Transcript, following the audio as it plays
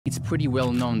it's pretty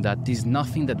well known that there's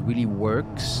nothing that really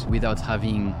works without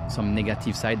having some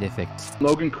negative side effects.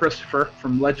 Logan Christopher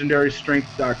from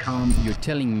legendarystrength.com. You're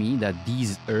telling me that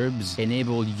these herbs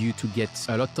enable you to get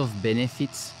a lot of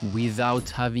benefits without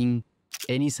having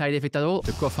any side effect at all?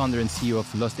 The co-founder and CEO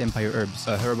of Lost Empire Herbs,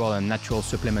 a herbal and natural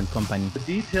supplement company. The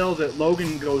detail that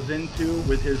Logan goes into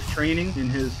with his training in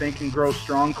his Think and Grow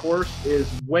Strong course is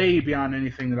way beyond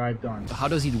anything that I've done. How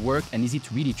does it work, and is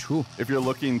it really true? If you're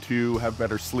looking to have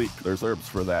better sleep, there's herbs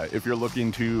for that. If you're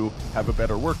looking to have a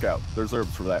better workout, there's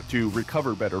herbs for that. To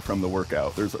recover better from the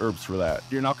workout, there's herbs for that.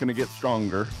 You're not going to get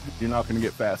stronger, you're not going to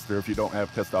get faster if you don't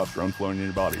have testosterone flowing in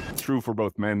your body. It's true for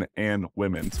both men and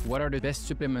women. What are the best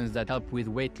supplements that help with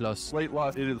weight loss? Weight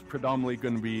loss, it is predominantly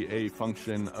going to be a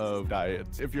function of diet.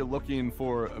 If you're looking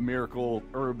for a miracle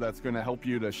herb that's going to help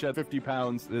you to shed 50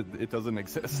 pounds, it doesn't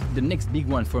exist. The next big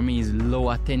one for me is low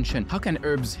attention. How can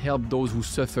herbs help those who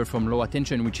suffer from low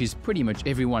attention, which is pretty much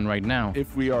everyone right now?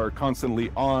 If we are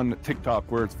constantly on TikTok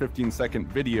where it's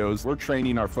 15-second videos, we're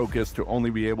training our focus to only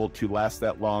be able to last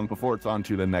that long before it's on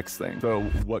to the next thing. So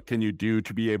what can you do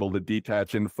to be able to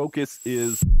detach? And focus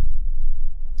is...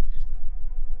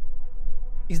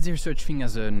 Is there such thing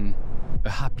as a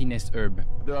happiness herb?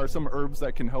 There are some herbs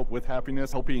that can help with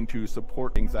happiness, helping to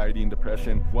support anxiety and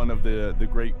depression. One of the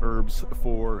great herbs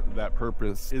for that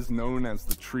purpose is known as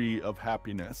the tree of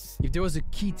happiness. If there was a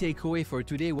key takeaway for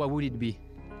today, what would it be?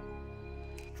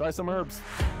 Try some herbs.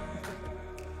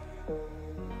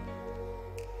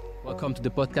 Welcome to the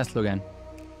podcast, Logan.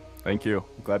 Thank you.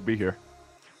 Glad to be here.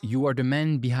 You are the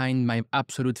man behind my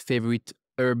absolute favorite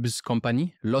herbs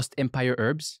company, Lost Empire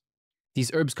Herbs.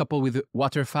 These herbs, coupled with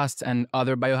water fasts and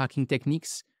other biohacking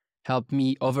techniques, helped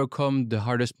me overcome the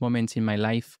hardest moments in my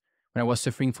life when I was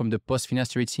suffering from the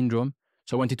post-finasteride syndrome.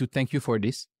 So I wanted to thank you for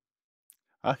this.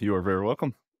 You are very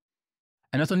welcome.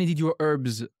 And not only did your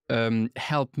herbs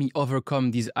help me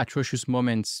overcome these atrocious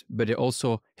moments, but they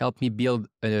also helped me build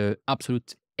an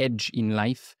absolute edge in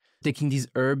life. Taking these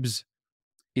herbs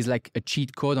is like a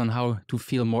cheat code on how to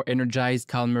feel more energized,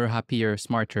 calmer, happier,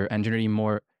 smarter, and generally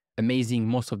more amazing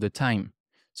most of the time.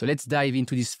 So let's dive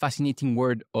into this fascinating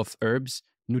world of herbs,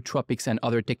 nootropics, and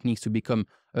other techniques to become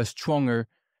a stronger,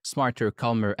 smarter,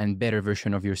 calmer, and better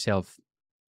version of yourself.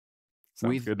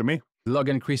 Sounds good to me.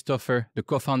 Logan Christopher, the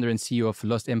co-founder and CEO of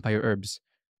Lost Empire Herbs.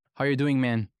 How are you doing,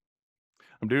 man?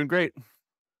 I'm doing great.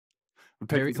 I'm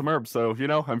taking some herbs, so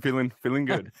I'm feeling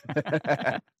good.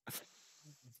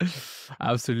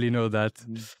 Absolutely know that.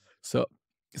 So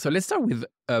let's start with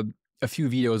a few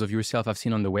videos of yourself I've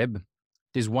seen on the web.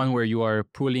 There's one where you are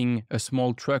pulling a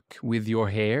small truck with your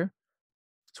hair,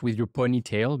 so with your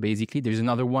ponytail, basically. There's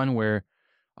another one where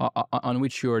on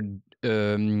which you're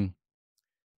doing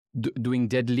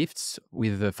deadlifts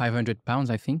with 500 pounds,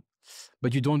 I think.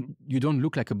 But you don't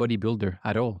look like a bodybuilder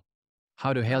at all.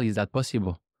 How the hell is that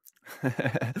possible?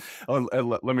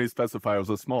 Let me specify, it was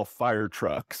a small fire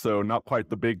truck, so not quite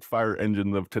the big fire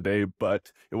engine of today,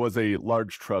 but it was a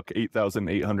large truck,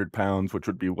 8,800 pounds, which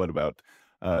would be what about,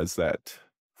 is that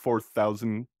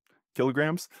 4,000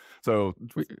 kilograms? So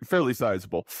fairly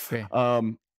sizable. Okay.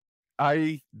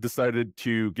 I decided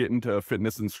to get into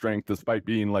fitness and strength despite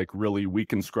being like really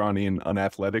weak and scrawny and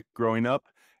unathletic growing up.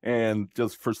 And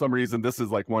just for some reason, this is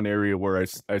like one area where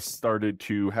I started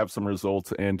to have some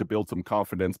results and to build some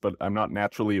confidence, but I'm not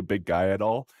naturally a big guy at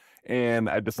all. And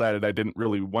I decided I didn't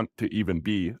really want to even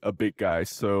be a big guy.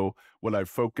 So what I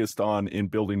focused on in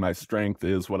building my strength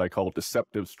is what I call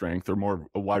deceptive strength, or more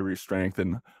a wiry strength,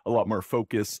 and a lot more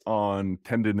focus on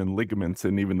tendon and ligaments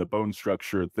and even the bone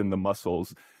structure than the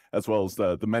muscles, as well as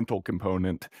the mental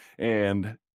component.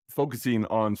 And focusing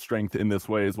on strength in this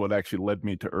way is what actually led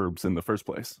me to herbs in the first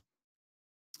place.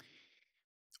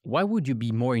 Why would you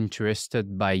be more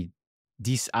interested by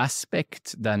this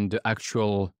aspect than the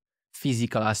actual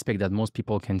physical aspect that most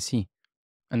people can see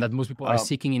and that most people are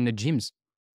seeking in the gyms?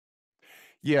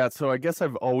 Yeah, so I guess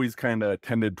I've always kind of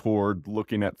tended toward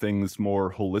looking at things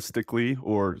more holistically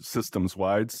or systems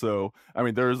wide. So, I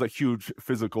mean, there is a huge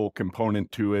physical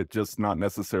component to it, just not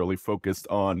necessarily focused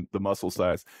on the muscle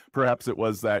size. Perhaps it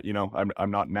was that,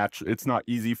 I'm not natural. It's not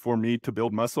easy for me to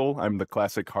build muscle. I'm the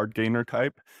classic hard gainer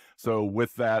type. So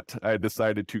with that, I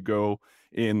decided to go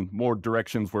in more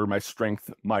directions where my strength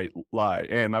might lie.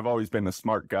 And I've always been a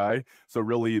smart guy. So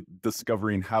really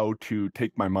discovering how to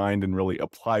take my mind and really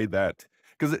apply that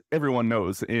because everyone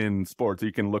knows in sports,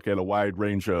 you can look at a wide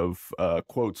range of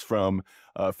quotes from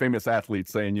famous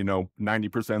athletes saying,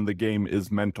 90% of the game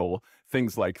is mental,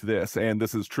 things like this. And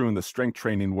this is true in the strength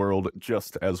training world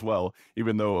just as well.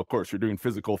 Even though, of course, you're doing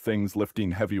physical things, lifting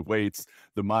heavy weights,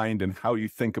 the mind and how you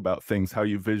think about things, how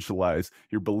you visualize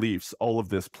your beliefs, all of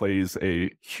this plays a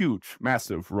huge,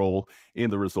 massive role in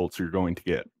the results you're going to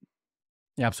get.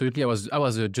 Yeah, absolutely. I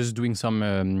was just doing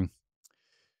some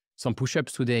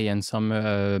push-ups today and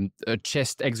some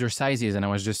chest exercises, and I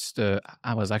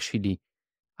was actually,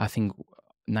 I think,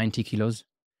 90 kilos,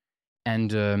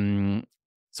 and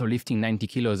so lifting 90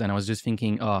 kilos, and I was just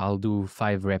thinking, oh, I'll do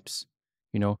 5 reps,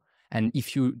 and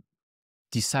if you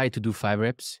decide to do 5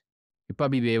 reps, you'll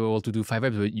probably be able to do 5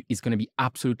 reps, but it's going to be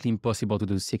absolutely impossible to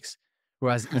do 6.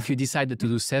 Whereas if you decided to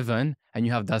do 7 and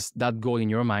you have that goal in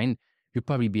your mind, you'll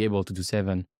probably be able to do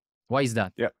 7. Why is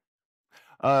that?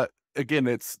 Yeah. Again,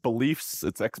 it's beliefs,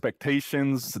 it's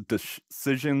expectations,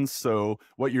 decisions. So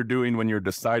what you're doing when you're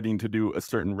deciding to do a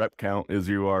certain rep count is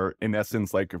you are, in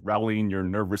essence, like rallying your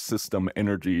nervous system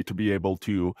energy to be able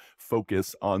to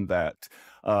focus on that.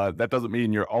 That doesn't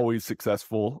mean you're always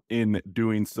successful in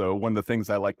doing so. One of the things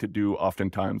I like to do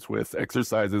oftentimes with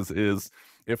exercises is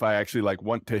if I actually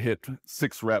want to hit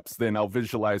 6 reps, then I'll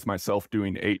visualize myself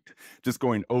doing 8. Just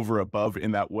going over above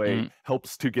in that way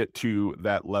helps to get to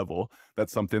that level.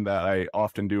 That's something that I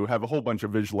often do. Have a whole bunch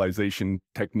of visualization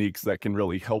techniques that can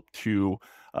really help to,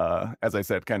 as I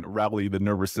said, kind of rally the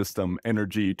nervous system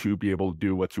energy to be able to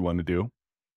do what you want to do.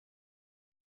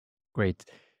 Great.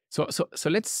 So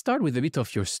let's start with a bit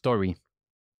of your story.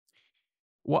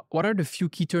 What are the few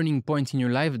key turning points in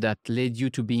your life that led you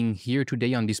to being here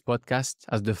today on this podcast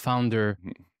as the founder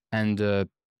and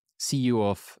CEO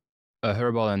of a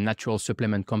herbal and natural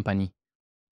supplement company?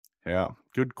 Yeah,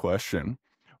 good question.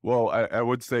 Well, I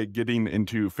would say getting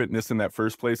into fitness in that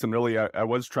first place, and really I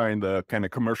was trying the kind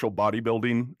of commercial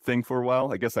bodybuilding thing for a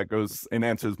while. I guess that goes and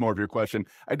answers more of your question.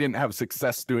 I didn't have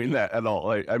success doing that at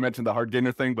all. I mentioned the hard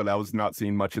gainer thing, but I was not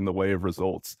seeing much in the way of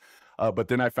results. But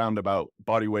then I found about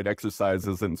body weight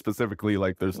exercises, and specifically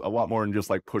there's a lot more than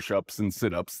just push-ups and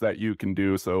sit-ups that you can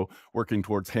do. So working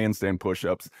towards handstand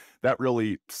push-ups, that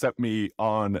really set me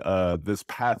on this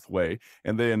pathway.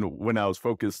 And then when I was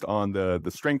focused on the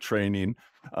strength training,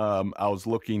 I was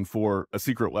looking for a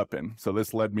secret weapon. So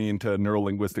this led me into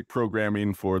neuro-linguistic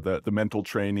programming for the mental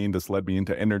training. This led me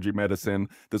into energy medicine.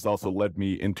 This also led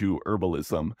me into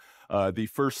herbalism. The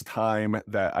first time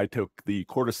that I took the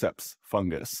cordyceps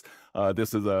fungus,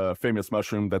 this is a famous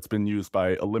mushroom that's been used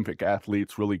by Olympic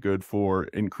athletes, really good for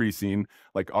increasing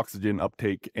oxygen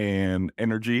uptake and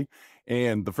energy.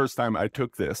 And the first time I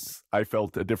took this, I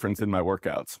felt a difference in my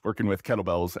workouts, working with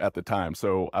kettlebells at the time.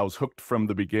 So I was hooked from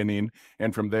the beginning.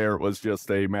 And from there, it was just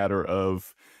a matter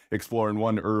of exploring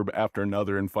one herb after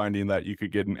another and finding that you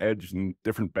could get an edge and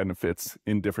different benefits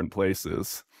in different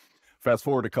places. Fast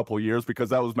forward a couple of years, because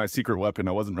that was my secret weapon.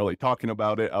 I wasn't really talking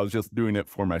about it. I was just doing it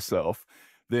for myself.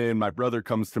 Then my brother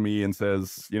comes to me and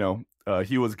says,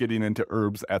 he was getting into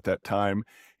herbs at that time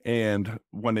and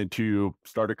wanted to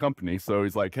start a company. So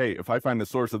he's like, hey, if I find the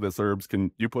source of this herbs,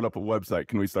 can you put up a website?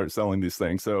 Can we start selling these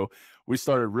things? So we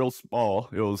started real small.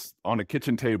 It was on a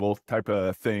kitchen table type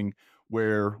of thing,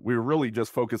 where we were really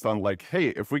just focused on hey,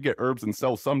 if we get herbs and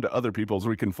sell some to other people's,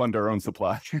 we can fund our own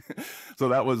supply. So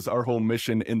that was our whole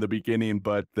mission in the beginning,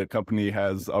 but the company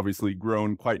has obviously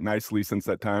grown quite nicely since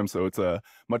that time. So it's a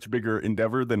much bigger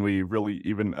endeavor than we really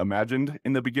even imagined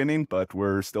in the beginning, but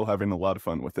we're still having a lot of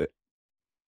fun with it.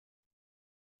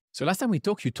 So last time we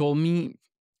talked, you told me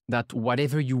that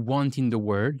whatever you want in the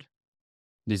world,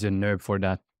 there's an herb for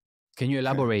that. Can you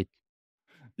elaborate?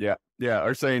 Yeah.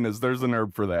 Our saying is there's an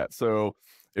herb for that. So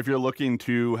if you're looking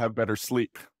to have better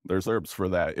sleep, there's herbs for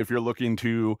that. If you're looking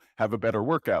to have a better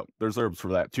workout, there's herbs for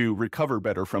that. To recover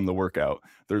better from the workout,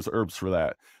 there's herbs for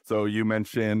that. So you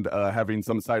mentioned having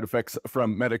some side effects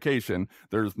from medication.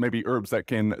 There's maybe herbs that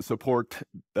can support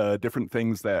different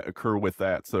things that occur with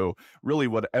that. So really,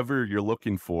 whatever you're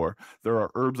looking for, there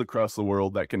are herbs across the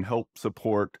world that can help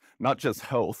support not just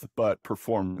health, but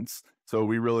performance. So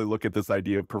we really look at this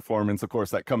idea of performance. Of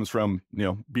course, that comes from,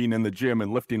 being in the gym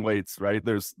and lifting weights, right?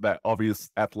 There's that obvious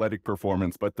athletic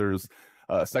performance, but there's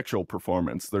sexual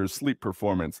performance, there's sleep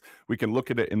performance. We can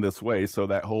look at it in this way. So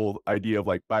that whole idea of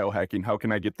biohacking, how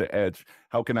can I get the edge?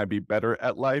 How can I be better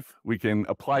at life? We can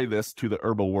apply this to the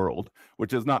herbal world,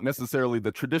 which is not necessarily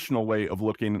the traditional way of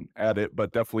looking at it,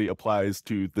 but definitely applies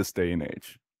to this day and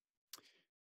age.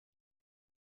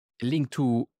 Linked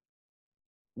to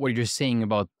what you're saying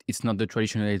about it's not the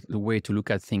traditional way to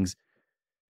look at things.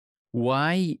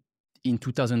 Why in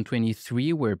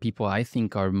 2023, where people, I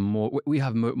think, are we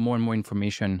have more and more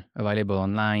information available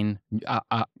online.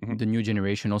 The new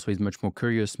generation also is much more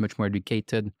curious, much more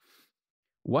educated.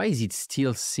 Why is it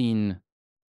still seen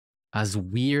as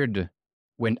weird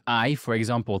when I, for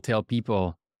example, tell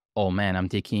people, oh man, I'm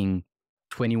taking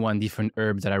 21 different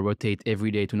herbs that I rotate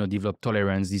every day to not develop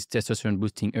tolerance, these testosterone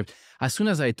boosting herbs. As soon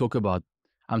as I talk about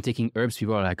I'm taking herbs,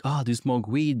 people are like, oh, do you smoke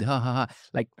weed? Ha ha ha.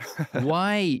 Like,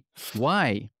 why?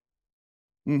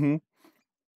 Mm-hmm.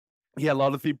 Yeah, a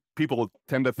lot of people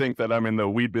tend to think that I'm in the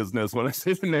weed business when I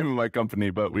say the name of my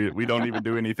company, but we don't even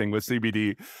do anything with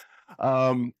CBD.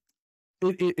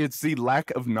 It's the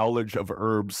lack of knowledge of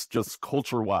herbs just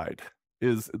culture-wide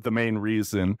is the main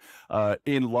reason.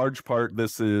 In large part,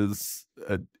 this is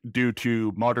due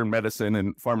to modern medicine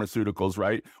and pharmaceuticals,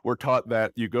 right? We're taught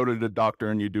that you go to the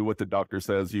doctor and you do what the doctor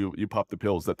says, you pop the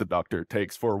pills that the doctor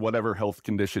takes for whatever health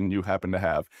condition you happen to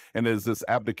have. And there's this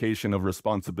abdication of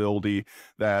responsibility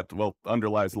that, well,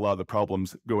 underlies a lot of the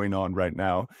problems going on right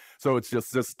now. So it's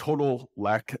just this total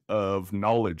lack of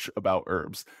knowledge about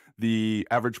herbs. The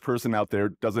average person out there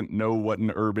doesn't know what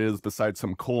an herb is besides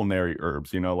some culinary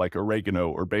herbs, like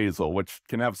oregano or basil, which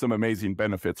can have some amazing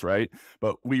benefits, right?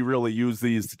 But we really use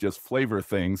these to just flavor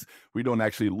things. We don't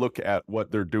actually look at what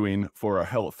they're doing for our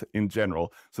health in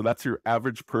general. So that's your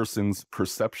average person's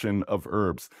perception of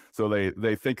herbs. So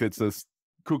they think it's this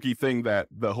kooky thing that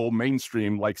the whole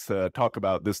mainstream likes to talk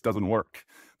about. This doesn't work.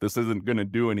 This isn't going to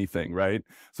do anything, right?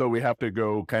 So we have to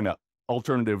go kind of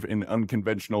alternative and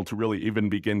unconventional to really even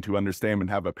begin to understand and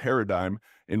have a paradigm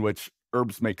in which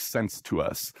herbs make sense to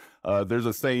us. There's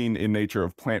a saying in nature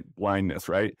of plant blindness,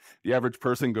 right? The average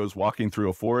person goes walking through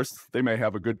a forest. They may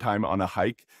have a good time on a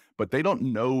hike, but they don't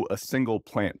know a single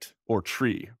plant or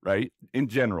tree, right? In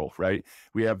general, right?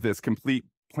 We have this complete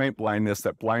plant blindness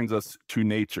that blinds us to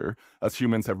nature. Us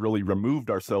humans have really removed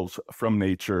ourselves from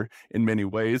nature in many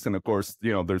ways. And of course,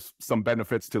 there's some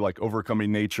benefits to like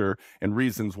overcoming nature and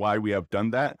reasons why we have done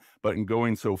that. But in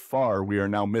going so far, we are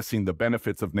now missing the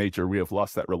benefits of nature. We have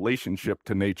lost that relationship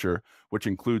to nature, which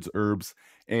includes herbs.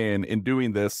 And in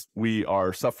doing this, we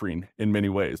are suffering in many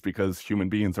ways because human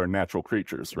beings are natural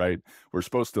creatures, right? We're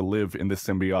supposed to live in this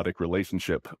symbiotic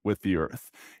relationship with the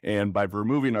earth. And by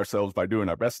removing ourselves, by doing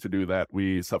our best to do that,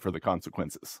 we suffer the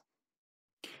consequences.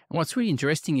 What's really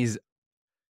interesting is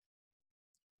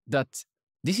that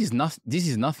this is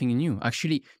nothing new,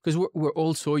 actually, because we're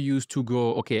all so used to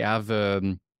go, okay, I have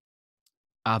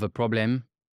a problem.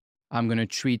 I'm going to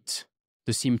treat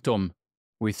the symptom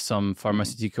with some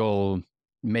pharmaceutical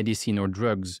medicine or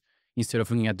drugs instead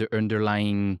of looking at the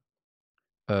underlying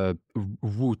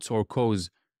root or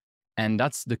cause. And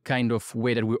that's the kind of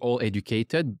way that we're all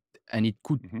educated. And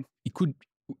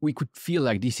we could feel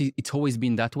like it's always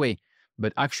been that way.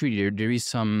 But actually there is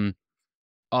some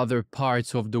other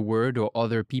parts of the world or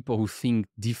other people who think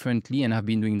differently and have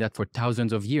been doing that for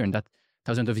thousands of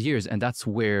years. And that's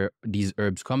where these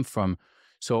herbs come from.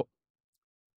 So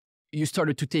you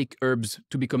started to take herbs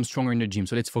to become stronger in the gym.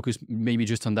 So let's focus maybe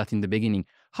just on that in the beginning.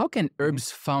 How can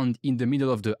herbs found in the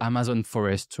middle of the Amazon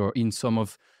forest or in some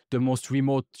of the most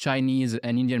remote Chinese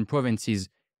and Indian provinces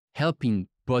help in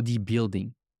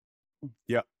bodybuilding?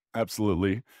 Yeah,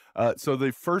 absolutely. So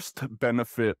the first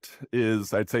benefit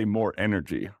is, I'd say, more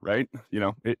energy, right?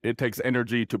 It takes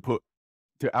energy to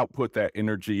output that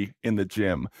energy in the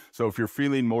gym. So if you're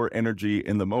feeling more energy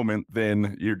in the moment,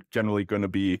 then you're generally going to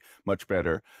be much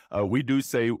better. We do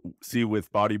see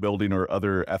with bodybuilding or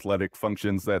other athletic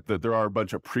functions that there are a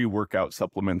bunch of pre-workout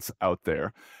supplements out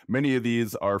there. Many of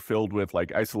these are filled with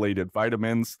like isolated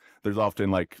vitamins. There's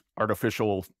often like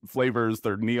artificial flavors.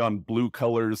 They're neon blue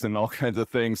colors and all kinds of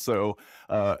things. So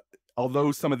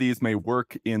although some of these may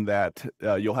work in that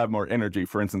you'll have more energy,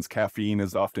 for instance, caffeine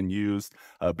is often used,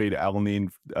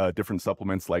 beta-alanine, different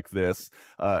supplements like this.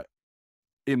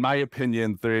 In my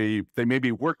opinion, they may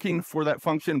be working for that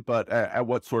function, but at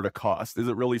what sort of cost? Is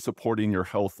it really supporting your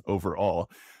health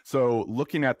overall? So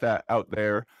looking at that out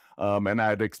there, and I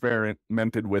had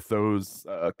experimented with those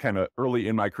kind of early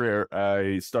in my career.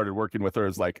 I started working with her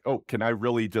as like, oh, can I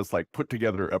really just like put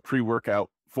together a pre-workout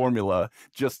formula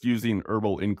just using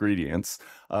herbal ingredients?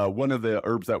 One of the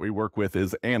herbs that we work with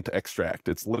is ant extract.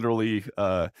 It's literally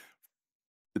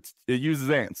it uses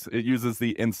ants. It uses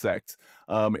the insect.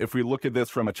 If we look at this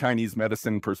from a Chinese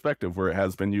medicine perspective, where it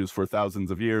has been used for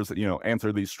thousands of years, ants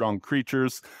are these strong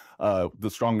creatures, the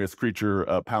strongest creature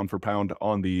pound for pound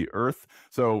on the earth.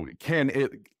 So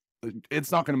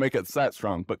it's not going to make it that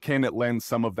strong, but can it lend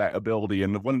some of that ability?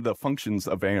 And one of the functions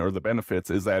of ant, or the benefits,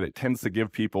 is that it tends to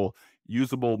give people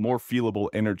usable, more feelable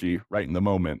energy right in the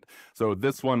moment. So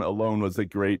this one alone was a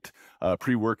great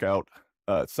pre-workout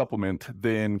supplement,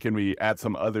 then can we add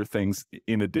some other things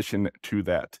in addition to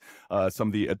that? Some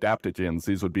of the adaptogens,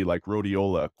 these would be like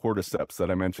rhodiola, cordyceps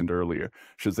that I mentioned earlier,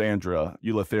 schizandra,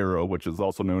 eleuthero, which is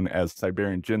also known as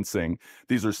Siberian ginseng.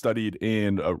 These are studied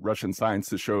in Russian science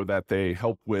to show that they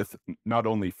help with not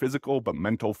only physical, but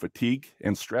mental fatigue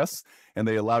and stress, and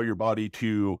they allow your body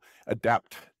to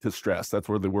adapt to stress. That's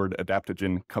where the word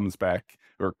adaptogen comes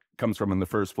from in the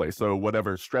first place. So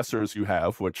whatever stressors you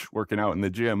have, which working out in the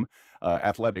gym,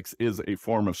 athletics is a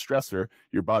form of stressor,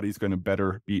 your body's going to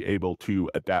better be able to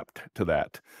adapt to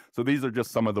that. So these are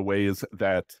just some of the ways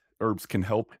that herbs can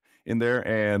help in there.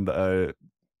 And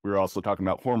we're also talking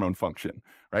about hormone function,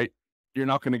 right? You're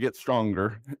not going to get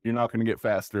stronger. You're not going to get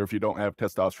faster if you don't have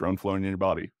testosterone flowing in your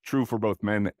body. True for both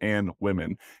men and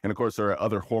women. And of course, there are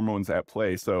other hormones at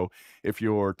play. So if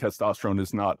your testosterone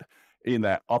is not in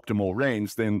that optimal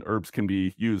range, then herbs can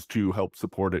be used to help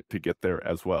support it to get there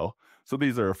as well. So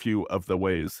these are a few of the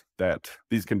ways that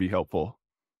these can be helpful.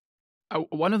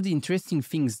 One of the interesting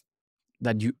things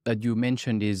that you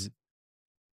mentioned is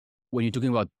when you're talking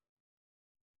about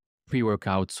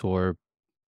pre-workouts or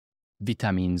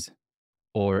vitamins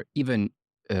or even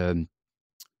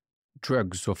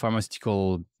drugs or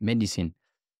pharmaceutical medicine,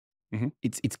 mm-hmm.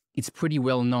 it's pretty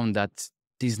well known that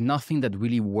there's nothing that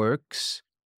really works.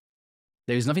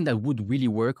 There is nothing that would really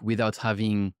work without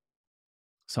having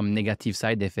some negative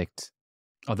side effects.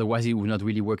 Otherwise, it would not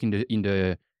really work in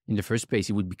the first place.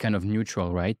 It would be kind of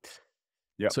neutral, right?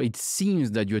 Yeah. So it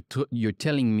seems that you're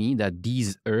telling me that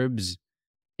these herbs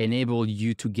enable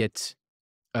you to get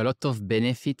a lot of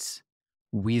benefits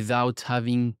without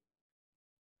having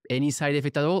any side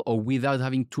effect at all, or without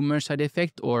having too much side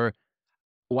effect, or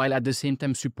while at the same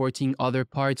time supporting other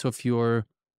parts of your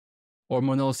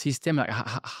hormonal system. Like,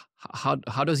 how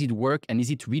does it work, and is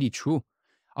it really true?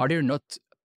 Are there not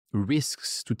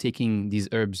risks to taking these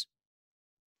herbs?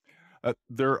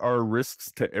 There are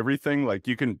risks to everything. Like,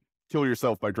 you can kill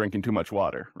yourself by drinking too much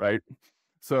water, right?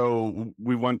 So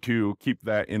we want to keep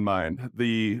that in mind.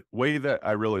 The way that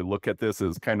I really look at this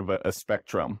is kind of a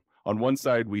spectrum. On one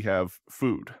side, we have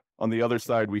food. On the other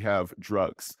side, we have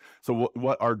drugs. So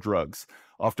what are drugs?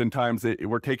 Oftentimes,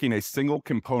 we're taking a single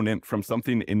component from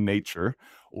something in nature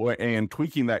and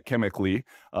tweaking that chemically.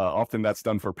 Often that's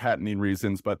done for patenting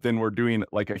reasons, but then we're doing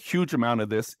like a huge amount of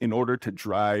this in order to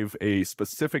drive a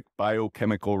specific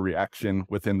biochemical reaction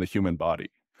within the human body.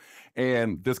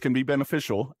 And this can be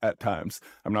beneficial at times.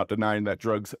 I'm not denying that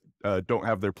drugs don't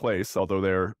have their place, although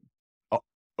they're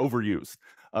overused.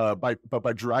 But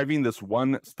by driving this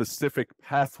one specific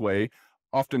pathway,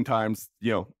 oftentimes,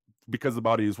 because the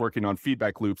body is working on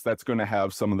feedback loops, that's going to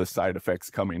have some of the side effects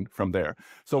coming from there.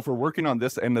 So if we're working on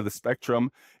this end of the spectrum,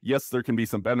 yes, there can be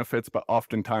some benefits, but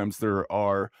oftentimes there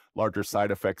are larger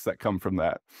side effects that come from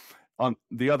that. On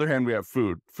the other hand, we have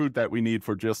food that we need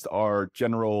for just our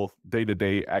general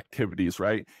day-to-day activities,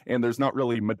 right? And there's not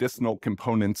really medicinal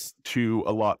components to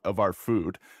a lot of our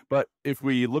food. But if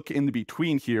we look in the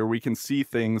between here, we can see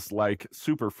things like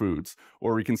superfoods,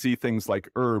 or we can see things like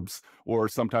herbs, or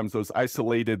sometimes those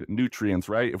isolated nutrients,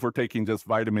 right? If we're taking just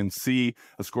vitamin C,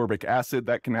 ascorbic acid,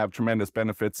 that can have tremendous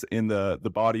benefits in the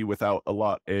body without a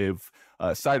lot of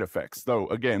side effects. Though,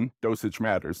 again, dosage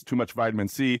matters. Too much vitamin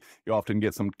C, you often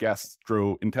get some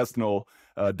gastrointestinal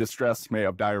distress, may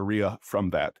have diarrhea from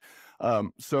that.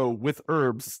 So with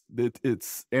herbs,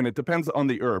 it depends on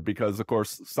the herb, because of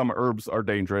course some herbs are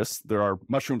dangerous. There are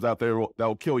mushrooms out there that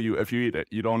will kill you if you eat it.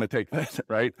 You don't want to take that,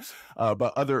 right?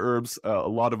 But other herbs, a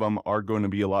lot of them are going to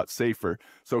be a lot safer.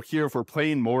 So here, if we're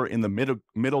playing more in the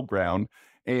middle ground,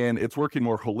 and it's working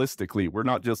more holistically, we're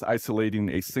not just isolating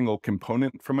a single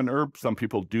component from an herb. Some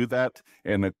people do that.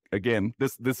 And again,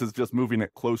 this is just moving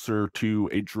it closer to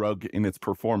a drug in its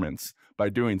performance by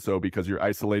doing so, because you're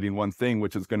isolating one thing,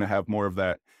 which is going to have more of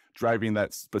that driving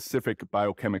that specific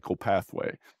biochemical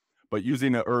pathway. But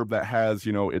using a herb that has,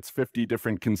 its 50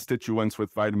 different constituents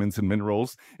with vitamins and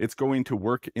minerals, it's going to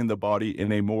work in the body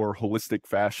in a more holistic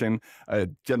fashion,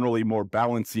 generally more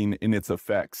balancing in its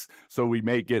effects. So we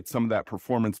may get some of that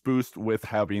performance boost with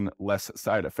having less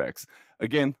side effects.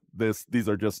 Again, these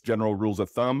are just general rules of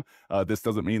thumb. This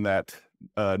doesn't mean that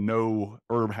no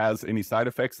herb has any side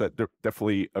effects. That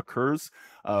definitely occurs.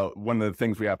 One of the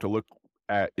things we have to look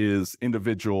at is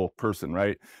individual person,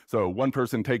 right? So one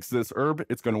person takes this herb,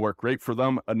 it's going to work great for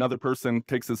them. Another person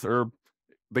takes this herb,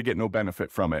 they get no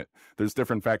benefit from it. There's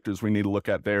different factors we need to look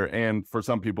at there. And for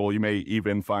some people, you may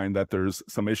even find that there's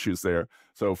some issues there.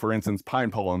 So for instance,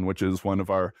 pine pollen, which is one of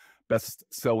our best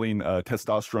selling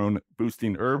testosterone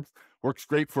boosting herbs, works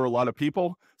great for a lot of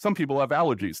people. Some people have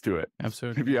allergies to it.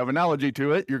 Absolutely. If you have an allergy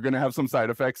to it, you're going to have some side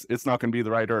effects. It's not going to be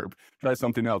the right herb. Try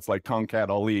something else like Tongkat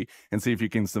Ali and see if you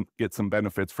can get some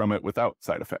benefits from it without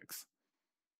side effects.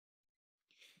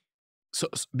 So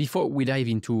before we dive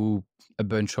into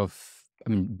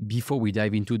before we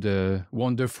dive into the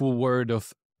wonderful world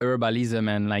of herbalism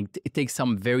and like take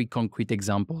some very concrete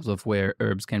examples of where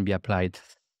herbs can be applied.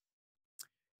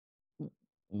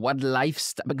 What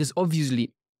lifestyle, because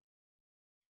obviously,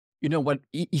 you know what,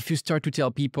 if you start to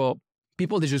tell people,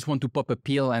 they just want to pop a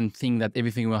pill and think that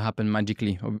everything will happen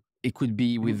magically. Or it could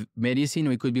be with medicine,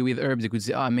 or it could be with herbs. They could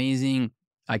say, oh, amazing,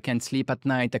 I can't sleep at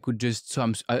night.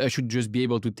 I should just be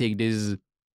able to take these,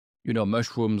 you know,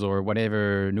 mushrooms or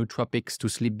whatever, nootropics to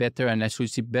sleep better, and I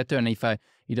should sleep better. And if it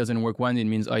doesn't work once, it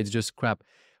means, oh, it's just crap.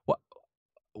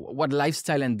 What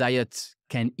lifestyle and diet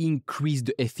can increase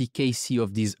the efficacy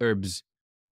of these herbs?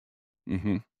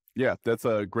 Mm-hmm. Yeah, that's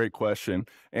a great question.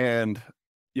 And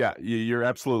yeah, you're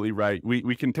absolutely right.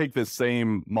 We can take this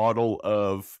same model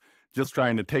of just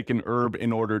trying to take an herb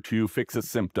in order to fix a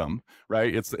symptom,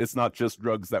 right? It's not just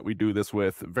drugs that we do this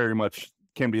with. Very much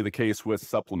can be the case with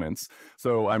supplements.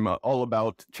 So I'm all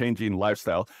about changing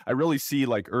lifestyle. I really see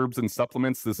like herbs and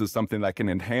supplements, this is something that can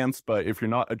enhance, but if you're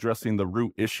not addressing the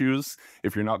root issues,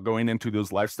 if you're not going into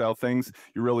those lifestyle things,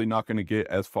 you're really not going to get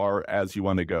as far as you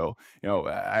want to go. You know,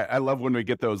 I love when we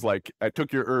get those, like, I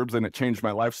took your herbs and it changed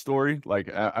my life story. Like,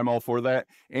 I'm all for that.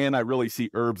 And I really see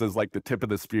herbs as like the tip of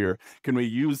the spear. Can we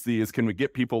use these? Can we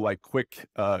get people like quick,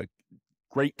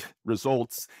 great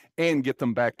results and get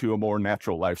them back to a more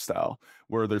natural lifestyle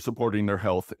where they're supporting their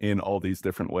health in all these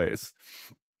different ways?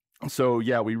 So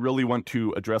yeah, we really want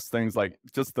to address things like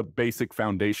just the basic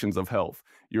foundations of health,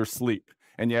 your sleep.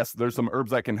 And yes, there's some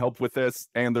herbs that can help with this,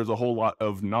 and there's a whole lot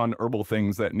of non-herbal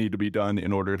things that need to be done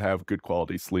in order to have good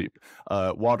quality sleep.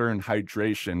 Water and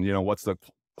hydration, you know, what's the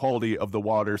quality of the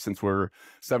water, since we're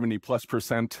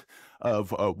 70+%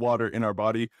 of water in our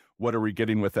body? What are we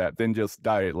getting with that? Then just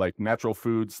diet, like natural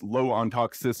foods, low on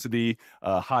toxicity,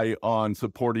 high on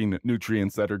supporting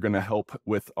nutrients that are going to help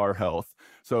with our health.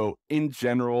 So in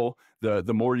general,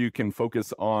 the more you can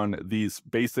focus on these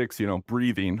basics, you know,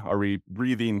 breathing. Are we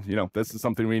breathing? You know, this is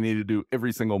something we need to do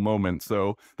every single moment.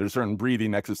 So there's certain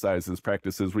breathing exercises,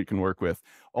 practices we can work with.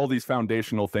 All these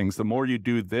foundational things. The more you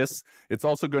do this, it's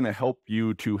also going to help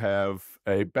you to have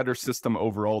a better system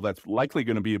overall that's likely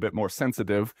going to be a bit more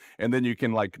sensitive. And then you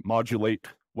can like modulate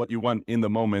what you want in the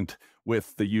moment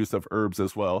with the use of herbs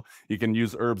as well. You can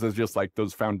use herbs as just like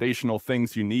those foundational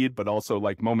things you need, but also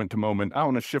like moment to moment, I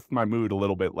want to shift my mood a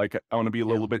little bit. Like I want to be a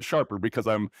little bit sharper because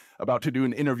I'm about to do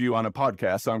an interview on a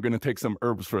podcast. So I'm going to take some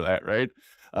herbs for that, right?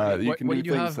 You can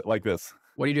do things like this.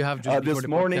 What did you have just before this the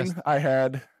morning? podcast? I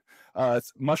had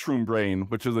it's Mushroom Brain,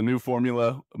 which is a new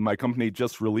formula my company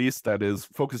just released that is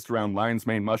focused around lion's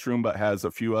mane mushroom, but has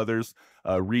a few others,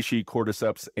 reishi,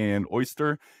 cordyceps, and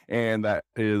oyster. And that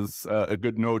is a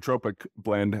good nootropic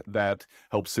blend that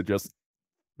helps to just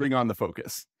bring on the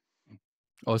focus.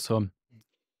 Awesome.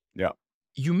 Yeah.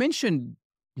 You mentioned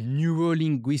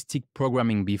neuro-linguistic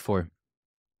programming before.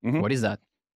 Mm-hmm. What is that?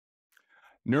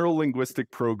 Neuro-linguistic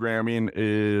programming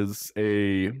is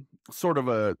a sort of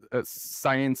a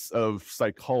science of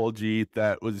psychology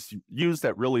that was used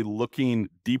at really looking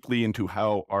deeply into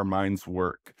how our minds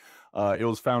work. It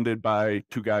was founded by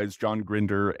two guys, John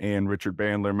Grinder and Richard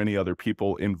Bandler, many other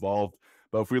people involved.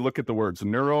 But if we look at the words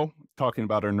neuro, talking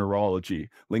about our neurology,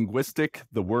 linguistic,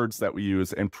 the words that we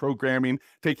use, and programming,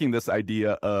 taking this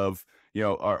idea of, you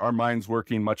know, our minds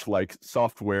working much like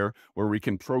software where we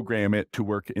can program it to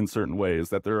work in certain ways,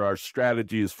 that there are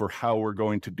strategies for how we're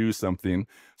going to do something.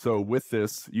 So with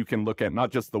this, you can look at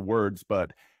not just the words,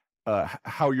 but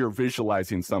how you're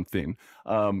visualizing something,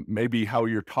 maybe how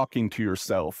you're talking to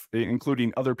yourself,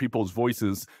 including other people's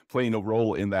voices playing a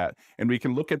role in that. And we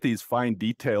can look at these fine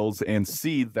details and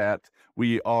see that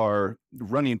we are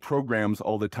running programs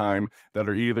all the time that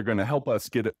are either going to help us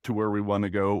get to where we want to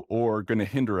go or going to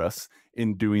hinder us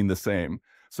in doing the same.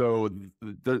 So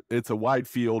it's a wide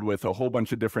field with a whole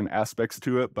bunch of different aspects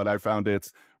to it, but I found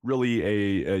it's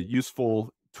really a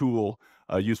useful tool,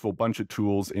 a useful bunch of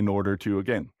tools in order to,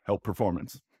 again, help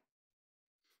performance.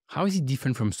 How is it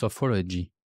different from sophology,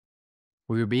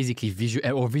 where you're basically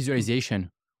visualization,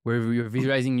 where you're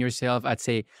visualizing yourself? I'd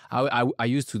say I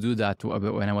used to do that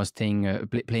when I was playing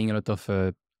a lot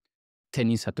of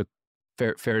tennis at a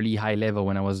fairly high level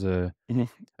when I was a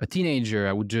teenager.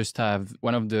 I would just have,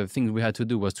 one of the things we had to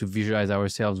do was to visualize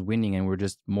ourselves winning, and we're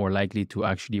just more likely to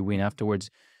actually win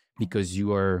afterwards because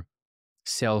you are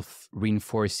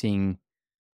self-reinforcing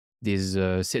this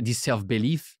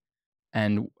self-belief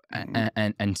and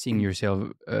and seeing yourself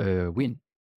win.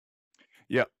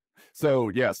 Yeah. So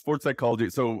yeah, sports psychology.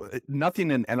 So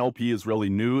nothing in NLP is really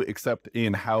new except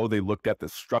in how they looked at the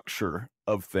structure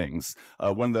of things.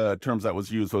 One of the terms that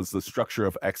was used was the structure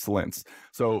of excellence.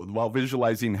 So while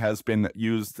visualizing has been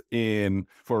used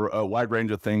for a wide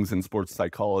range of things in sports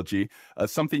psychology,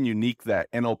 something unique that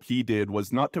NLP did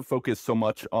was not to focus so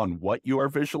much on what you are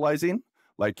visualizing,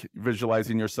 like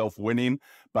visualizing yourself winning,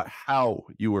 but how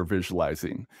you were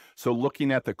visualizing. So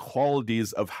looking at the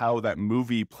qualities of how that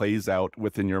movie plays out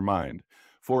within your mind.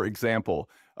 For example,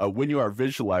 when you are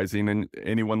visualizing, and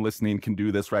anyone listening can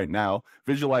do this right now,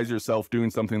 visualize yourself doing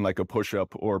something like a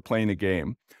push-up or playing a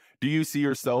game. Do you see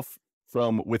yourself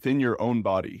from within your own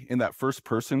body in that first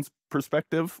person's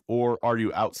perspective, or are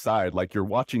you outside, like you're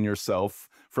watching yourself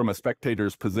from a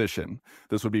spectator's position?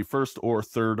 This would be first or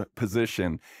third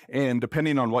position. And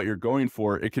depending on what you're going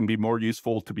for, it can be more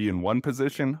useful to be in one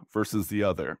position versus the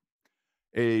other.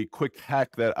 A quick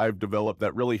hack that I've developed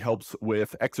that really helps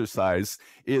with exercise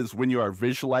is when you are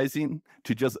visualizing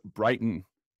to just brighten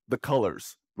the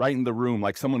colors, brighten the room,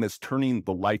 like someone is turning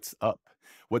the lights up.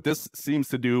 What this seems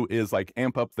to do is like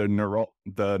amp up the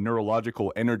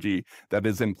neurological energy that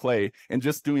is in play. And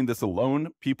just doing this alone,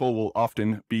 people will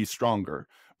often be stronger,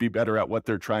 be better at what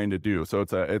they're trying to do. So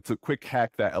it's a quick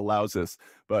hack that allows us.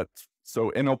 But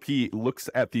so NLP looks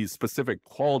at these specific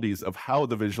qualities of how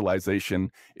the visualization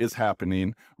is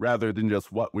happening rather than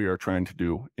just what we are trying to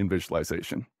do in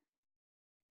visualization.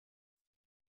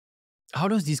 How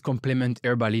does this complement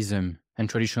herbalism and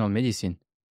traditional medicine?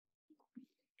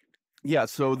 Yeah,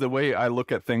 so the way I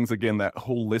look at things, again, that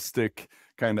holistic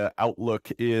kind of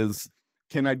outlook is,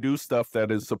 can I do stuff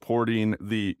that is supporting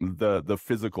the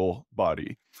physical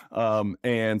body?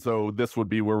 And so this would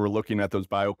be where we're looking at those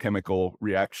biochemical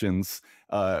reactions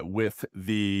with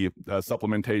the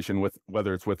supplementation, with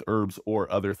whether it's with herbs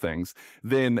or other things.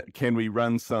 Then can we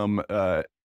run some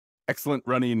excellent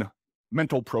running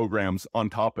mental programs on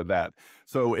top of that?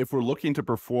 So if we're looking to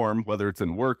perform, whether it's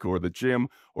in work or the gym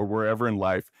or wherever in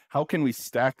life, how can we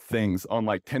stack things on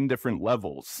like 10 different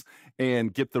levels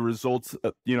and get the results?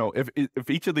 If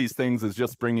each of these things is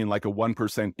just bringing like a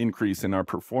 1% increase in our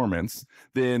performance,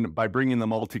 then by bringing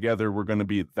them all together, we're going to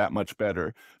be that much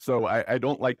better. So I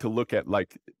don't like to look at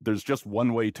like there's just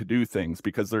one way to do things,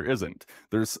 because there isn't.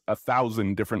 There's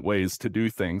 1,000 different ways to do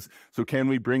things. So can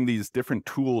we bring these different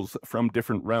tools from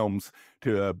different realms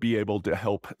to be able to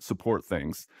help support things?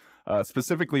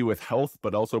 Specifically with health,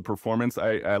 but also performance,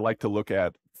 I like to look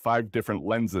at 5 different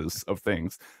lenses of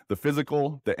things: the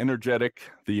physical, the energetic,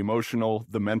 the emotional,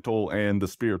 the mental, and the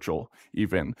spiritual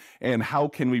even. And how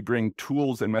can we bring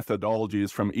tools and methodologies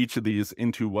from each of these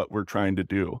into what we're trying to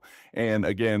do? And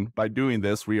again, by doing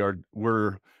this, we're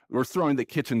throwing the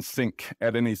kitchen sink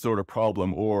at any sort of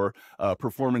problem or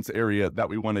performance area that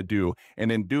we want to do.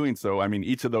 And in doing so, I mean,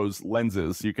 each of those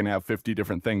lenses, you can have 50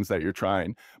 different things that you're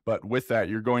trying. But with that,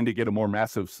 you're going to get a more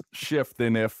massive shift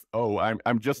than if,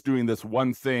 I'm just doing this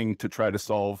one thing to try to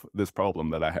solve this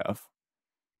problem that I have.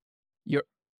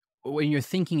 When you're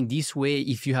thinking this way,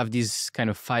 if you have these kind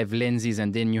of 5 lenses,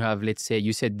 and then you have, let's say,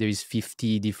 you said there is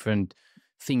 50 different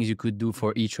things you could do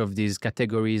for each of these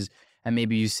categories. And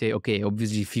maybe you say, okay,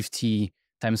 obviously 50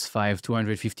 times 5,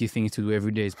 250 things to do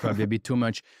every day is probably a bit too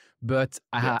much, but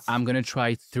yes, I'm going to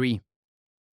try 3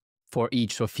 for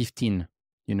each, so 15,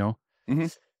 you know? Mm-hmm.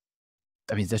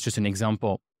 I mean, that's just an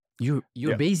example.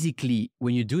 You're basically,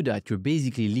 when you do that, you're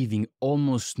basically leaving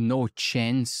almost no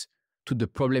chance to the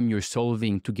problem you're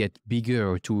solving to get bigger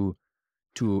or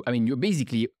I mean, you're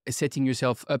basically setting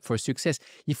yourself up for success.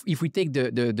 If we take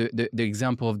the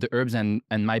example of the herbs and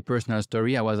my personal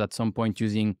story, I was at some point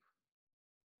using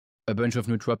a bunch of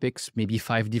nootropics, maybe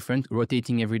 5 different,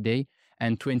 rotating every day,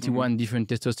 and 21 different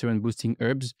testosterone boosting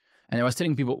herbs. And I was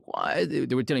telling people, why?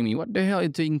 They were telling me, what the hell,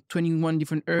 you're taking 21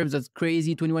 different herbs? That's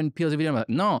crazy, 21 pills every day. I'm like,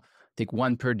 no, take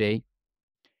 1 per day.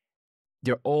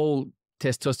 They're all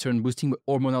testosterone boosting,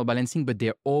 hormonal balancing, but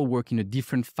they're all work in a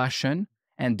different fashion.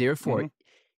 And therefore,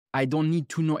 I don't need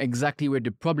to know exactly where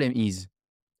the problem is,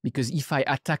 because if I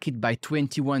attack it by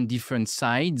 21 different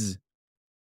sides,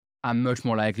 I'm much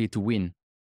more likely to win.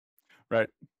 Right.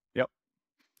 Yep.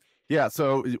 Yeah.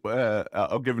 So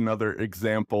I'll give another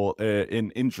example.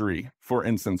 In injury, for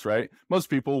instance, right? Most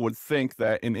people would think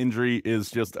that an injury is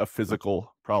just a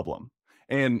physical problem.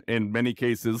 And in many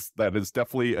cases, that is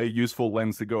definitely a useful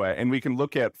lens to go at. And we can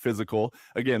look at physical.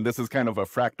 Again, this is kind of a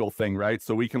fractal thing, right?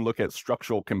 So we can look at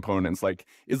structural components, like,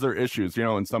 is there issues? You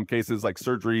know, in some cases, like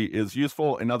surgery is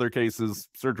useful. In other cases,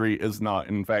 surgery is not.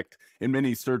 In fact, in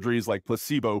many surgeries, like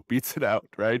placebo beats it out,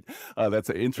 right? That's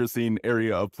an interesting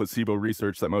area of placebo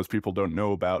research that most people don't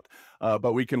know about.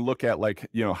 But we can look at, like,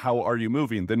 you know, how are you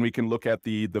moving? Then we can look at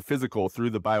the physical through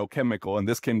the biochemical, and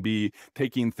this can be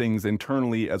taking things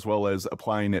internally as well as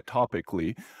applying it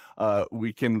topically.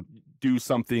 We can do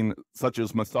something such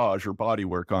as massage or body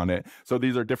work on it. So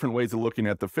these are different ways of looking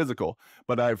at the physical.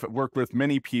 But I've worked with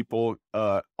many people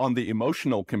on the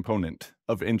emotional component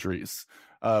of injuries.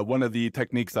 One of the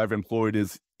techniques I've employed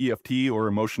is EFT, or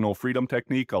emotional freedom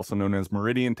technique, also known as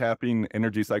meridian tapping,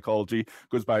 energy psychology,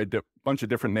 goes by a bunch of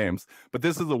different names. But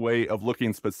this is a way of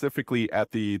looking specifically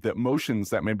at the emotions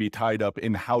that may be tied up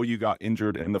in how you got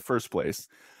injured in the first place.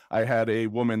 I had a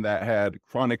woman that had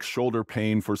chronic shoulder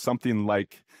pain for something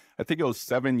like, I think it was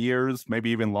 7 years,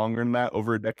 maybe even longer than that,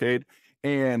 over a decade.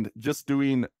 And just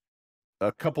doing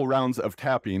a couple rounds of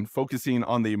tapping, focusing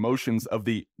on the emotions of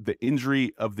the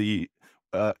injury of the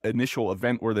initial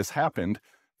event where this happened,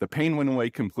 the pain went away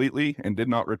completely and did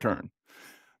not return.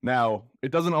 Now,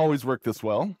 it doesn't always work this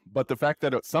well, but the fact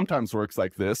that it sometimes works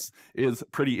like this is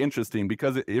pretty interesting,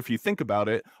 because if you think about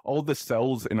it, all the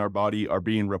cells in our body are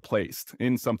being replaced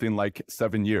in something like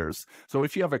 7 years. So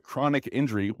if you have a chronic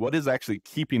injury, what is actually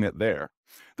keeping it there?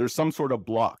 There's some sort of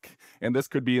block, and this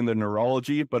could be in the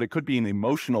neurology, but it could be an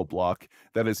emotional block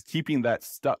that is keeping that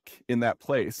stuck in that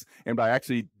place. And by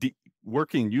actually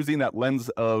using that lens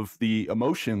of the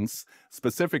emotions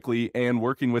specifically, and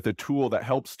working with a tool that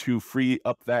helps to free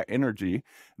up that energy,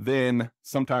 then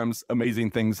sometimes amazing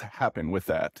things happen with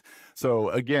that. So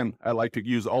again, I like to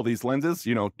use all these lenses.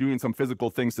 You know, doing some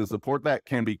physical things to support that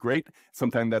can be great.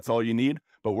 Sometimes that's all you need.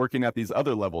 But working at these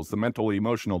other levels, the mental,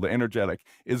 emotional, the energetic,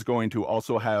 is going to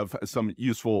also have some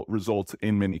useful results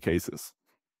in many cases.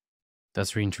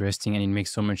 That's really interesting, and it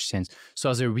makes so much sense. So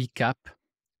as a recap,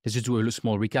 let's just do a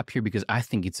small recap here, because I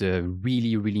think it's a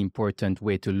really, really important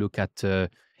way to look at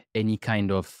any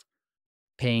kind of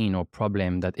pain or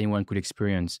problem that anyone could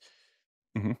experience.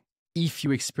 Mm-hmm. If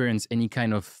you experience any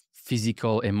kind of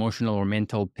physical, emotional, or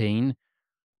mental pain,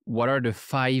 what are the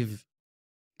 5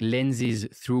 lenses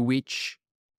through which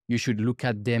you should look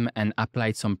at them and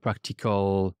apply some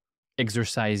practical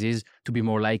exercises to be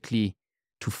more likely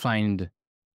to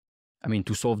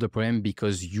to solve the problem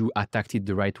because you attacked it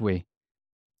the right way?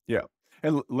 Yeah.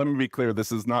 And let me be clear,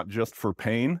 this is not just for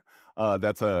pain.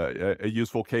 That's a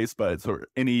useful case, but it's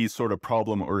any sort of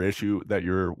problem or issue that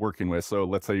you're working with. So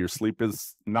let's say your sleep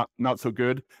is not so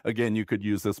good. Again, you could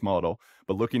use this model.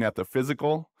 But looking at the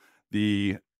physical,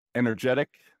 the energetic,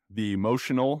 the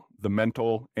emotional, the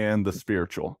mental, and the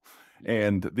spiritual.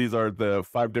 And these are the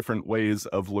 5 different ways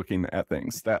of looking at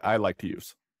things that I like to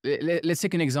use. Let's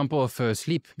take an example of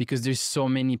sleep, because there's so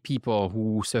many people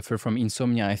who suffer from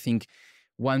insomnia. I think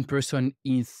 1 person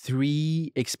in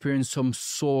 3 experience some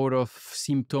sort of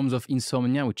symptoms of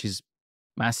insomnia, which is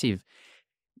massive.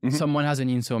 Mm-hmm. Someone has an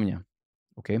insomnia,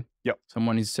 okay? Yep.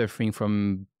 Someone is suffering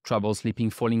from trouble sleeping,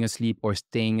 falling asleep, or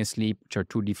staying asleep, which are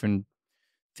 2 different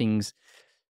things.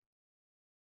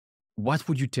 What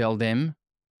would you tell them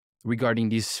regarding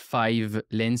these 5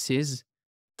 lenses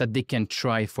that they can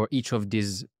try for each of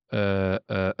these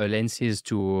lenses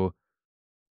to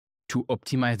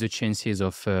optimize the chances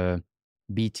of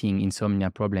beating insomnia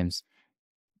problems?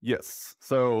 Yes.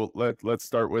 So let's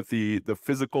start with the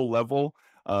physical level.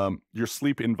 Your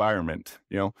sleep environment,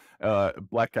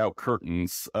 blackout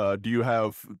curtains. Do you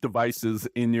have devices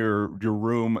in your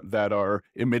room that are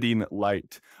emitting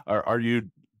light? Are you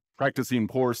practicing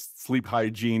poor sleep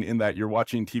hygiene in that you're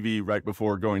watching TV right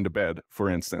before going to bed, for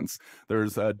instance?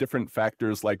 There's different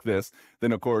factors like this.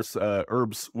 Then, of course,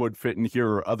 herbs would fit in here,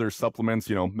 or other supplements,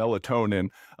 melatonin,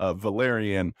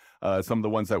 valerian. Some of the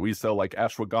ones that we sell, like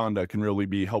ashwagandha, can really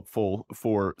be helpful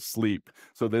for sleep.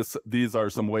 So these are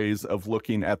some ways of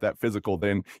looking at that physical.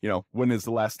 Then, when is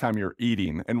the last time you're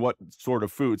eating, and what sort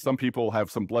of food? Some people have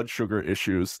some blood sugar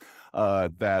issues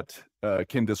that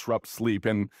can disrupt sleep.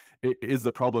 And is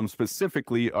the problem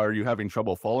specifically, are you having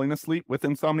trouble falling asleep with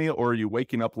insomnia, or are you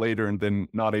waking up later and then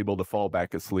not able to fall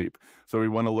back asleep? So we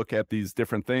want to look at these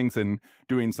different things, and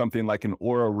doing something like an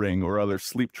Aura ring or other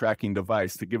sleep tracking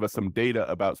device to give us some data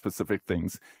about specific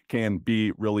things can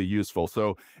be really useful.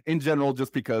 So in general,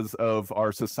 just because of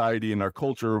our society and our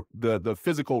culture, the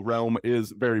physical realm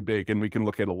is very big, and we can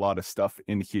look at a lot of stuff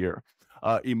in here.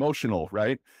 Emotional,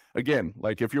 right? Again,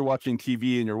 like if you're watching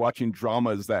TV and you're watching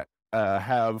dramas that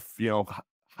have,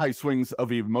 high swings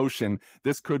of emotion.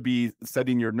 This could be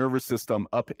setting your nervous system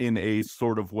up in a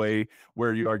sort of way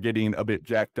where you are getting a bit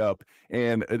jacked up.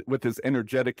 And with this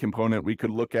energetic component, we could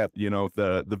look at,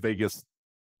 the vagus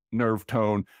nerve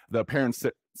tone, the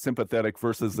parasympathetic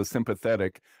versus the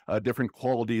sympathetic, different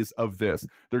qualities of this.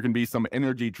 There can be some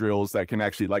energy drills that can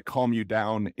actually like calm you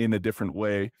down in a different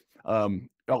way.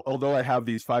 Although I have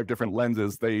these 5 different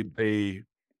lenses, they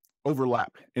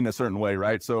overlap in a certain way,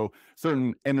 right? So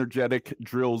certain energetic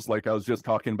drills, like I was just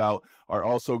talking about, are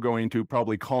also going to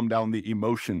probably calm down the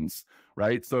emotions,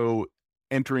 right? So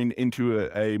entering into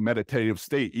a meditative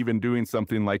state, even doing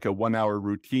something like a 1-hour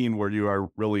routine where you are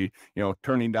really,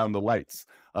 turning down the lights,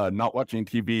 not watching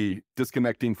TV,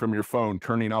 disconnecting from your phone,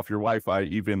 turning off your Wi-Fi,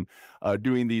 even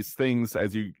doing these things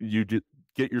as you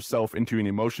get yourself into an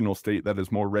emotional state that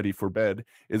is more ready for bed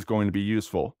is going to be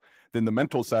useful. Then the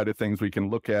mental side of things we can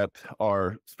look at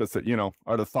are specific,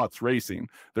 are the thoughts racing.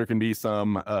 There can be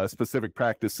some specific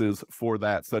practices for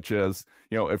that, such as,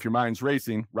 if your mind's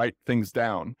racing, write things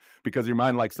down, because your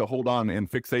mind likes to hold on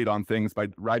and fixate on things. By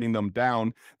writing them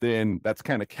down, then that's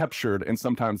kind of captured, and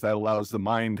sometimes that allows the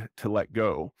mind to let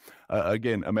go.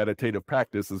 Again, a meditative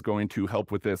practice is going to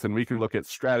help with this. And we can look at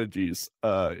strategies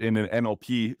in an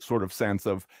NLP sort of sense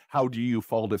of how do you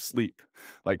fall to sleep?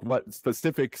 Like what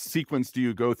specific sequence do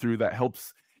you go through that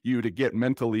helps you to get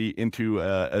mentally into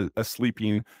a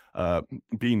sleeping,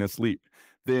 being asleep?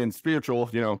 Then spiritual,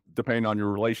 depending on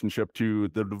your relationship to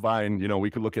the divine,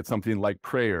 we could look at something like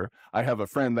prayer. I have a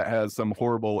friend that has some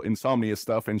horrible insomnia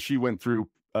stuff, and she went through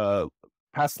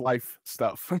past life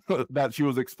stuff that she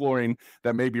was exploring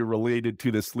that may be related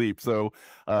to the sleep. So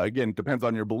again, depends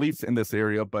on your beliefs in this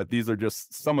area, but these are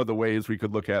just some of the ways we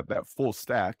could look at that full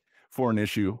stack for an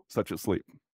issue such as sleep.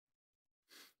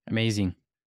 Amazing.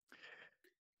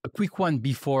 A quick one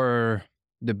before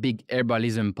the big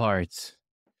herbalism part.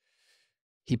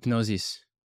 Hypnosis.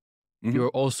 Mm-hmm. You're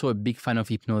also a big fan of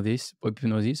hypnosis,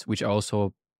 which I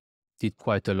also did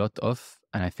quite a lot of,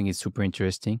 and I think it's super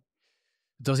interesting.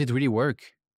 Does it really work?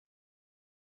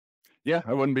 Yeah,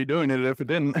 I wouldn't be doing it if it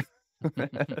didn't.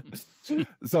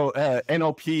 So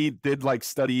NLP did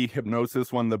study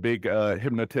hypnosis. One of the big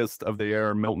hypnotists of the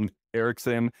era, Milton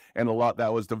Erickson, and a lot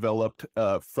that was developed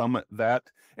from that.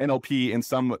 NLP in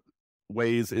some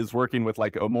ways is working with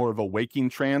a more of a waking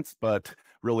trance, but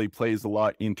really plays a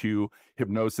lot into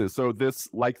hypnosis. So this,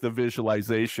 like the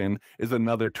visualization, is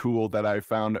another tool that I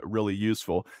found really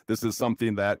useful. This is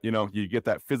something that, you get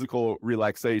that physical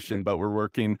relaxation, but we're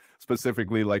working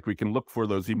specifically we can look for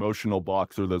those emotional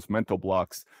blocks or those mental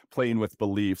blocks, playing with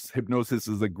beliefs. Hypnosis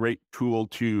is a great tool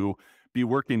to be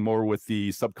working more with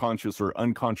the subconscious or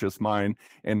unconscious mind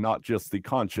and not just the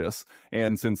conscious.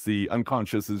 And since the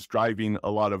unconscious is driving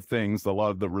a lot of things, a lot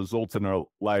of the results in our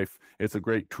life, it's a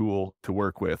great tool to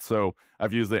work with. So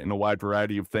I've used it in a wide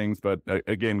variety of things, but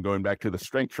again, going back to the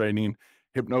strength training,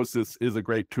 hypnosis is a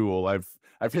great tool. I've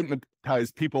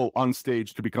hypnotized people on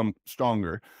stage to become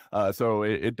stronger. So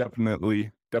it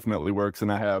definitely works. And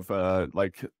I have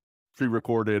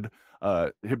pre-recorded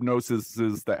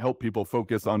hypnosises that help people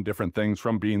focus on different things,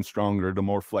 from being stronger to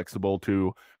more flexible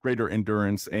to greater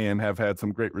endurance, and have had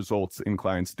some great results in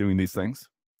clients doing these things.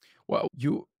 Well,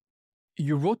 you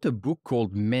wrote a book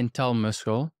called Mental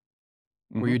Muscle,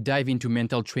 where you dive into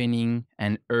mental training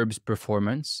and herbs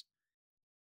performance.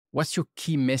 What's your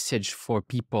key message for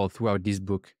people throughout this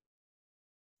book?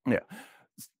 Yeah.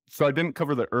 So I didn't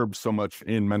cover the herbs so much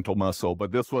in Mental Muscle,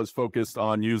 but this was focused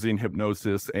on using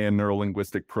hypnosis and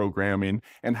neuro-linguistic programming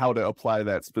and how to apply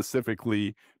that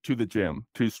specifically to the gym,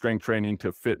 to strength training,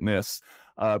 to fitness.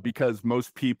 Because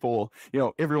most people,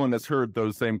 everyone has heard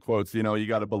those same quotes, you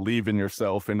got to believe in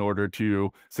yourself in order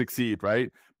to succeed, right?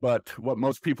 But what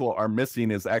most people are missing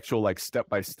is actual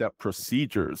step-by-step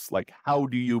procedures. How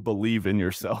do you believe in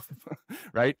yourself,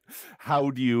 right? How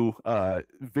do you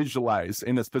visualize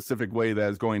in a specific way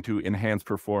that is going to enhance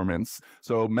performance?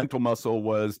 So Mental Muscle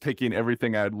was taking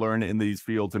everything I'd learned in these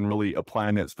fields and really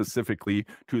applying it specifically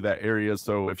to that area.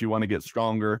 So if you want to get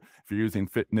stronger, if you're using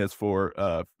fitness for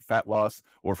fat loss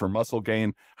or for muscle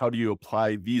gain, how do you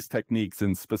apply these techniques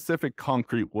in specific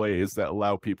concrete ways that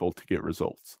allow people to get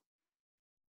results?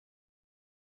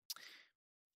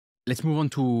 Let's move on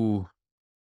to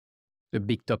the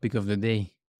big topic of the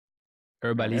day,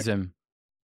 herbalism. Okay.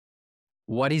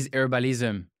 What is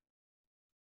herbalism?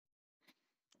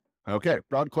 Okay,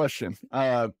 broad question.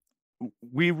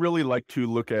 We really like to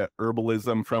look at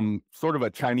herbalism from sort of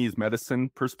a Chinese medicine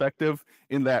perspective,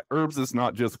 in that herbs is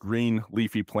not just green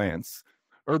leafy plants.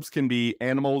 Herbs can be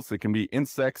animals, it can be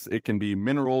insects, it can be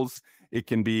minerals, it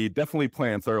can be definitely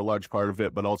plants are a large part of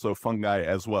it, but also fungi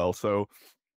as well. So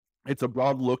It's a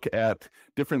broad look at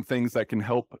different things that can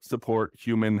help support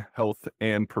human health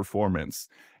and performance.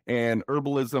 And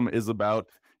herbalism is about,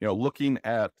 looking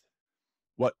at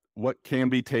what can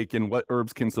be taken, what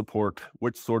herbs can support,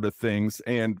 which sort of things,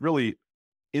 and really,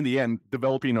 in the end,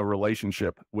 developing a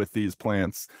relationship with these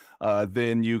plants.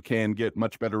 Then you can get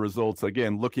much better results.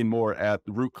 Again, looking more at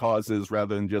the root causes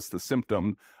rather than just the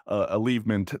symptom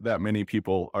alleviation that many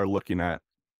people are looking at.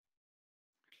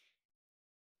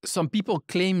 Some people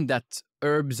claim that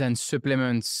herbs and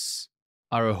supplements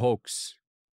are a hoax.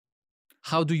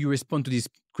 How do you respond to these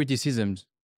criticisms?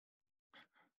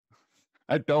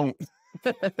 I don't.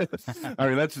 I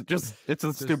mean, it's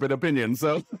a stupid opinion.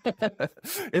 So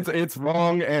it's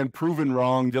wrong and proven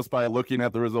wrong just by looking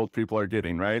at the results people are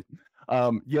getting, right?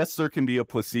 Yes, there can be a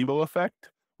placebo effect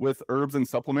with herbs and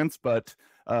supplements, but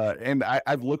and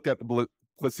I've looked at the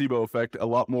placebo effect a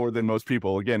lot more than most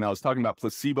people. Again, I was talking about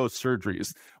placebo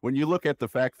surgeries. When you look at the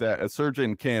fact that a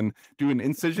surgeon can do an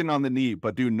incision on the knee,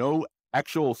 but do no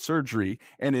actual surgery,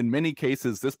 and in many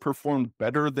cases, this performed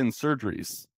better than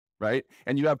surgeries, right?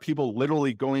 And you have people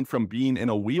literally going from being in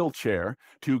a wheelchair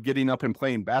to getting up and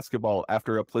playing basketball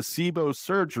after a placebo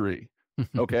surgery,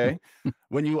 okay?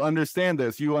 When you understand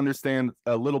this, you understand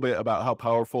a little bit about how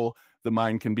powerful the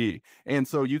mind can be. And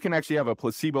so you can actually have a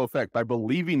placebo effect by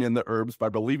believing in the herbs, by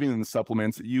believing in the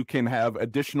supplements. You can have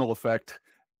additional effect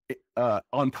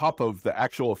on top of the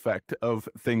actual effect of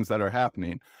things that are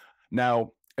happening.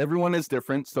 Now, everyone is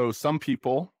different. So some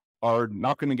people are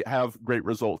not going to have great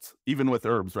results, even with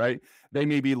herbs, right? They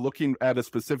may be looking at a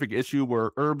specific issue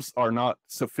where herbs are not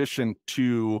sufficient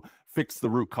to fix the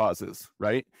root causes,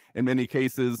 right? In many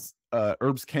cases,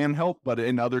 herbs can help, but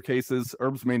in other cases,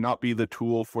 herbs may not be the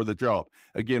tool for the job.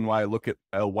 Again, why I look at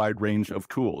a wide range of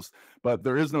tools. But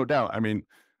there is no doubt. I mean,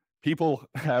 people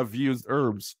have used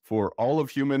herbs for all of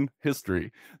human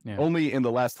history. Yeah. Only in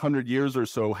the last 100 years or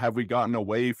so have we gotten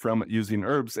away from using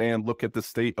herbs, and look at the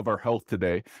state of our health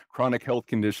today. Chronic health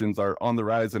conditions are on the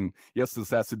rise. And yes, this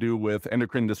has to do with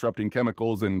endocrine disrupting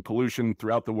chemicals and pollution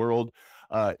throughout the world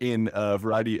in a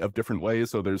variety of different ways.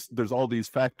 So there's all these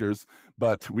factors,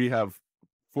 but we have,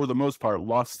 for the most part,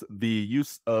 lost the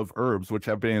use of herbs, which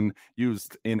have been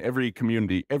used in every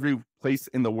community, every place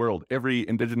in the world. Every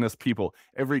indigenous people,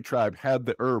 every tribe had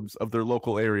the herbs of their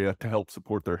local area to help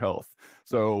support their health.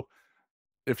 So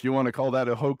if you want to call that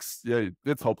a hoax, yeah,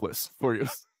 it's hopeless for you.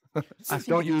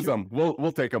 Don't use them.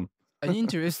 We'll take them. An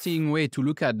interesting way to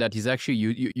look at that is actually,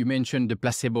 you mentioned the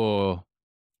placebo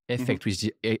effect, which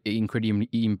is incredibly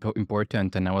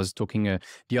important. And I was talking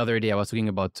the other day, I was talking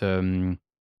about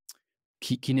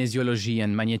kinesiology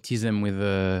and magnetism with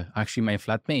actually my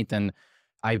flatmate, and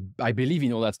I believe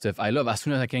in all that stuff. I love, as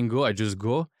soon as I can go, I just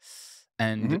go.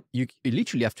 And you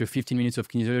literally, after 15 minutes of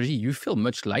kinesiology, you feel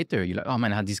much lighter. You're like, oh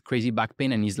man, I had this crazy back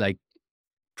pain, and he's like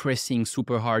pressing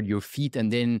super hard your feet, and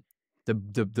then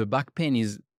the back pain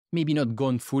is maybe not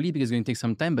gone fully because it's going to take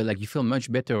some time, but like you feel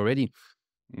much better already.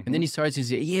 And then he starts to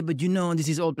say, yeah, but this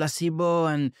is all placebo,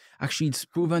 and actually it's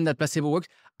proven that placebo works.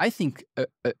 I think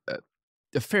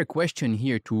a fair question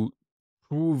here to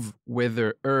prove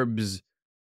whether herbs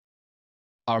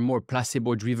are more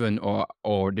placebo driven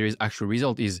or there is actual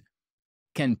result is,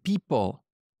 can people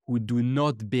who do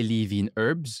not believe in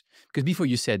herbs, because before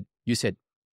you said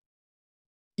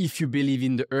if you believe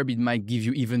in the herb, it might give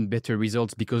you even better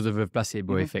results because of a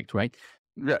placebo effect, right?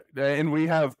 Yeah, and we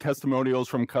have testimonials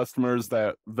from customers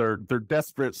that they're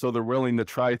desperate, so they're willing to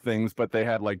try things, but they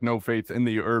had like no faith in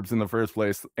the herbs in the first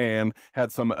place and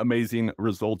had some amazing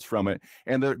results from it.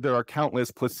 And there are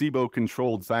countless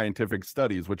placebo-controlled scientific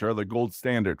studies, which are the gold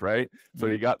standard, right? So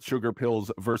you got sugar pills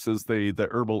versus the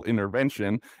herbal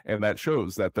intervention, and that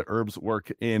shows that the herbs work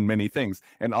in many things.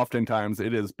 And oftentimes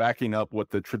it is backing up with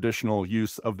the traditional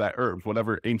use of that herbs.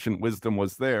 Whatever ancient wisdom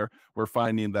was there, we're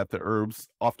finding that the herbs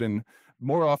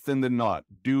more often than not,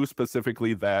 do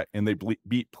specifically that, and they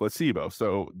beat placebo.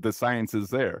 So the science is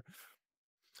there.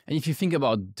 And if you think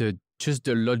about just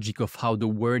the logic of how the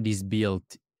world is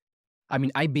built, I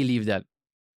mean, I believe that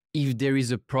if there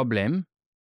is a problem,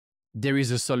 there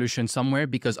is a solution somewhere,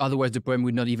 because otherwise the problem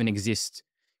would not even exist.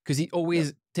 Because it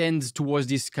always tends towards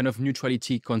this kind of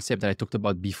neutrality concept that I talked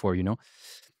about before,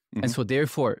 And so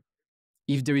therefore,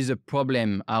 if there is a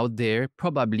problem out there,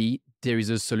 probably there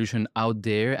is a solution out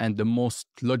there, and the most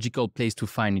logical place to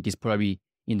find it is probably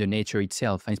in the nature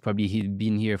itself, and it's probably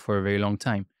been here for a very long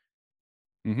time.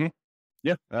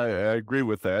 Yeah, I agree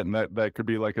with that, and that could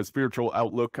be like a spiritual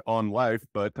outlook on life,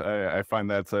 but I find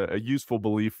that's a useful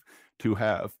belief to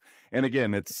have. And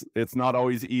again, it's not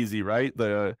always easy, right?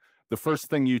 The the first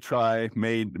thing you try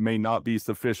may not be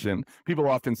sufficient. People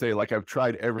often say, like, I've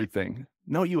tried everything.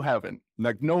 No, you haven't.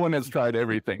 Like, no one has tried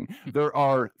everything. There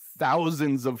are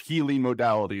thousands of healing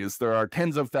modalities. There are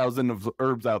tens of thousands of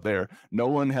herbs out there. No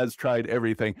one has tried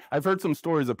everything. I've heard some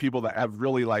stories of people that have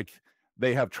really, like,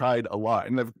 they have tried a lot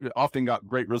and they've often got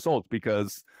great results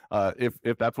because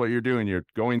if that's what you're doing, you're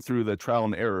going through the trial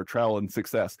and error, trial and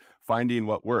success, finding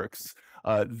what works.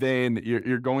 Then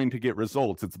you're going to get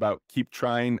results. It's about keep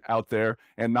trying out there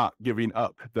and not giving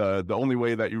up. The only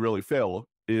way that you really fail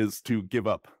is to give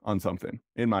up on something,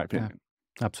 in my opinion.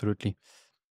 Yeah, absolutely.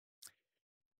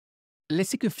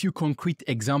 Let's take a few concrete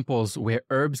examples where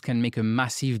herbs can make a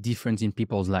massive difference in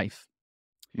people's life.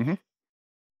 Mm-hmm.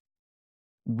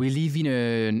 We live in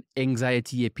an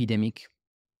anxiety epidemic.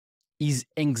 Is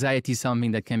anxiety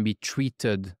something that can be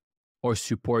treated or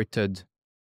supported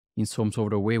in some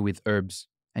sort of way with herbs?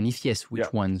 And if yes,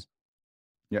 which ones?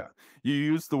 Yeah, you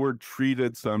use the word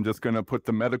treated, so I'm just going to put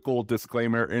the medical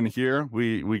disclaimer in here.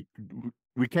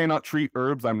 We cannot treat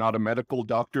herbs. I'm not a medical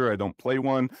doctor. I don't play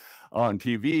one on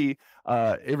TV.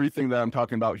 Everything that I'm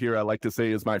talking about here, I like to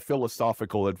say, is my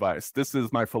philosophical advice. This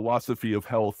is my philosophy of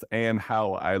health and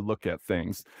how I look at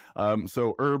things.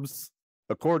 So herbs,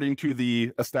 according to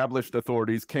the established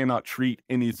authorities, cannot treat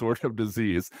any sort of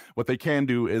disease. What they can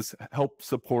do is help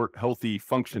support healthy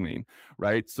functioning,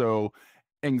 right? So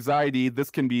anxiety, this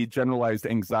can be generalized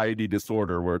anxiety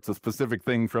disorder, where it's a specific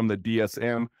thing from the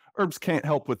DSM. Herbs can't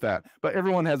help with that, but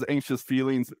everyone has anxious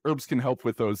feelings. Herbs can help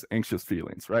with those anxious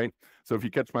feelings, right? So if you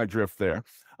catch my drift there,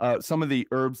 some of the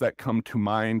herbs that come to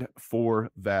mind for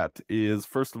that is,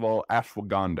 first of all,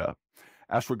 ashwagandha.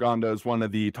 Ashwagandha is one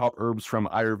of the top herbs from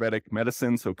Ayurvedic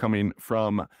medicine, so coming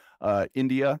from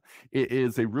India. It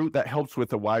is a root that helps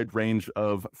with a wide range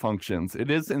of functions. It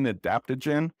is an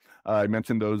adaptogen. I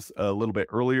mentioned those a little bit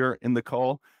earlier in the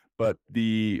call, but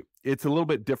it's a little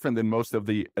bit different than most of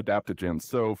the adaptogens.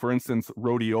 So for instance,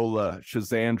 rhodiola,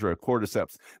 schizandra,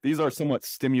 cordyceps, these are somewhat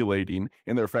stimulating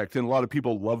in their effect, and a lot of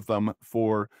people love them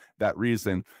for that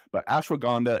reason. But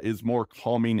ashwagandha is more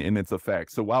calming in its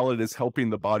effect. So while it is helping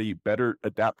the body better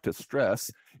adapt to stress,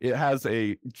 it has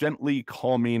a gently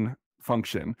calming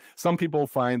function. Some people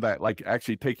find that, like,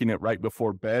 actually taking it right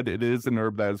before bed, it is an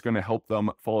herb that is going to help them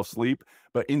fall asleep.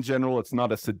 But in general, it's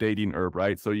not a sedating herb,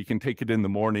 right? So you can take it in the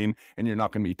morning and you're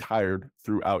not going to be tired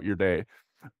throughout your day.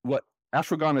 What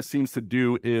ashwagandha seems to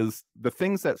do is the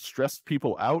things that stress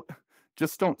people out,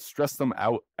 just don't stress them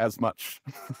out as much.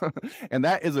 And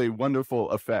that is a wonderful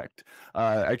effect.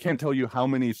 I can't tell you how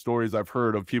many stories I've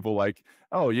heard of people like,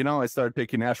 oh, you know, I started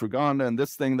taking ashwagandha and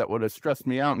this thing that would have stressed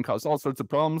me out and caused all sorts of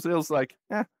problems, it was like,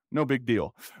 no big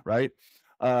deal, right?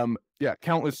 Yeah,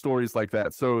 countless stories like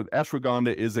that. So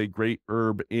ashwagandha is a great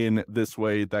herb in this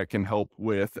way that can help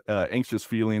with anxious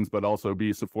feelings, but also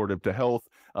be supportive to health.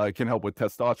 It can help with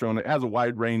testosterone. It has a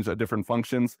wide range of different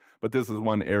functions, but this is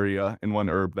one area and one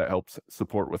herb that helps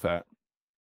support with that.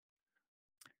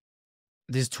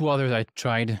 There's two others I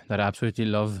tried that I absolutely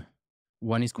love.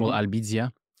 One is called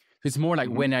albizia. It's more like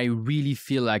when I really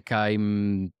feel like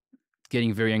I'm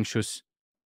getting very anxious.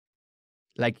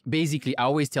 Like, basically, I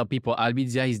always tell people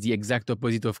albizia is the exact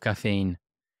opposite of caffeine,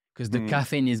 because the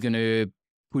caffeine is going to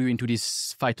put you into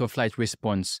this fight or flight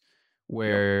response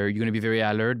where you're going to be very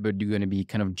alert, but you're going to be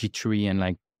kind of jittery and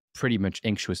like pretty much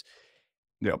anxious.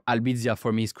 Albizia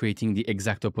for me is creating the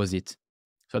exact opposite.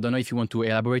 So I don't know if you want to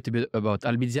elaborate a bit about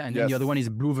albizia. And then the other one is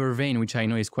blue vervain, which I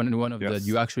know is one of the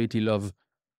you actually love.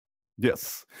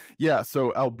 Yes. Yeah.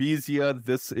 So albizia,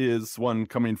 this is one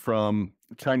coming from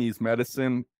Chinese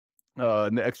medicine.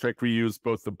 In the extract, we use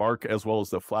both the bark as well as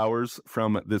the flowers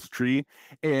from this tree.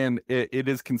 And it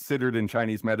is considered in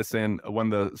Chinese medicine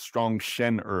one of the strong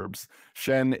Shen herbs.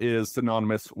 Shen is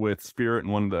synonymous with spirit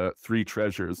and one of the three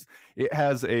treasures. It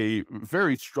has a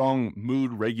very strong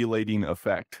mood regulating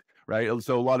effect, right?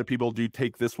 So a lot of people do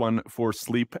take this one for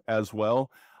sleep as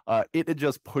well. It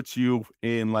just puts you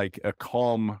in like a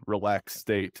calm, relaxed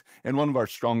state, and one of our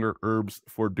stronger herbs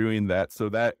for doing that. So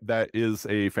that is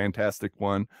a fantastic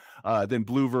one. Then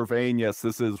blue vervain, yes,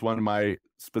 this is one of my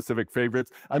specific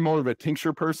favorites. I'm more of a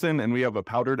tincture person, and we have a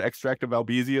powdered extract of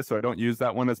albizia, so I don't use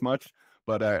that one as much.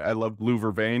 But I love blue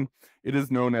vervain. It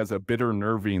is known as a bitter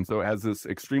nervine, so it has this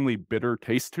extremely bitter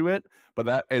taste to it. But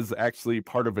that is actually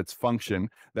part of its function.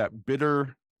 That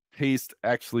bitter taste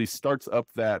actually starts up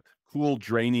that cool,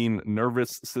 draining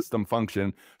nervous system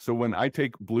function. So when I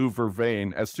take blue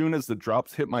vervain, as soon as the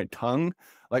drops hit my tongue,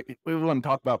 like we want to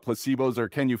talk about placebos or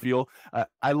can you feel?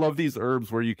 I love these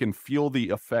herbs where you can feel the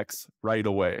effects right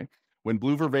away. When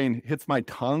blue vervain hits my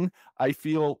tongue, I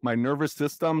feel my nervous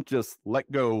system just let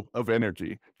go of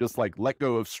energy, just like let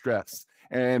go of stress.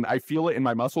 and I feel it in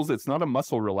my muscles. It's not a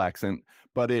muscle relaxant,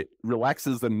 but it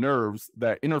relaxes the nerves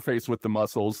that interface with the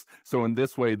muscles. So in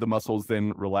this way, the muscles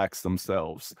then relax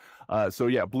themselves. So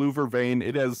yeah, blue vervain,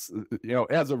 it has,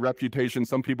 it has a reputation.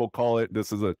 Some people call it,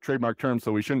 this is a trademark term,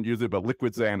 so we shouldn't use it, but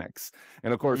liquid Xanax.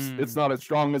 And of course, it's not as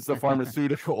strong as the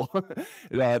pharmaceutical.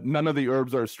 None of the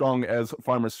herbs are as strong as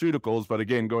pharmaceuticals. But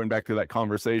again, going back to that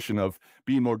conversation of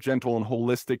being more gentle and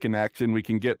holistic in action, we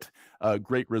can get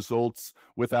great results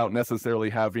without necessarily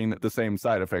having the same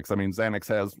side effects. I mean, Xanax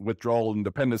has withdrawal and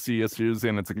dependency issues,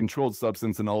 and it's a controlled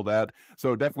substance and all that.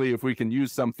 So definitely, if we can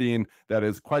use something that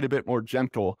is quite a bit more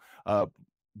gentle,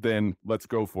 then let's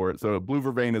go for it. So blue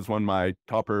vervain is one of my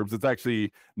top herbs. It's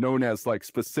actually known as like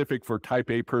specific for type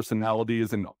A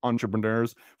personalities and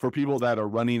entrepreneurs. For people that are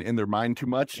running in their mind too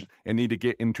much and need to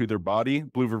get into their body,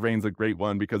 blue vervain's a great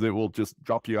one because it will just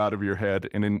drop you out of your head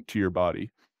and into your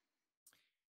body.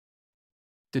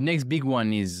 The next big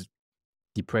one is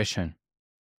depression.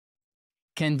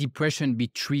 Can depression be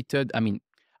treated? I mean,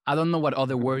 I don't know what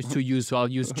other words to use, so I'll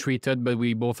use treated, but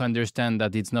we both understand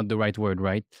that it's not the right word,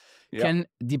 right? Yeah. Can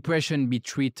depression be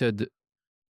treated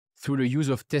through the use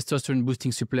of testosterone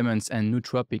boosting supplements and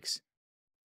nootropics?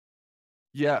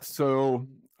 Yeah, so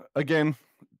again,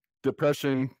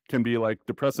 depression can be like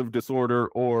depressive disorder,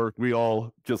 or we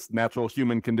all just natural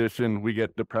human condition. We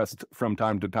get depressed from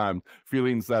time to time,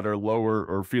 feelings that are lower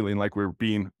or feeling like we're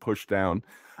being pushed down.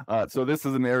 So this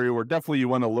is an area where definitely you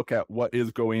want to look at what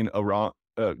is going around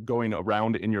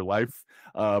in your life,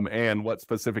 and what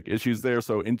specific issues there.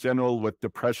 So in general, with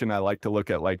depression, I like to look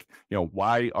at like,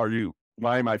 why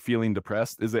am I feeling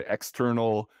depressed? Is it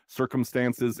external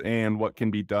circumstances and what can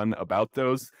be done about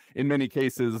those? In many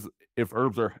cases, if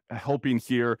herbs are helping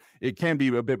here, it can be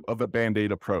a bit of a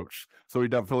Band-Aid approach. So we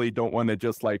definitely don't want to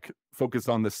just like focus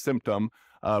on the symptom,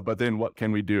 but then what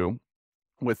can we do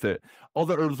with it? All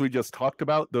the herbs we just talked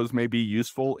about, those may be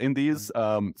useful in these.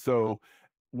 So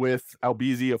with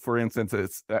albizia, for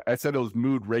instance, I said it was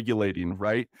mood regulating,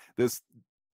 right? This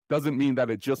doesn't mean that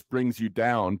it just brings you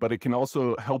down, but it can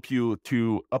also help you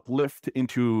to uplift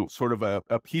into sort of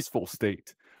a peaceful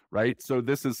state, right? So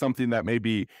this is something that may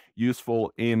be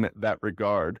useful in that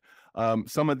regard.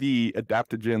 Some of the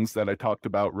adaptogens that I talked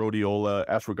about, rhodiola,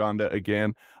 ashwagandha,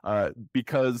 again,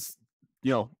 because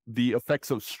the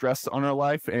effects of stress on our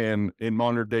life, and in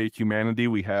modern day humanity,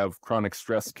 we have chronic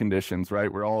stress conditions,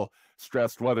 right? We're all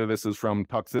stressed, whether this is from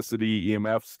toxicity,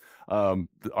 EMFs,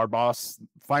 our boss,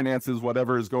 finances,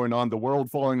 whatever is going on, the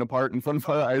world falling apart in front of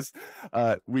our eyes.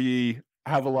 We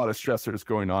have a lot of stressors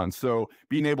going on. So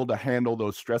being able to handle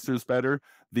those stressors better,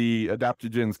 the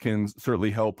adaptogens can certainly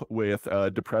help with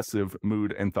depressive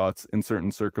mood and thoughts in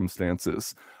certain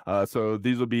circumstances. So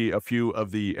these would be a few of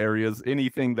the areas.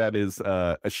 Anything that is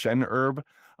a Shen herb.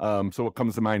 So what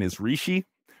comes to mind is reishi.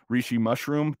 Reishi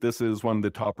mushroom. This is one of the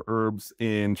top herbs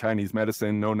in Chinese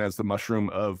medicine, known as the mushroom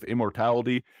of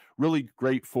immortality. Really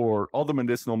great for, all the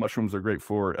medicinal mushrooms are great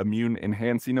for immune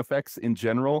enhancing effects in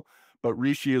general, but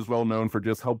reishi is well known for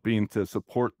just helping to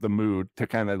support the mood, to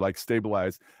kind of like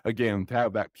stabilize, again, to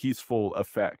have that peaceful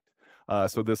effect.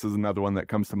 So this is another one that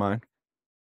comes to mind.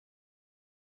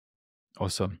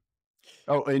 Awesome.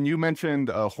 Oh, and you mentioned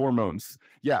hormones.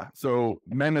 Yeah, so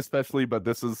men especially, but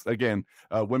this is, again,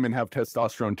 women have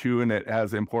testosterone too, and it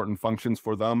has important functions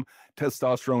for them.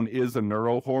 Testosterone is a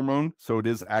neurohormone, so it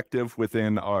is active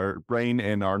within our brain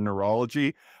and our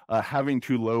neurology. Having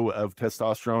too low of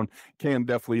testosterone can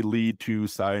definitely lead to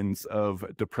signs of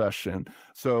depression.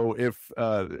 So if,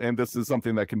 and this is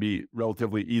something that can be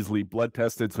relatively easily blood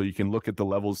tested, so you can look at the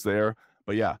levels there.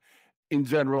 But yeah, in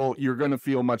general, you're going to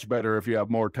feel much better if you have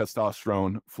more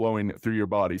testosterone flowing through your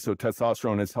body. So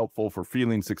testosterone is helpful for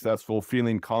feeling successful,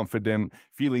 feeling confident,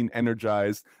 feeling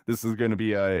energized. This is going to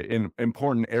be an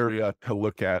important area to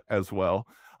look at as well.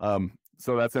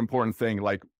 So that's an important thing.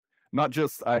 Like, not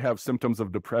just I have symptoms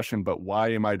of depression, but why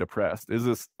am I depressed? Is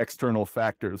this external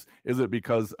factors? Is it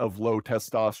because of low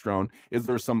testosterone? Is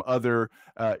there some other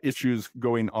issues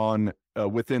going on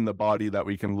within the body that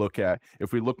we can look at?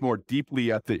 If we look more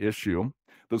deeply at the issue,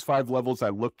 those 5 levels I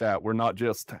looked at were not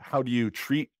just how do you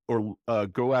treat or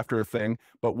go after a thing,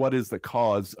 but what is the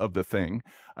cause of the thing?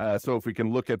 So if we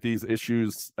can look at these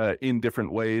issues in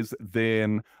different ways,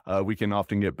 then we can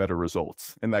often get better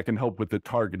results. And that can help with the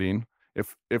targeting.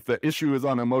 If the issue is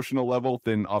on an emotional level,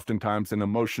 then oftentimes an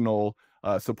emotional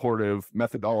supportive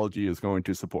methodology is going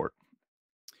to support.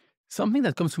 Something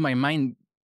that comes to my mind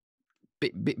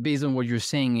based on what you're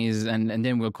saying is, and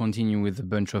then we'll continue with a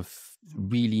bunch of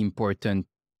really important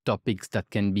topics that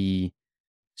can be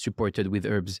supported with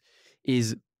herbs,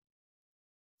 is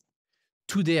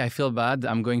today I feel bad,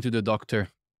 I'm going to the doctor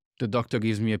the doctor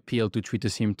gives me a pill to treat a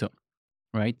symptom,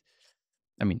 right?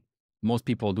 I mean, most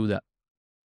people do that.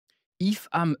 If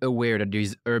I'm aware that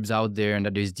there's herbs out there and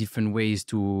that there's different ways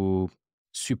to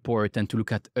support and to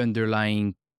look at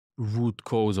underlying root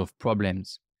cause of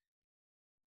problems,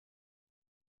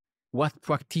 what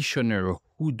practitioner or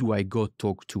who do I go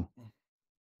talk to?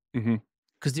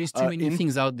 Because there's too many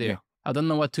things out there. Yeah. I don't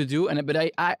know what to do. But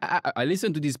I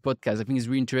listen to this podcast. I think it's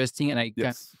really interesting, and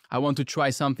I want to try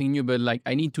something new. But like,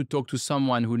 I need to talk to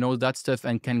someone who knows that stuff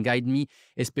and can guide me,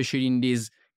 especially in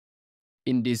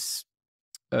this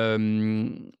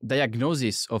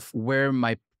diagnosis of where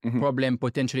my problem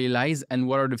potentially lies and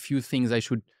what are the few things I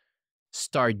should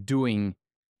start doing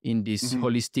in this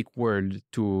holistic world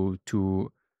to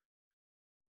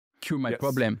cure my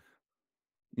problem.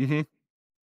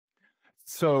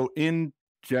 So in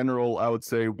general, I would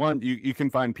say, one, you can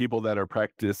find people that are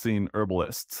practicing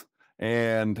herbalists,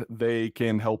 and they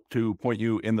can help to point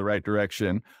you in the right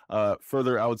direction.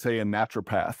 Further, I would say a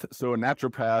naturopath. So a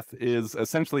naturopath is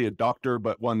essentially a doctor,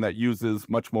 but one that uses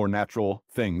much more natural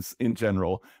things in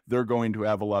general. They're going to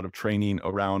have a lot of training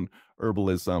around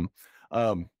herbalism.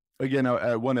 Again,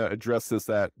 I want to address this,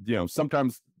 that,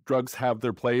 sometimes drugs have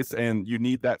their place and you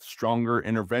need that stronger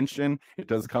intervention. It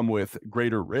does come with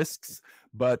greater risks.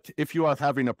 But if you are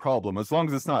having a problem, as long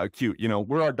as it's not acute,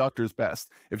 we're our doctor's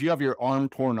best. If you have your arm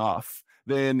torn off,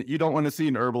 then you don't want to see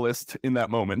an herbalist in that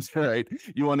moment, right?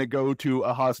 You want to go to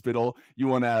a hospital. You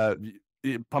want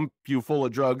to pump you full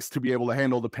of drugs to be able to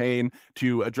handle the pain,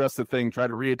 to address the thing, try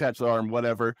to reattach the arm,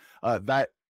 whatever. That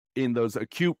in those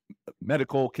acute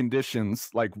medical conditions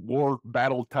like war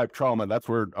battle type trauma, that's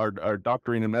where our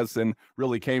doctoring and medicine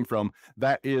really came from.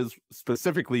 That is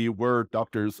specifically where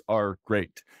doctors are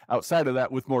great. Outside of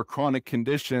that, with more chronic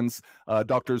conditions,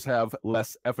 doctors have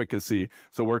less efficacy.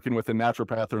 So working with a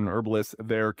naturopath or an herbalist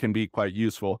there can be quite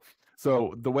useful.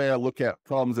 So the way I look at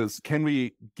problems is, can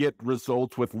we get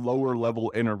results with lower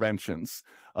level interventions?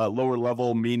 Lower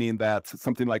level meaning that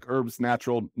something like herbs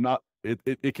natural,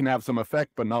 it can have some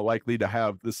effect, but not likely to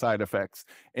have the side effects.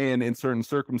 And in certain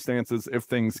circumstances, if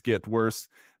things get worse,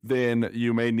 then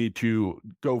you may need to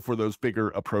go for those bigger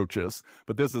approaches.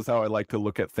 But this is how I like to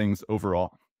look at things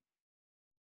overall.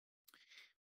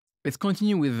 Let's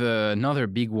continue with another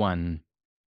big one.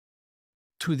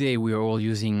 Today, we are all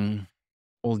using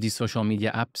all these social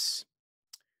media apps.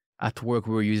 At work,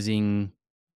 we're using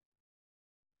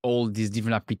all these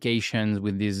different applications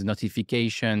with these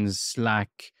notifications, Slack,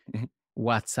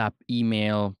 WhatsApp,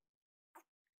 email.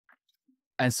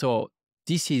 And so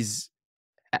this is,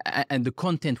 and the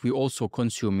content we also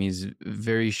consume is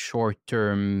very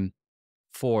short-term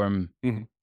form.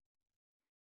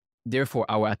 Therefore,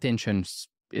 our attention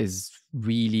is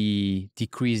really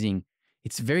decreasing.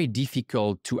 It's very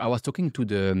difficult to, I was talking to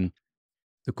the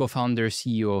co-founder,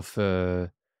 CEO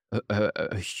of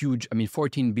a huge,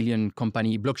 14 billion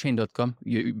company, blockchain.com.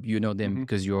 You know them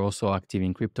because you're also active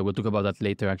in crypto. We'll talk about that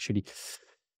later, actually.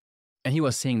 And he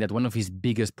was saying that one of his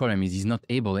biggest problems is he's not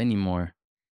able anymore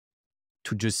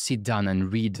to just sit down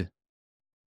and read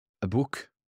a book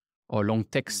or long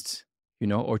text,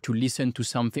 or to listen to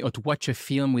something or to watch a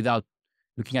film without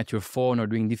looking at your phone or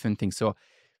doing different things. So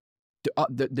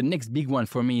the next big one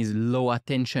for me is low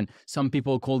attention. Some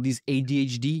people call this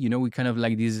ADHD. We kind of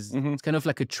like this. It's kind of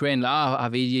like a trend. I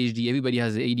have ADHD. Everybody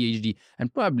has ADHD,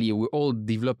 and probably we're all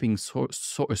developing sort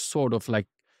of like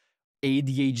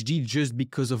ADHD just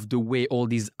because of the way all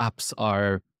these apps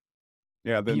are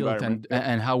built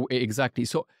and how exactly.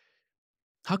 So,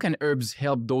 how can herbs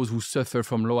help those who suffer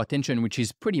from low attention, which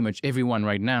is pretty much everyone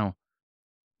right now?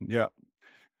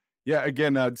 Yeah,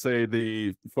 again, I'd say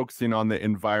the focusing on the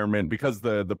environment, because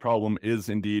the problem is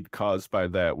indeed caused by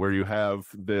that, where you have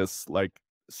this like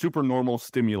super normal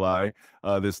stimuli,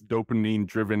 this dopamine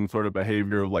driven sort of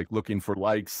behavior of like looking for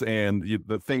likes, and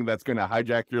the thing that's going to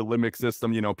hijack your limbic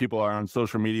system. People are on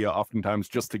social media oftentimes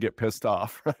just to get pissed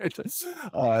off,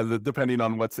 right? Depending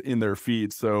on what's in their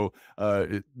feed. So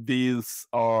these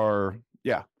are,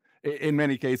 in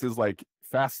many cases, like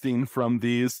fasting from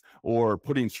these or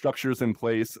putting structures in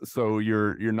place so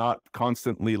you're not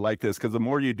constantly like this, because the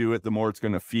more you do it, the more it's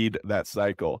going to feed that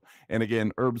cycle. And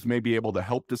again, herbs may be able to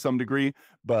help to some degree,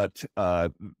 but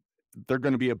they're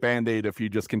going to be a band-aid if you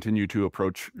just continue to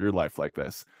approach your life like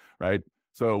this, right?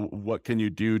 So what can you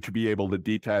do to be able to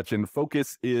detach? And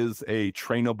focus is a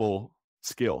trainable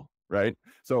skill, right?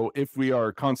 So if we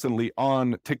are constantly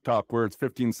on TikTok where it's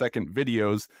 15-second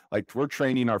videos, like we're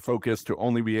training our focus to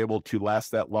only be able to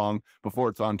last that long before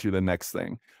it's on to the next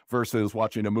thing versus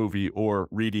watching a movie or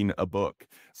reading a book.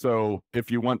 So if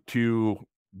you want to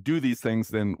do these things,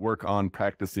 then work on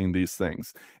practicing these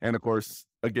things. And of course,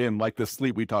 again, like the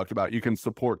sleep we talked about, you can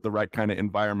support the right kind of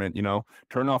environment,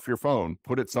 turn off your phone,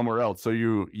 put it somewhere else. So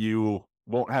you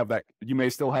won't have that. You may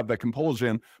still have that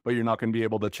compulsion, but you're not going to be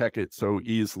able to check it so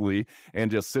easily,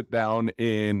 and just sit down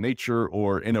in nature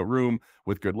or in a room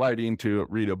with good lighting to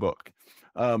read a book.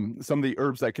 Some of the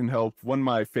herbs that can help, one of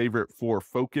my favorite for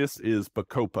focus is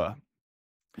Bacopa.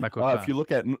 If you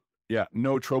look at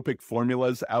nootropic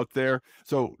formulas out there,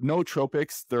 so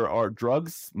nootropics, there are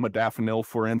drugs, modafinil,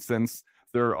 for instance.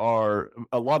 There are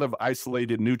a lot of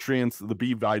isolated nutrients. The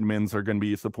B vitamins are going to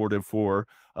be supportive for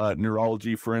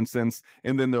neurology, for instance.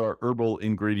 And then there are herbal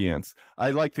ingredients.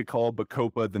 I like to call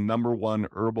Bacopa the #1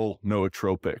 herbal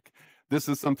nootropic. This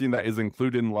is something that is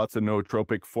included in lots of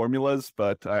nootropic formulas,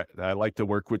 but I like to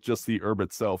work with just the herb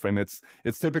itself. And it's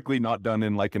typically not done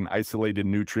in like an isolated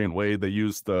nutrient way. They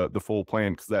use the full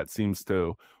plant because that seems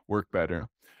to work better.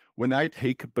 When I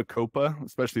take Bacopa,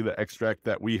 especially the extract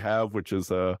that we have, which is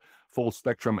a full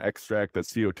spectrum extract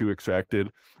that's CO2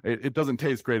 extracted, it doesn't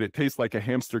taste great. It tastes like a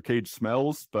hamster cage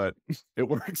smells, but it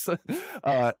works.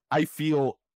 I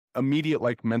feel immediate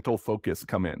like mental focus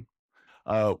come in.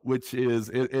 Which is,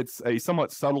 it's a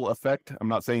somewhat subtle effect. I'm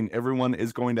not saying everyone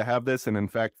is going to have this. And in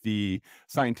fact, the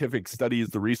scientific studies,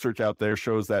 the research out there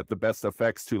shows that the best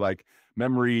effects to like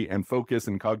memory and focus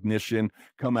and cognition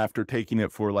come after taking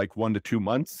it for like 1 to 2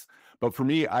 months. But for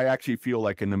me, I actually feel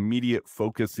like an immediate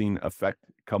focusing effect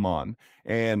come on.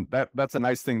 And that's a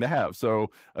nice thing to have.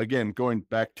 So again, going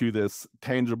back to this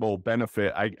tangible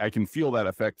benefit, I can feel that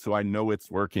effect, so I know it's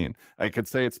working. I could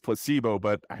say it's placebo,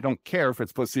 but I don't care if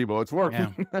it's placebo, it's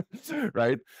working. Yeah.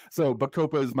 Right? So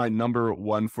Bacopa is my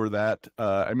 #1 for that.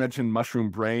 I mentioned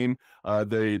mushroom brain.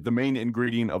 The main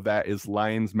ingredient of that is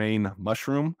lion's mane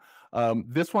mushroom.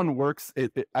 This one works.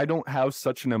 I don't have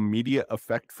such an immediate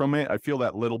effect from it. I feel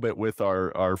that little bit with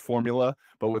our formula,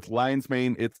 but with lion's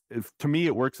mane, to me,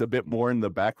 it works a bit more in the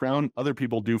background. Other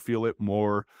people do feel it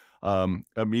more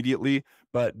immediately,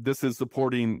 but this is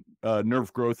supporting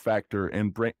nerve growth factor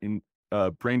and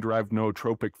brain-derived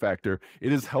nootropic factor.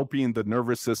 It is helping the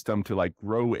nervous system to like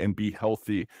grow and be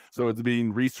healthy. So it's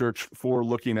being researched for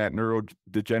looking at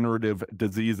neurodegenerative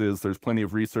diseases. There's plenty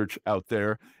of research out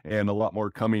there and a lot more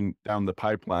coming down the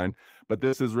pipeline. But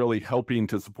this is really helping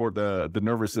to support the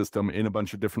nervous system in a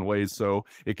bunch of different ways. So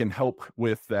it can help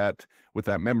with that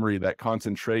memory, that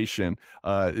concentration.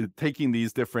 Taking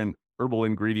these different herbal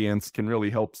ingredients can really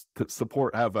help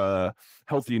to have a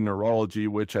healthy neurology,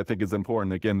 which I think is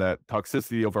important. Again, that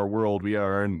toxicity of our world, we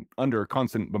are under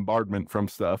constant bombardment from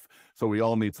stuff. So we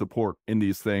all need support in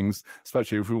these things,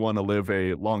 especially if we want to live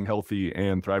a long, healthy,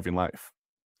 and thriving life.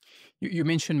 You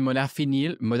mentioned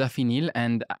modafinil,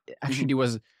 and actually there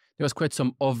was quite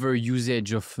some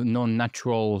overusage of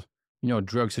non-natural,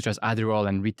 drugs such as Adderall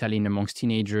and Ritalin amongst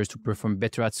teenagers to perform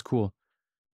better at school.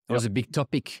 That was a big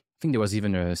topic. I think there was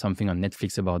even something on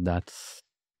Netflix about that,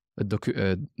 a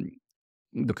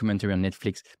documentary on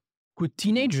Netflix. Could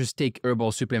teenagers take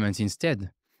herbal supplements instead?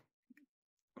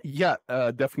 Yeah,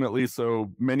 definitely.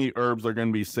 So many herbs are going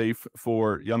to be safe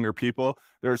for younger people.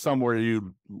 There are some where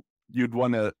you'd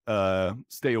want to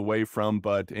stay away from,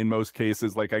 but in most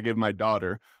cases, like I give my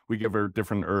daughter, we give her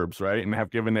different herbs, right? And have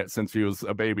given it since she was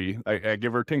a baby. I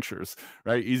give her tinctures,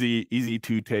 right? Easy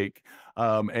to take,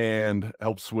 and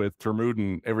helps with Termud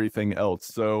and everything else.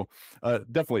 So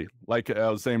definitely, like I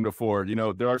was saying before,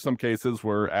 there are some cases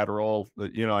where Adderall,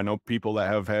 I know people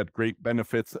that have had great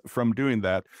benefits from doing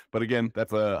that. But again,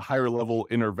 that's a higher level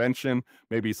intervention,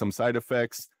 maybe some side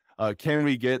effects. Can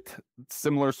we get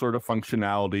similar sort of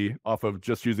functionality off of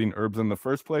just using herbs in the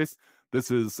first place? This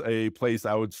is a place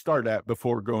I would start at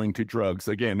before going to drugs.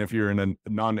 Again, if you're in a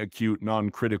non-acute,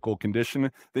 non-critical condition,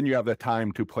 then you have the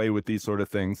time to play with these sort of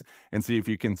things and see if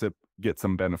you can get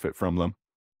some benefit from them.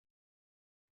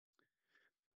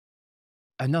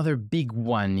 Another big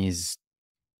one is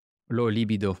low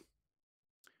libido. So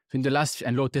in the last,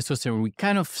 and low testosterone, we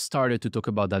kind of started to talk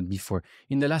about that before.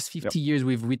 In the last 50 years,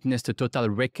 we've witnessed a total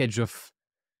wreckage of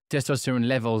testosterone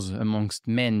levels amongst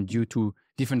men due to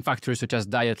different factors such as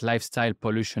diet, lifestyle,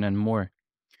 pollution, and more.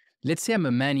 Let's say I'm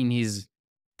a man in his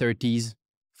 30s,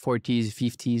 40s,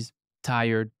 50s,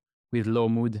 tired, with low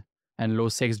mood and low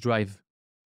sex drive.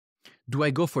 Do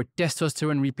I go for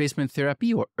testosterone replacement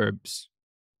therapy or herbs?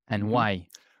 And why?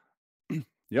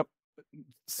 Yep.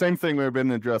 Same thing we've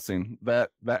been addressing.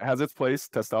 That has its place,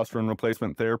 testosterone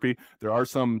replacement therapy. There are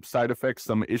some side effects,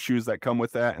 some issues that come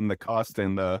with that, and the cost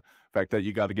and the fact that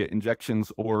you got to get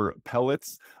injections or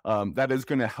pellets. That is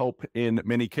going to help in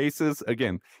many cases.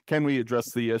 Again, can we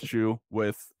address the issue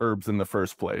with herbs in the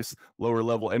first place? Lower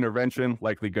level intervention,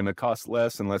 likely going to cost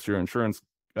less unless your insurance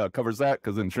covers that,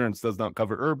 because insurance does not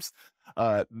cover herbs.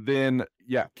 then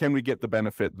yeah, can we get the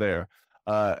benefit there?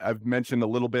 I've mentioned a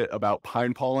little bit about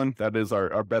pine pollen. That is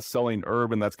our best-selling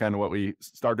herb, and that's kind of what we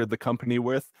started the company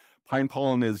with. Pine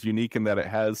pollen is unique in that it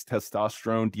has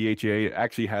testosterone, DHEA. It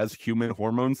actually has human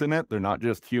hormones in it. They're not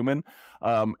just human,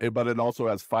 but it also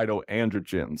has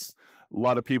phytoandrogens. A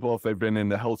lot of people, if they've been in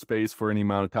the health space for any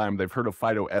amount of time, they've heard of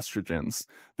phytoestrogens.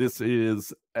 This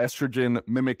is estrogen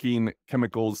mimicking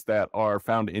chemicals that are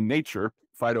found in nature,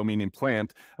 phyto meaning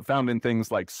plant, found in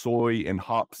things like soy and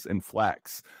hops and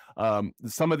flax.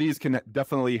 Some of these can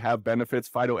definitely have benefits.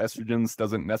 Phytoestrogens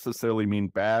doesn't necessarily mean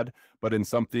bad, but in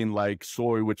something like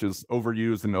soy, which is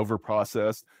overused and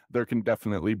overprocessed, there can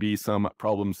definitely be some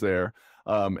problems there.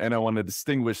 And I want to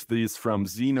distinguish these from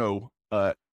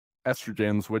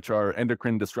estrogens, which are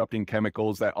endocrine disrupting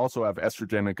chemicals that also have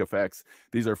estrogenic effects.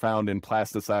 These are found in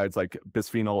plasticides like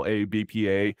bisphenol A,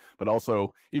 BPA, but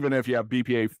also even if you have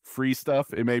BPA free stuff,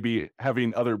 it may be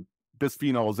having other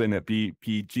bisphenols in it,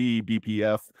 BPG,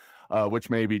 BPF,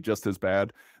 which may be just as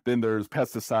bad. Then there's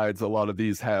pesticides. A lot of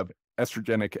these have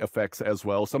estrogenic effects as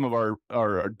well. Some of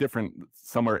are different.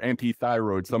 Some are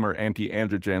anti-thyroid, some are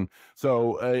anti-androgen.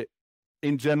 So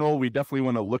in general, we definitely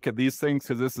want to look at these things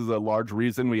because this is a large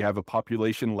reason we have a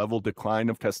population level decline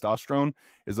of testosterone,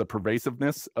 is a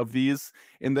pervasiveness of these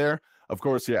in there. Of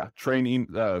course, yeah, training,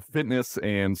 fitness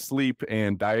and sleep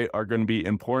and diet are going to be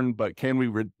important, but can we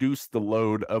reduce the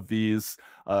load of these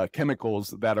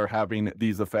chemicals that are having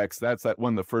these effects? That's at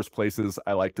one of the first places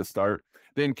I like to start.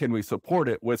 Then can we support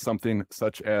it with something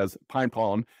such as pine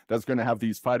pollen that's going to have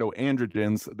these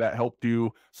phytoandrogens that help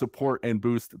to support and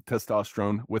boost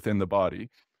testosterone within the body?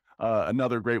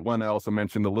 Another great one I also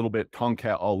mentioned a little bit,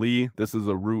 Tongkat Ali. This is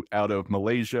a root out of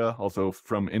Malaysia, also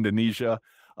from Indonesia,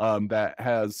 that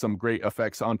has some great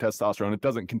effects on testosterone. It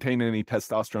doesn't contain any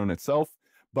testosterone itself,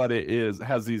 but it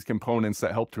has these components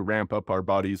that help to ramp up our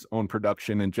body's own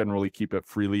production and generally keep it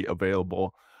freely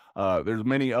available. There's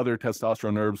many other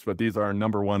testosterone herbs, but these are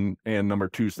number 1 and number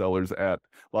 2 sellers at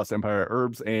Lost Empire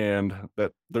Herbs, and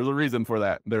that there's a reason for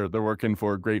that. They're working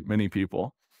for a great many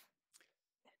people.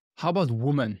 How about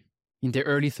women in their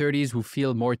early 30s who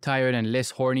feel more tired and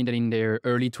less horny than in their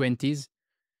early 20s?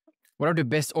 What are the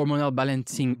best hormonal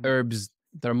balancing herbs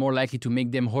that are more likely to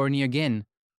make them horny again,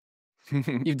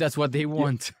 if that's what they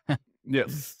want?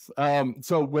 Yes.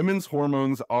 So women's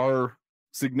hormones are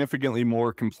significantly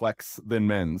more complex than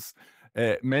men's.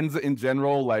 Men's in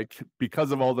general, like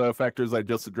because of all the factors I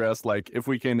just addressed, like if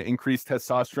we can increase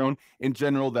testosterone in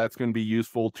general, that's going to be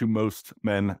useful to most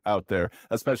men out there,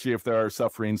 especially if they are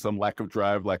suffering some lack of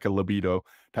drive, like a libido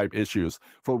type issues.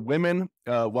 For women,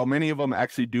 while many of them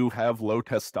actually do have low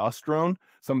testosterone,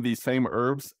 some of these same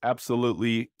herbs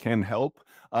absolutely can help.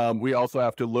 We also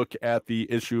have to look at the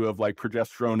issue of like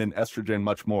progesterone and estrogen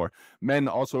much more. Men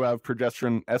also have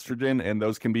progesterone, estrogen, and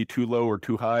those can be too low or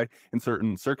too high in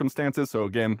certain circumstances. So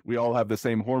again, we all have the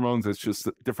same hormones, it's just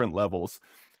different levels.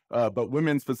 But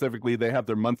women specifically, they have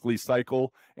their monthly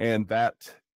cycle, and that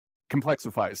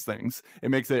complexifies things.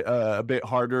 It makes it a bit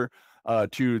harder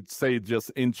to say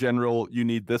just in general, you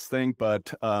need this thing.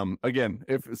 But again,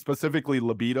 if specifically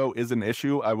libido is an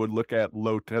issue, I would look at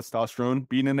low testosterone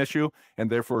being an issue,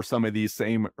 and therefore some of these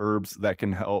same herbs that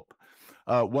can help.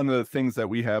 One of the things that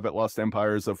we have at Lost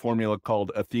Empire is a formula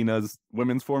called Athena's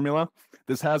Women's Formula.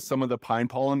 This has some of the pine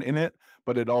pollen in it,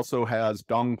 but it also has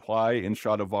dong quai and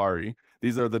shatavari.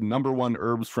 These are the number 1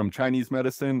 herbs from Chinese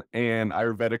medicine and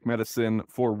Ayurvedic medicine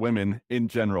for women in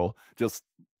general. Just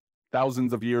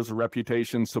thousands of years of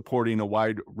reputation supporting a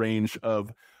wide range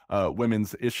of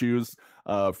women's issues,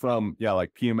 from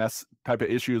like PMS type of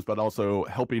issues, but also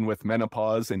helping with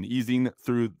menopause and easing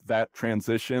through that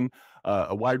transition,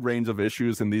 a wide range of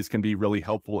issues, and these can be really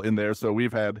helpful in there. So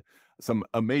we've had some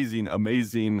amazing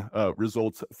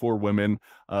results for women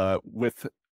with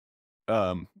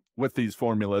these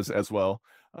formulas as well.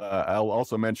 I'll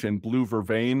also mention blue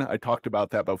vervain. I talked about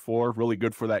that before. Really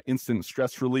good for that instant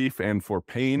stress relief and for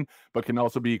pain, but can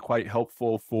also be quite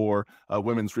helpful for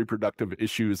women's reproductive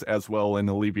issues as well, and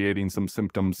alleviating some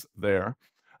symptoms there.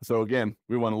 So again,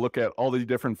 we want to look at all the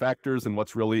different factors and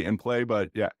what's really in play. But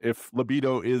yeah, if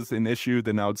libido is an issue,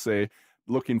 then I would say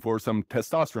looking for some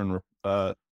testosterone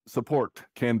support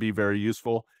can be very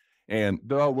useful. And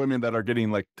there are women that are getting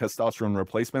like testosterone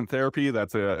replacement therapy.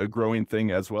 That's a growing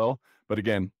thing as well. But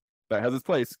again, that has its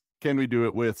place. Can we do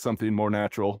it with something more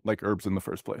natural like herbs in the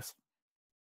first place?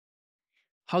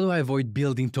 How do I avoid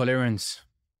building tolerance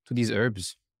to these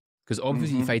herbs? Because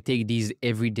obviously if I take these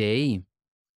every day,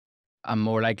 I'm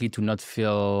more likely to not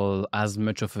feel as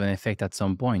much of an effect at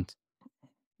some point.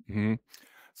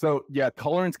 So yeah,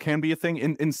 tolerance can be a thing.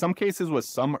 In some cases with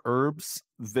some herbs,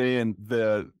 then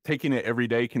the taking it every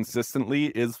day consistently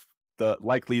is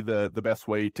likely the best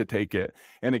way to take it.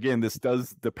 And again, this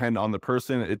does depend on the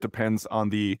person. It depends on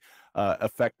the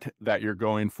effect that you're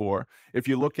going for. If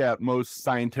you look at most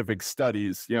scientific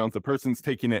studies, you know, the person's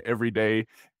taking it every day,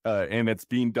 and it's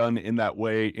being done in that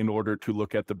way in order to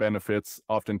look at the benefits,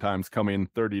 oftentimes coming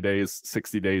 30 days,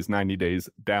 60 days, 90 days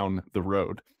down the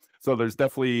road. So there's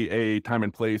definitely a time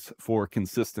and place for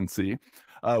consistency.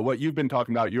 What you've been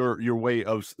talking about, your way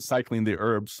of cycling the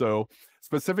herbs. So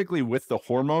specifically with the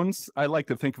hormones, I like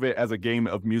to think of it as a game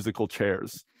of musical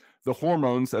chairs. The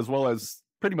hormones, as well as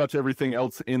pretty much everything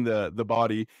else in the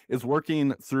body, is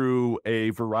working through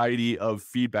a variety of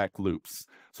feedback loops.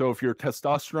 So if your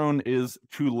testosterone is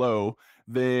too low,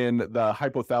 then the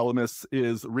hypothalamus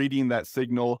is reading that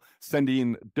signal,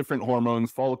 sending different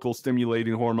hormones, follicle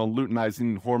stimulating hormone,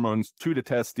 luteinizing hormones to the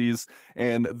testes,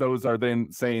 and those are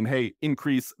then saying, hey,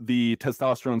 increase the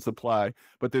testosterone supply.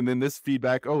 But then in this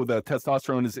feedback, oh, the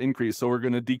testosterone is increased, so we're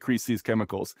going to decrease these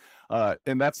chemicals.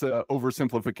 And that's an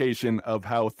oversimplification of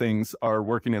how things are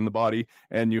working in the body,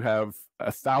 and you have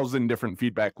 1,000 different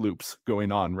feedback loops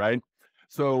going on, right?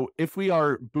 So if we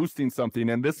are boosting something,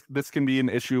 and this can be an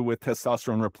issue with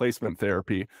testosterone replacement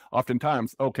therapy,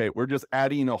 oftentimes, okay, we're just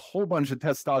adding a whole bunch of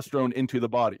testosterone into the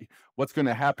body. What's going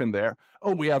to happen there?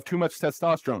 Oh, we have too much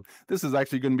testosterone. This is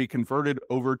actually going to be converted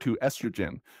over to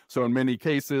estrogen. So in many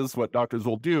cases, what doctors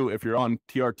will do, if you're on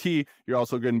TRT, you're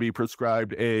also going to be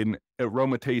prescribed an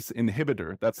aromatase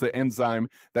inhibitor. That's the enzyme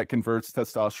that converts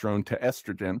testosterone to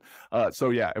estrogen.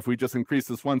 So yeah, if we just increase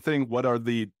this one thing, what are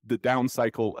the down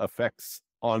cycle effects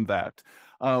on that?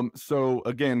 So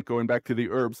again, going back to the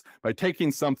herbs, by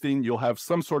taking something, you'll have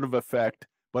some sort of effect.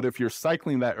 But if you're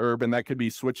cycling that herb, and that could be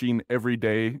switching every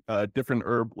day, different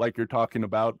herb like you're talking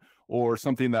about, or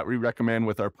something that we recommend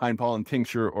with our pine pollen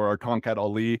tincture or our Tonkat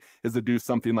Ali is to do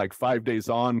something like 5 days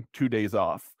on, 2 days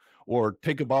off, or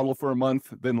take a bottle for a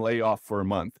month, then lay off for a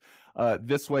month.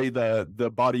 This way,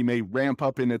 the body may ramp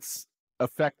up in its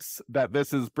effects that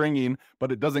this is bringing,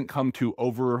 but it doesn't come to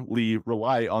overly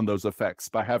rely on those effects.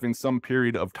 By having some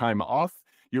period of time off,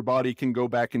 your body can go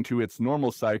back into its normal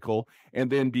cycle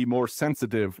and then be more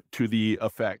sensitive to the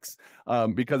effects.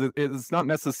 Because it's not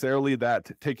necessarily that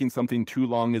taking something too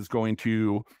long is going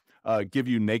to give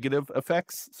you negative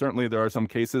effects. Certainly there are some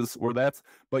cases where that's,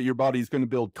 but your body's going to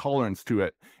build tolerance to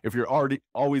it. If you're already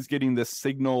always getting this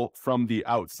signal from the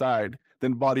outside,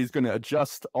 then the body's going to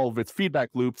adjust all of its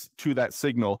feedback loops to that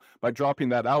signal. By dropping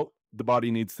that out, the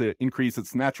body needs to increase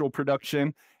its natural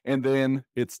production, and then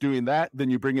it's doing that, then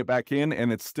you bring it back in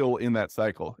and it's still in that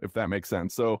cycle, if that makes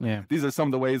sense. So yeah, these are some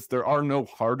of the ways. There are no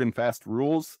hard and fast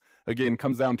rules. Again, it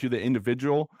comes down to the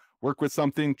individual. Work with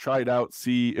something, try it out,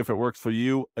 see if it works for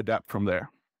you, adapt from there.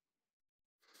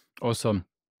 Awesome.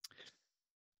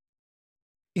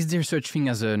 Is there such thing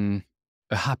as a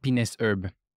happiness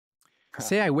herb?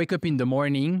 Say I wake up in the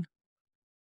morning,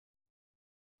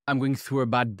 I'm going through a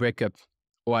bad breakup,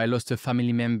 or I lost a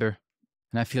family member,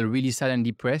 and I feel really sad and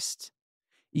depressed.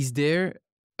 Is there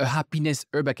a happiness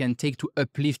herb I can take to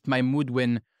uplift my mood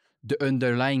when the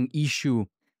underlying issue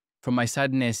for my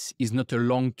sadness is not a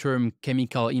long-term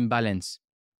chemical imbalance?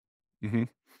 Mm-hmm.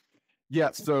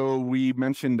 Yeah, so we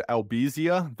mentioned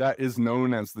albizia. That is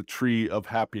known as the tree of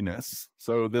happiness.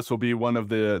 So this will be one of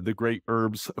the great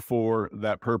herbs for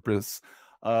that purpose.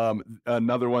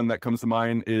 Another one that comes to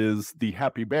mind is the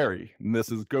happy berry, and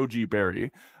this is goji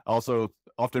berry. Also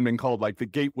often been called like the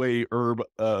gateway herb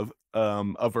of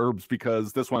herbs,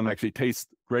 because this one actually tastes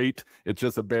great. It's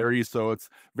just a berry, so it's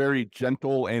very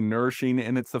gentle and nourishing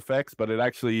in its effects, but it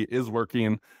actually is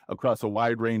working across a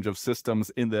wide range of systems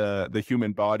in the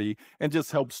human body, and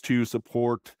just helps to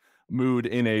support mood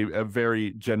in a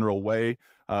very general way.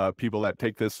 People that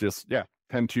take this just,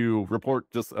 tend to report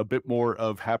just a bit more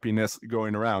of happiness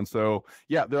going around. So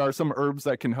yeah, there are some herbs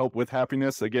that can help with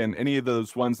happiness. Again, any of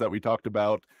those ones that we talked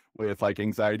about with like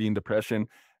anxiety and depression,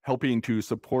 helping to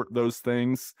support those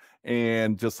things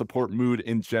and just support mood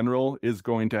in general is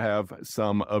going to have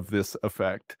some of this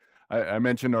effect. I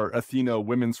mentioned our Athena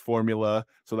women's formula,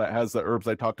 so that has the herbs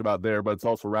I talked about there, but it's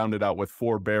also rounded out with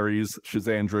 4 berries: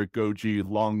 schizandra, goji,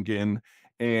 longan,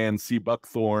 and sea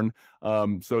buckthorn.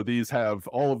 So these have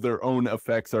all of their own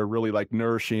effects, are really like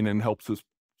nourishing and helps us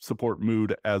support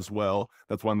mood as well.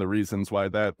 That's one of the reasons why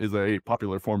that is a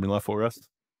popular formula for us.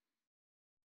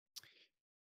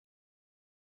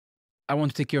 I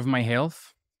want to take care of my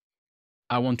health.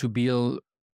 I want to build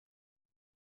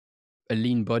a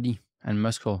lean body and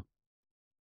muscle.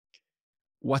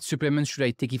 What supplements should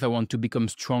I take if I want to become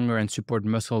stronger and support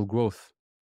muscle growth?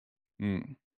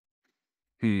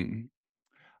 Hmm.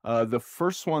 The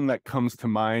first one that comes to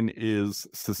mind is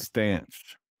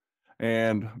Sustanch.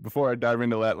 And before I dive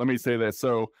into that, let me say this.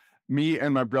 So me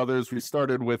and my brothers, we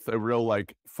started with a real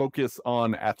like focus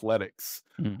on athletics,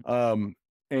 Mm. um,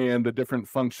 and the different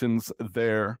functions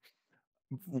there.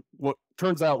 What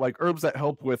turns out, like, herbs that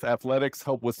help with athletics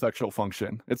help with sexual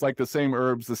function. It's like the same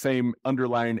herbs, the same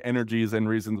underlying energies and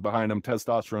reasons behind them.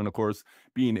 Testosterone, of course,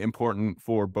 being important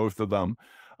for both of them.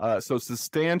 So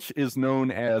Sustanch is known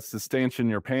as Sustanch in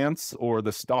your pants or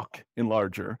the stalk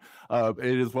enlarger.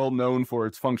 It is well known for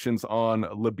its functions on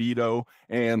libido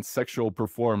and sexual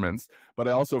performance. But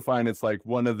I also find it's like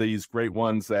one of these great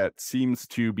ones that seems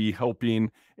to be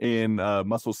helping in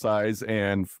muscle size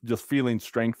and just feeling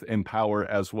strength and power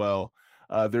as well.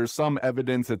 There's some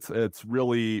evidence it's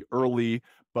really early,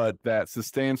 but that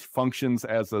Sustanch functions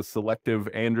as a selective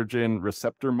androgen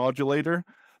receptor modulator.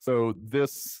 So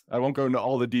this, I won't go into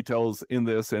all the details in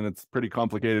this, and it's pretty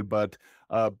complicated, but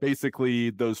basically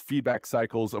those feedback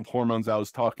cycles of hormones I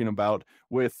was talking about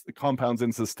with compounds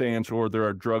in Sustanch, or there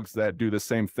are drugs that do the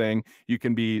same thing. You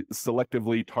can be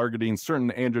selectively targeting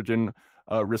certain androgen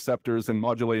receptors and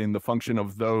modulating the function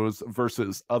of those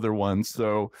versus other ones.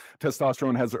 So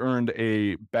testosterone has earned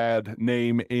a bad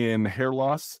name in hair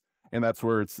loss, and that's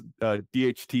where it's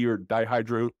DHT or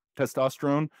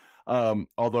dihydrotestosterone.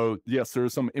 Although, yes,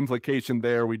 there's some implication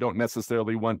there. We don't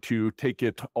necessarily want to take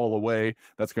it all away.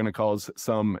 That's going to cause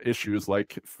some issues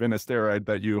like finasteride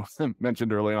that you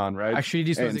mentioned early on, right? Actually,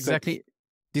 this was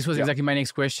exactly my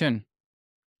next question.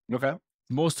 Okay.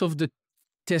 Most of the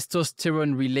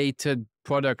testosterone related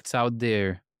products out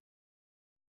there,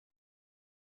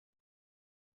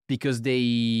 because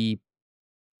they're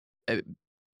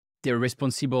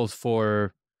responsible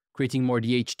for creating more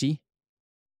DHT,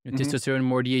 testosterone,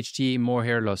 more DHT, more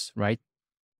hair loss, right?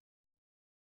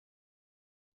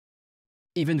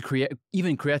 Even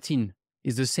creatine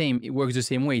is the same. It works the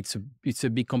same way. It's a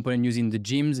big component used in the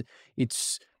gyms.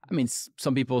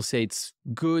 Some people say it's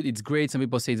good, it's great. Some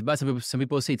people say it's bad. Some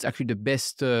people say it's actually the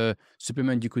best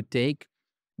supplement you could take.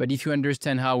 But if you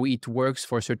understand how it works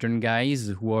for certain guys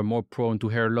who are more prone to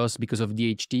hair loss because of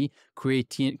DHT,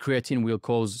 creatine will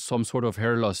cause some sort of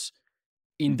hair loss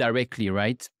indirectly,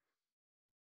 right?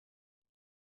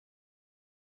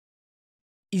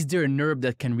 Is there an herb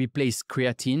that can replace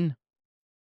creatine?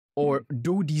 Or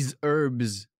do these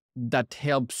herbs that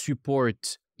help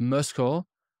support muscle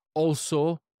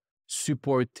also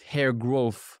support hair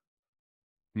growth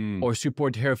or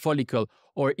support hair follicle?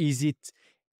 Or is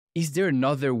there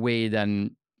another way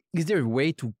is there a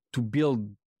way to build,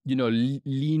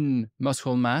 lean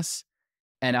muscle mass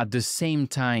and at the same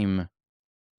time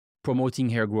promoting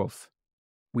hair growth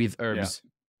with herbs? Yeah.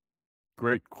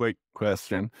 Great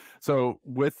question. So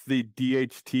with the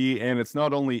DHT, and it's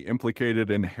not only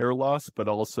implicated in hair loss, but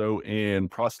also in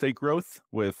prostate growth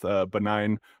with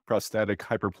benign prostatic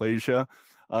hyperplasia.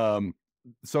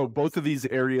 So both of these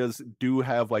areas do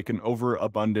have like an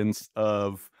overabundance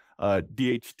of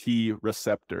DHT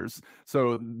receptors.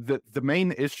 So the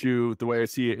main issue, the way I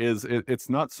see it, is it's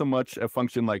not so much a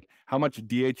function like how much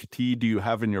DHT do you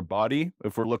have in your body,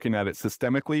 if we're looking at it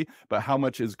systemically, but how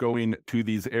much is going to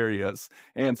these areas.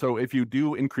 And so if you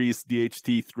do increase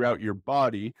DHT throughout your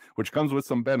body, which comes with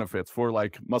some benefits for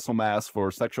like muscle mass,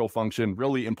 for sexual function,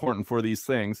 really important for these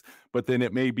things, but then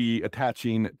it may be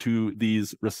attaching to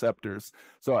these receptors.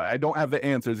 So I don't have the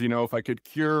answers. If I could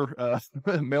cure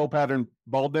male pattern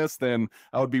baldness, then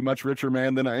I would be a much richer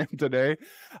man than I am today.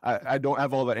 I don't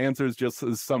have all the answers, just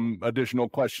some additional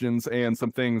questions and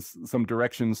some things, some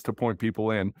directions to point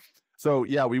people in. So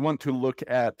yeah, we want to look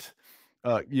at,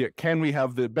 can we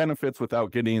have the benefits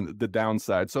without getting the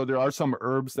downside? So there are some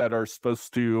herbs that are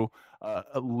supposed to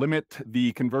limit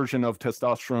the conversion of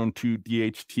testosterone to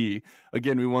DHT.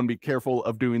 Again, we want to be careful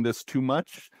of doing this too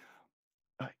much.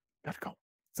 I gotta go.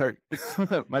 Sorry,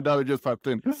 my daughter just popped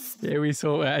in. Yeah, I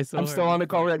saw I'm still on the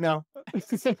call right now.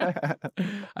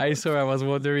 I was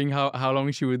wondering how long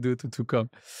she would do to come.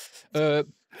 Let's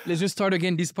just start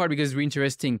again this part because it's really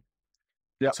interesting.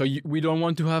 Yeah. So we don't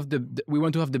want to have we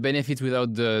want to have the benefits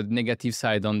without the negative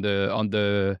side on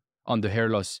the hair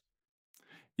loss.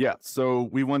 Yeah, so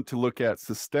we want to look at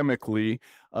systemically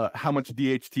how much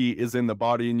DHT is in the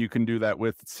body, and you can do that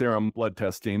with serum blood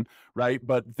testing, right?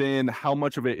 But then how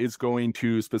much of it is going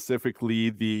to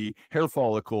specifically the hair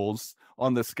follicles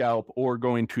on the scalp or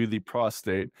going to the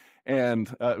prostate?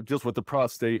 And just with the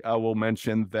prostate, I will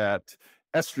mention that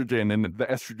estrogen and the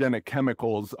estrogenic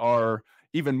chemicals are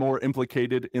even more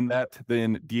implicated in that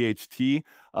than DHT.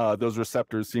 Those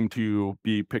receptors seem to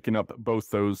be picking up both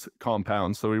those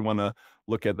compounds. So we want to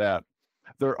look at that.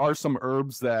 There are some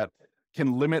herbs that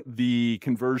can limit the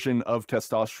conversion of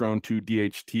testosterone to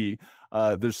DHT.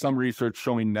 There's some research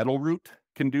showing nettle root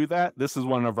can do that. This is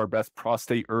one of our best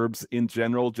prostate herbs in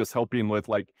general, just helping with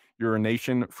like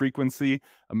urination frequency.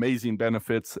 Amazing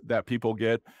benefits that people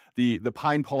get. The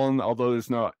pine pollen, although there's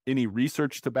not any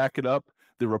research to back it up,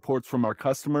 the reports from our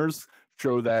customers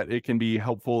show that it can be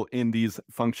helpful in these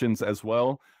functions as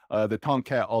well. The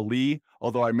Tomcat Ali,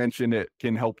 although I mentioned it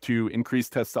can help to increase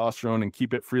testosterone and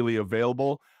keep it freely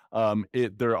available,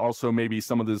 there also may be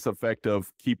some of this effect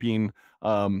of keeping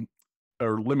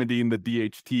or limiting the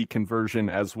DHT conversion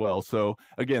as well. So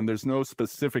again, there's no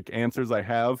specific answers I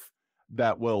have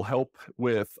that will help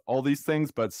with all these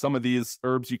things, but some of these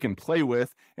herbs you can play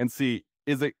with and see,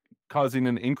 is it causing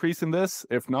an increase in this?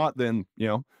 If not, then,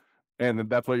 and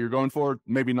that's what you're going for,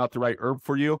 maybe not the right herb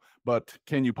for you, but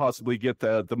can you possibly get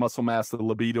the muscle mass, the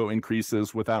libido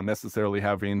increases without necessarily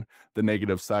having the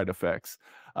negative side effects?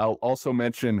 I'll also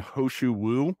mention Hoshu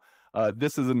Wu.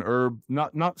 This is an herb,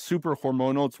 not super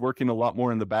hormonal. It's working a lot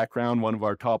more in the background, one of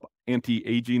our top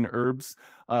anti-aging herbs.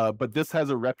 But this has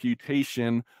a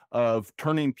reputation of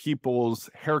turning people's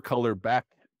hair color back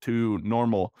to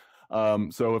normal.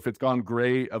 So if it's gone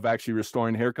gray, of actually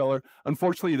restoring hair color.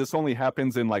 Unfortunately, this only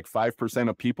happens in like 5%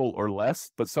 of people or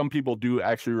less, but some people do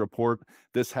actually report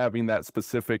this having that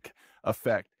specific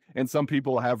effect. And some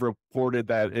people have reported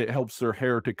that it helps their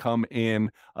hair to come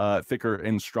in thicker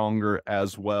and stronger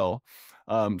as well.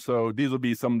 So these will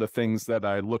be some of the things that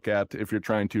I look at if you're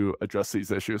trying to address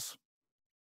these issues.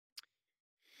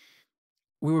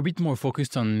 We were a bit more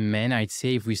focused on men, I'd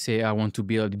say, if we say, I want to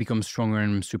become stronger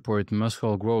and support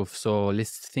muscle growth. So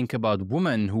let's think about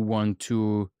women who want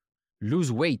to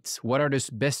lose weight. What are the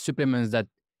best supplements that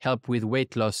help with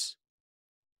weight loss?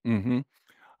 Mm-hmm.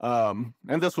 And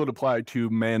this would apply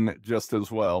to men just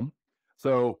as well.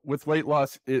 So with weight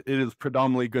loss, it is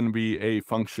predominantly going to be a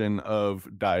function of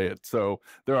diet. So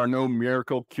there are no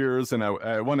miracle cures. And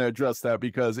I want to address that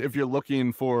because if you're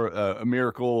looking for a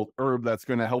miracle herb that's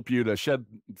going to help you to shed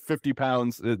 50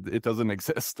 pounds, it doesn't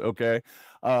exist. Okay.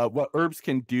 What herbs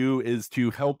can do is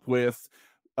to help with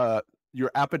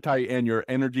your appetite and your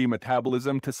energy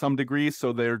metabolism to some degree.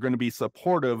 So they're going to be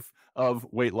supportive of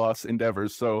weight loss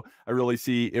endeavors. So I really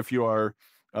see if you are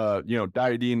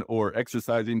dieting or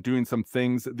exercising, doing some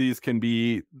things, these can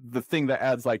be the thing that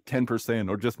adds like 10%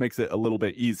 or just makes it a little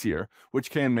bit easier, which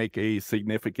can make a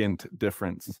significant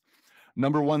difference.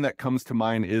 Number one that comes to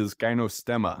mind is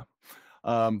gynostemma.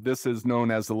 This is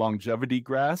known as the longevity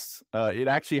grass. It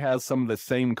actually has some of the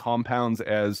same compounds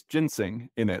as ginseng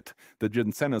in it, the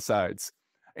ginsenosides.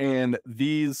 And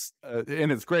these, and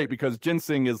it's great because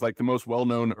ginseng is like the most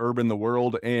well-known herb in the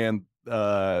world and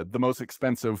the most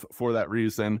expensive for that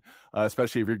reason,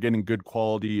 especially if you're getting good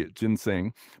quality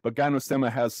ginseng. But gynostemma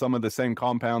has some of the same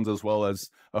compounds as well as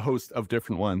a host of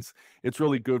different ones. It's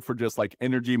really good for just like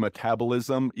energy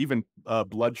metabolism, even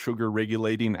blood sugar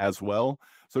regulating as well.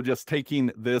 So just taking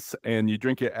this and you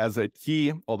drink it as a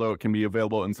tea, although it can be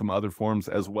available in some other forms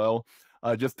as well.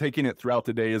 Just taking it throughout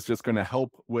the day is just going to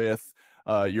help with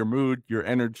your mood, your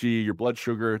energy, your blood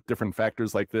sugar, different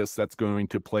factors like this that's going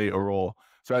to play a role.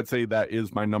 So I'd say that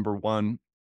is my number one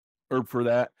herb for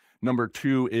that. Number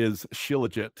two is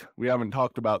shilajit. We haven't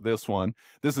talked about this one.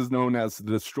 This is known as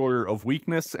the destroyer of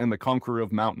weakness and the conqueror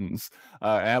of mountains.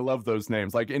 I love those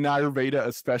names. Like in Ayurveda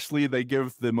especially, they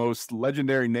give the most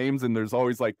legendary names and there's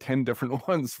always like 10 different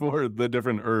ones for the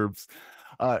different herbs.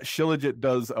 Shilajit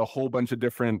does a whole bunch of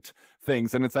different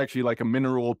things, and it's actually like a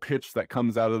mineral pitch that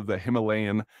comes out of the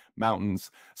Himalayan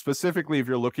mountains. Specifically, if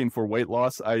you're looking for weight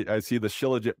loss, I see the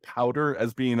shilajit powder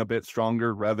as being a bit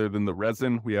stronger rather than the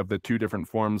resin. We have the two different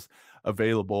forms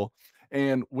available.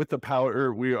 And with the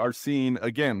powder, we are seeing,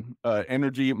 again,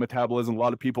 energy, metabolism. A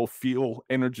lot of people feel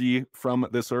energy from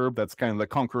this herb. That's kind of the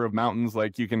conqueror of mountains.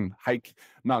 Like you can hike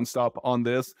nonstop on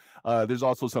this. There's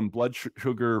also some blood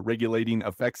sugar regulating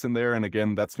effects in there. And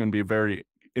again, that's going to be a very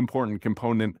important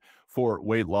component for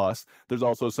weight loss. There's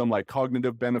also some like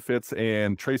cognitive benefits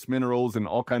and trace minerals and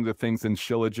all kinds of things in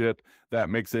shilajit that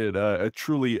makes it a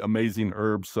truly amazing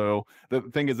herb. So the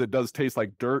thing is, it does taste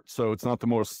like dirt, so it's not the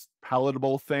most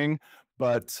palatable thing,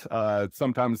 but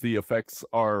sometimes the effects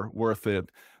are worth it.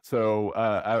 So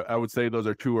I would say those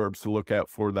are two herbs to look at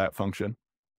for that function.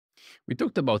 We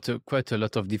talked about quite a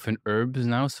lot of different herbs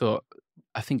now. So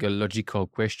I think a logical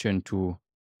question to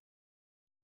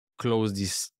close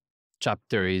this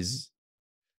chapter is,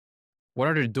 what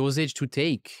are the dosage to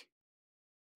take?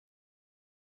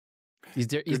 Is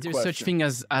there such thing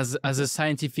as a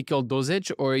scientific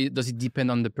dosage, or does it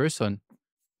depend on the person?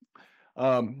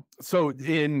 So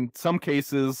in some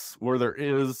cases where there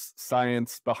is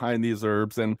science behind these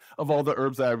herbs, and of all the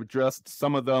herbs that I've addressed,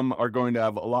 some of them are going to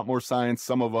have a lot more science.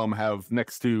 Some of them have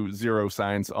next to zero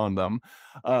science on them.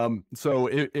 So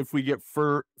if we get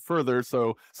further,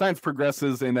 so science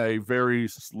progresses in a very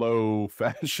slow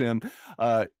fashion.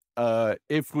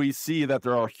 If we see that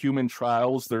there are human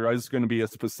trials, there is going to be a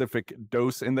specific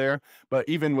dose in there. But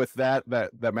even with that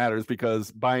matters,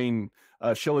 because buying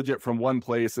shilajit from one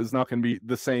place is not going to be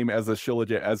the same as a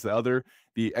shilajit as the other.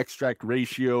 The extract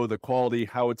ratio, the quality,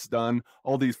 how it's done,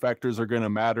 all these factors are going to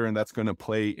matter, and that's going to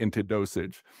play into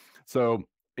dosage. So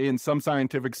in some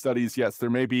scientific studies, yes,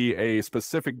 there may be a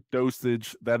specific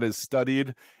dosage that is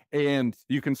studied, and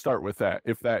you can start with that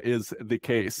if that is the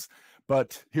case.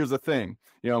 But here's the thing,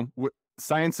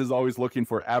 science is always looking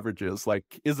for averages.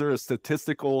 Like, is there a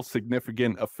statistical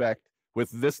significant effect with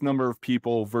this number of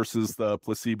people versus the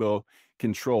placebo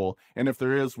control? And if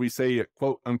there is, we say it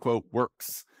quote unquote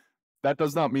works. That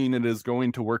does not mean it is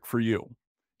going to work for you.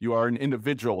 You are an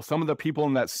individual. Some of the people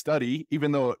in that study,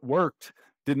 even though it worked,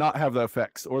 did not have the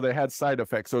effects, or they had side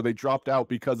effects, or they dropped out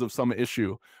because of some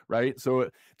issue, right? So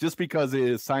just because it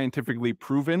is scientifically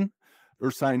proven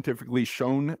or scientifically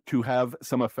shown to have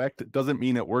some effect doesn't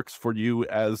mean it works for you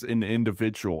as an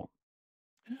individual.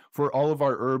 For all of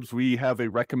our herbs, we have a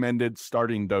recommended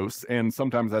starting dose, and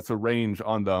sometimes that's a range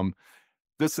on them.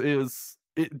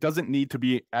 It doesn't need to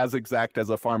be as exact as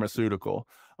a pharmaceutical.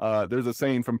 There's a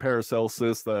saying from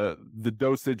Paracelsus, the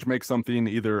dosage makes something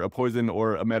either a poison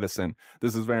or a medicine.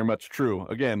 This is very much true.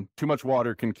 Again, too much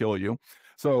water can kill you.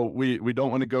 So we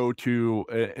don't want to go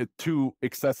to too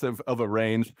excessive of a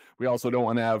range. We also don't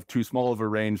want to have too small of a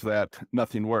range that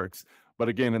nothing works. But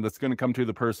again, and that's going to come to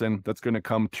the person, that's going to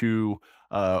come to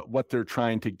what they're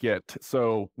trying to get.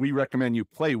 So we recommend you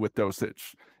play with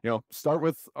dosage. Start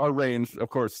with our range. Of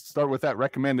course, start with that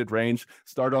recommended range.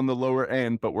 Start on the lower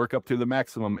end, but work up to the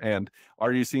maximum end.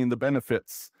 Are you seeing the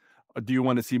benefits? Do you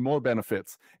want to see more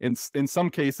benefits? In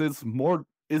some cases, more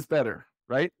is better,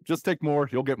 right? Just take more,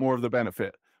 you'll get more of the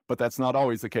benefit. But that's not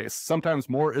always the case. Sometimes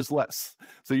more is less.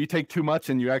 So you take too much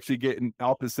and you actually get an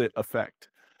opposite effect.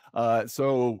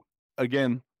 So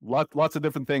again, lots of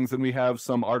different things, and we have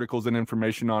some articles and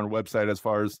information on our website as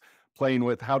far as playing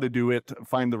with how to do it,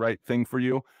 find the right thing for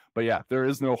you. But yeah, there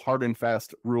is no hard and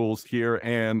fast rules here,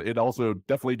 and it also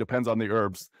definitely depends on the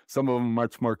herbs. Some of them are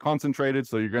much more concentrated,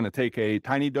 so you're going to take a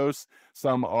tiny dose.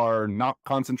 Some are not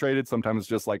concentrated. Sometimes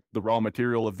just like the raw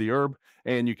material of the herb,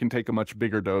 and you can take a much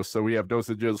bigger dose. So we have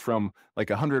dosages from like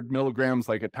 100 milligrams,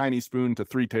 like a tiny spoon, to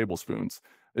 3 tablespoons.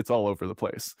 It's all over the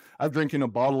place. I'm drinking a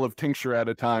bottle of tincture at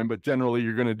a time, but generally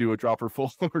you're going to do a dropper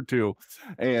full or 2,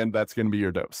 and that's going to be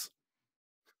your dose.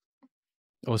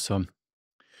 Awesome.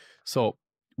 So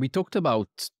we talked about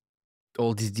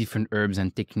all these different herbs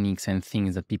and techniques and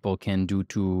things that people can do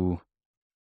to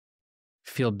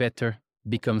feel better,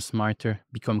 become smarter,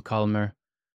 become calmer,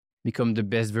 become the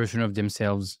best version of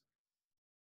themselves.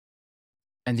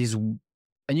 And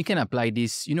you can apply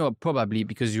this, probably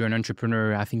because you're an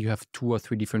entrepreneur. I think you have 2 or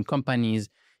 3 different companies.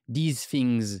 These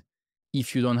things,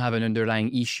 if you don't have an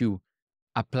underlying issue,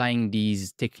 applying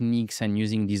these techniques and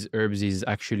using these herbs is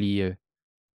actually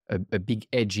a big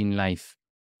edge in life.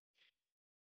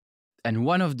 And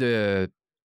one of the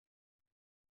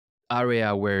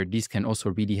area where this can also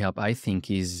really help, I think,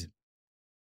 is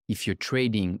if you're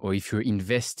trading or if you're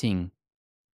investing.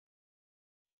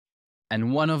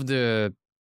 And one of the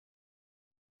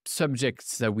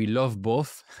subjects that we love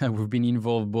both, and we've been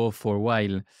involved both for a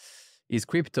while, is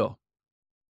crypto.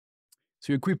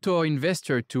 So you're a crypto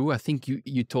investor too. I think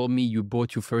you told me you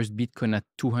bought your first Bitcoin at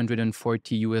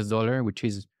 $240, which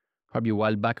is probably a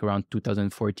while back, around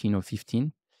 2014 or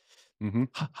 15. Mm-hmm.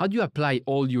 How do you apply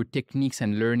all your techniques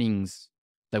and learnings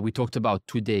that we talked about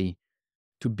today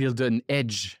to build an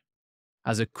edge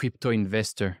as a crypto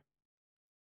investor?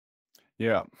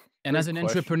 Yeah. And as an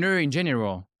entrepreneur in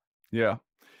general?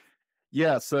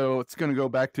 Yeah, so it's going to go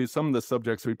back to some of the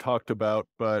subjects we talked about,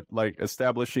 but like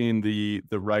establishing the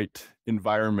right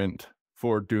environment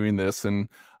for doing this, and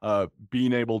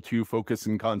being able to focus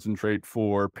and concentrate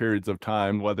for periods of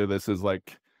time, whether this is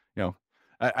like,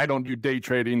 I don't do day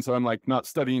trading, so I'm like not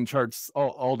studying charts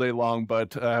all day long,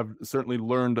 but I've certainly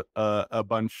learned a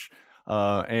bunch,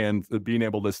 and being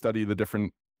able to study the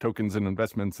different tokens and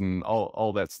investments and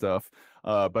all that stuff.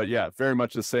 But yeah, very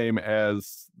much the same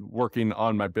as working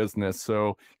on my business.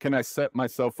 So can I set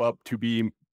myself up to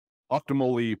be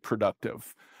optimally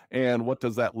productive? And what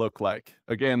does that look like?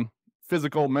 Again,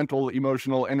 physical, mental,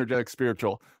 emotional, energetic,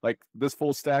 spiritual. Like this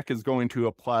full stack is going to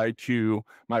apply to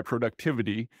my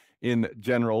productivity. in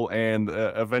general, and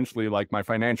eventually like my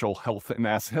financial health and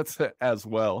assets as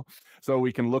well. So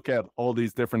we can look at all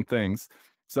these different things.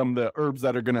 Some of the herbs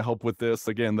that are going to help with this,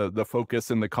 again, the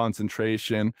focus and the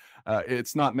concentration.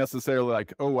 It's not necessarily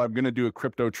like, oh, I'm going to do a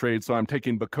crypto trade, so I'm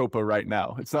taking Bacopa right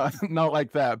now. It's not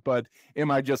like that, but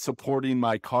am I just supporting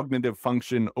my cognitive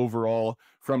function overall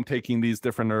from taking these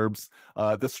different herbs?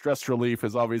 The stress relief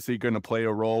is obviously going to play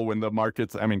a role when the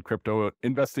markets, I mean, crypto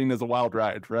investing is a wild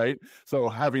ride, right? So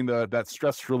having that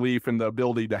stress relief and the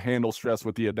ability to handle stress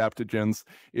with the adaptogens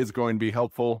is going to be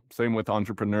helpful. Same with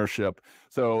entrepreneurship.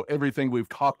 So everything we've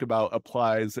talked about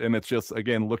applies, and it's just,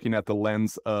 again, looking at the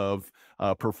lens of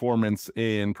performance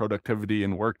in productivity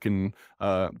and work and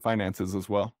finances as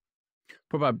well.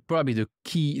 Probably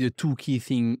the two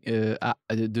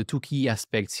key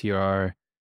aspects here are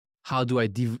how do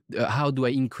I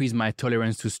increase my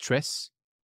tolerance to stress,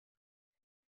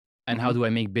 and how do I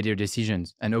make better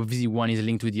decisions? And obviously one is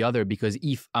linked to the other, because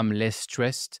if I'm less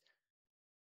stressed,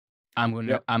 I'm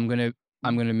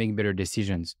gonna make better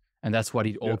decisions. And that's what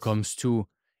it all comes to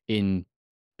in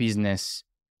business,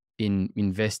 in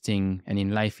investing, and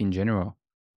in life in general.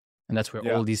 And that's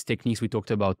where all these techniques we talked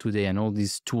about today and all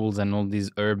these tools and all these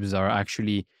herbs are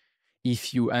actually,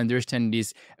 if you understand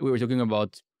this, we were talking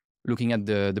about looking at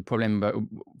the problem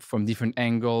from different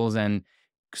angles and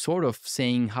sort of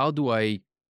saying, how do I,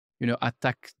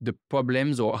 attack the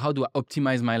problems, or how do I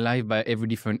optimize my life by every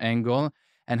different angle?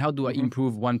 And how do I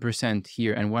improve 1%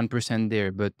 here and 1%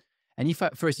 there? And if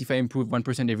I improve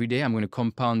 1% every day, I'm going to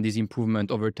compound this improvement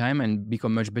over time and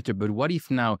become much better. But what if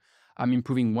now I'm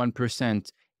improving 1%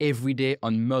 every day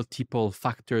on multiple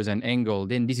factors and angles?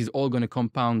 Then this is all going to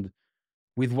compound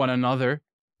with one another,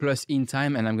 plus in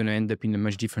time, and I'm going to end up in a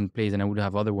much different place than I would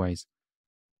have otherwise.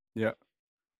 Yeah.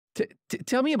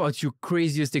 Tell me about your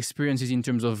craziest experiences in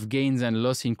terms of gains and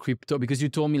loss in crypto, because you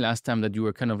told me last time that you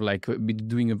were kind of like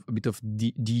doing a bit of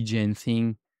DJing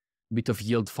thing, a bit of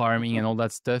yield farming and all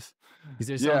that stuff. Is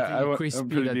there something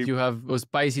crispy that you have, or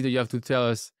spicy that you have to tell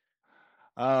us?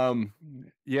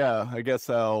 Yeah, I guess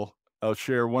I'll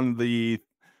share one of the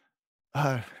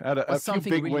had a few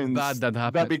big really wins bad that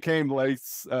happened. that became like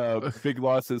big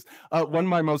losses. One of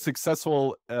my most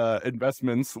successful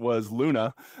investments was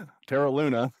Terra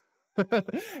Luna.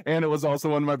 And it was also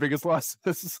one of my biggest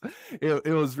losses.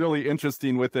 It was really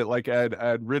interesting with it. Like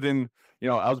I'd ridden,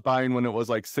 I was buying when it was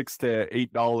like $6 to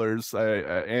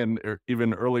 $8, and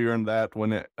even earlier in that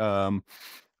when it had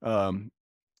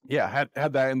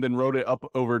that, and then rode it up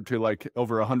over to like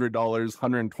over $100,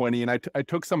 $120, and I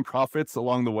took some profits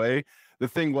along the way. The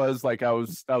thing was, like, I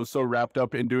was so wrapped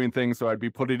up in doing things, so I'd be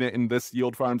putting it in this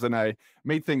yield farms, and I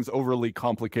made things overly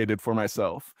complicated for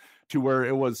myself to where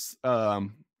it was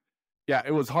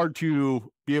it was hard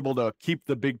to be able to keep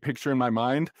the big picture in my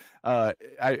mind. I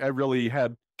really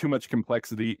had too much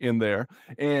complexity in there,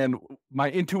 and my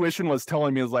intuition was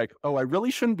telling me, like, oh, I really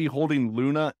shouldn't be holding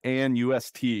Luna and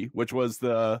UST, which was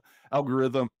the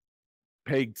algorithm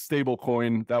pegged stable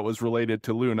coin that was related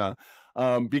to Luna.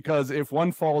 Because if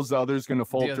one falls, the other's going to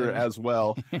falter as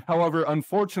well. However,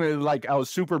 unfortunately, like, I was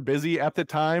super busy at the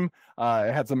time. I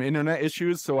had some internet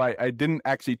issues, so I didn't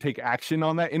actually take action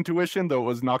on that intuition, though it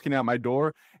was knocking at my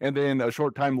door. And then a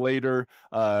short time later,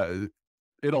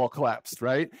 it all collapsed,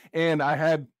 right? And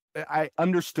I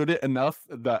understood it enough,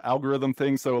 the algorithm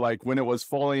thing. So like when it was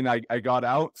falling, I got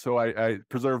out. So I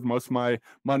preserved most of my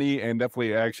money, and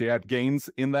definitely actually had gains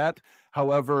in that.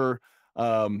 However,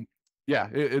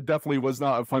 it definitely was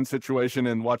not a fun situation,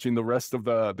 and watching the rest of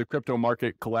the crypto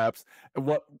market collapse.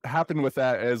 What happened with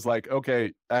that is, like,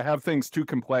 okay, I have things too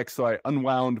complex, so I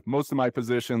unwound most of my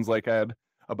positions. Like, I had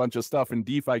a bunch of stuff in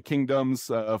DeFi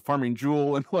kingdoms, farming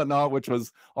Jewel and whatnot, which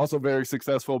was also very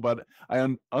successful, but I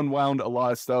unwound a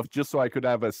lot of stuff just so I could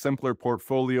have a simpler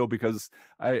portfolio, because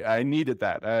I needed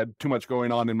that. I had too much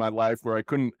going on in my life where I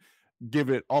couldn't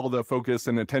give it all the focus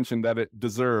and attention that it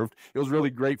deserved. It was really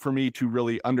great for me to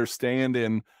really understand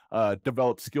and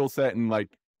develop skill set and like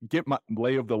get my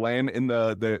lay of the land in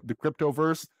the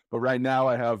cryptoverse. But right now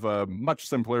I have a much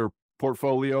simpler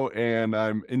portfolio, and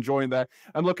I'm enjoying that.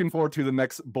 I'm looking forward to the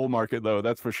next bull market, though,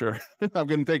 that's for sure. I'm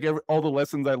going to take all the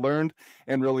lessons I learned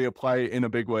and really apply it in a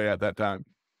big way at that time.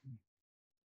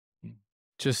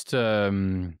 Just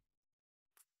for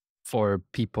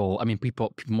people, I mean,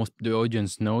 most the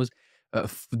audience knows,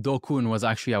 Do-kun was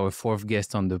actually our fourth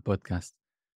guest on the podcast.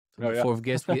 So the fourth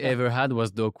guest we ever had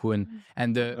was Do-kun.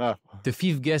 And the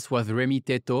fifth guest was Remy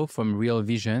Teto from Real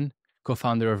Vision,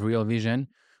 co-founder of Real Vision,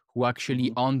 who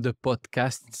actually on the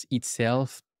podcast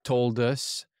itself told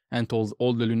us and told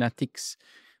all the lunatics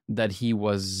that he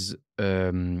was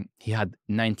he had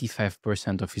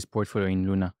 95% of his portfolio in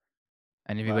Luna.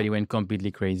 and everybody went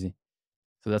completely crazy.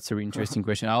 So that's a really interesting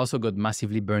question. I also got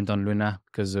massively burnt on Luna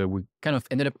because we kind of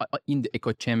ended up in the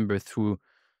echo chamber through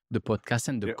the podcast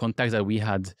and the contacts that we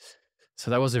had. So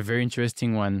that was a very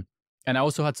interesting one. And I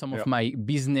also had some of my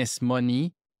business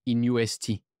money in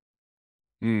UST,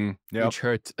 which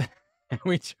hurt.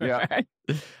 Which hurt.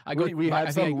 We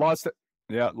had some lost.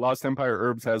 Yeah, Lost Empire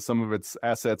Herbs has some of its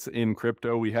assets in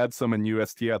crypto. We had some in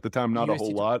UST at the time, not a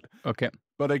whole lot. Okay.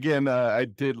 But again, I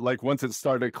did, like, once it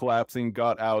started collapsing,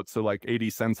 got out, so like 80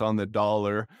 cents on the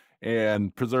dollar,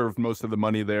 and preserved most of the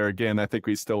money there. Again, I think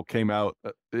we still came out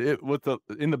in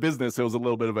the business. It was a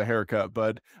little bit of a haircut,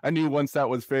 but I knew once that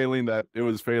was failing, that it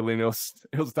was failing. It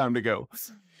was time to go.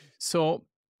 So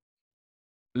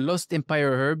Lost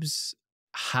Empire Herbs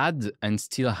had and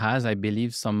still has, I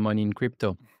believe, some money in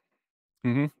crypto.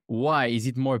 Mm-hmm. Why? Is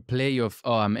it more play of,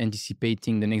 oh, I'm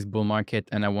anticipating the next bull market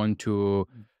and I want to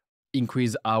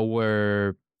increase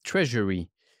our treasury?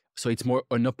 So it's more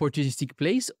an opportunistic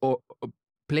place or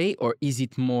play, or is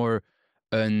it more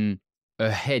a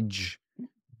hedge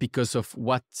because of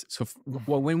what? So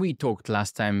when we talked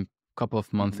last time, a couple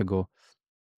of months ago,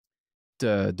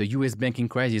 the US banking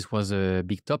crisis was a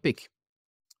big topic.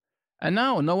 And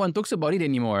now no one talks about it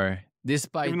anymore.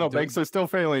 Despite even though banks are still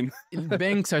failing.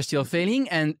 Banks are still failing,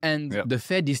 and the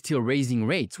Fed is still raising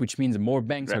rates, which means more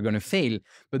banks are going to fail,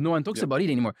 but no one talks about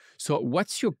it anymore. So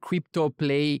what's your crypto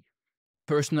play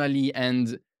personally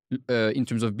and in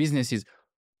terms of businesses?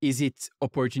 Is it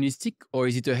opportunistic or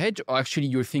is it a hedge? Or actually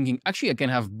you're thinking, actually I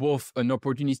can have both an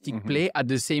opportunistic play at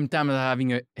the same time as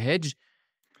having a hedge,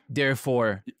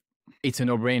 therefore it's a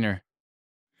no-brainer?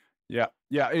 Yeah.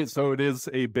 So it is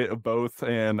a bit of both,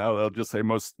 and I'll just say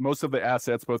most of the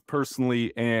assets, both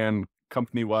personally and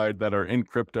company-wide, that are in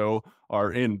crypto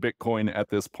are in Bitcoin at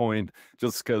this point,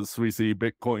 just because we see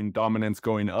Bitcoin dominance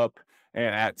going up,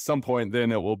 and at some point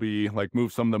then it will be like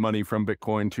move some of the money from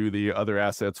Bitcoin to the other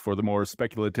assets for the more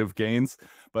speculative gains.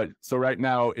 But so right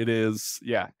now it is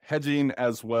hedging,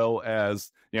 as well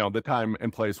as, the time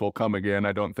and place will come again.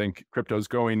 I don't think crypto's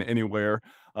going anywhere.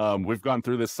 We've gone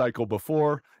through this cycle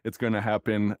before. It's going to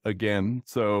happen again.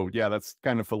 So that's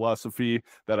kind of philosophy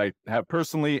that I have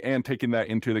personally, and taking that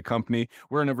into the company.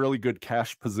 We're in a really good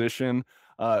cash position.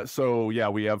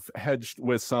 We have hedged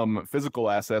with some physical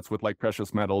assets with like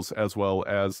precious metals as well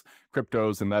as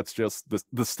cryptos. And that's just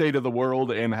the state of the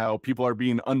world and how people are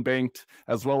being unbanked,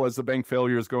 as well as the bank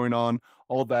failures going on,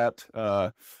 all that.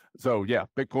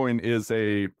 Bitcoin is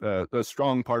a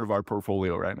strong part of our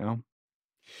portfolio right now.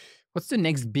 What's the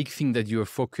next big thing that you're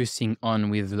focusing on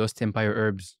with Lost Empire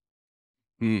Herbs?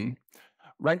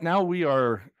 Right now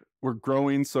we're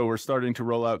growing, so we're starting to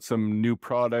roll out some new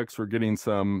products. We're getting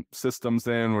some systems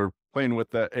in. We're playing with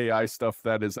the AI stuff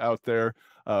that is out there,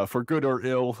 for good or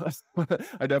ill.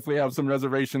 I definitely have some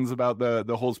reservations about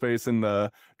the whole space and the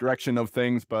direction of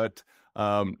things, but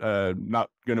not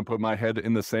going to put my head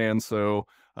in the sand. So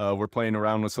we're playing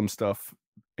around with some stuff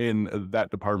in that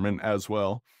department as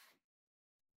well.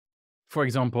 For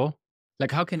example,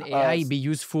 like how can AI be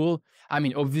useful? I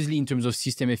mean, obviously in terms of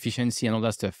system efficiency and all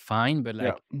that stuff, fine, but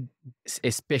like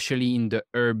especially in the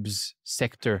herbs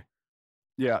sector.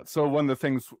 Yeah, so one of the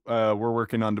things we're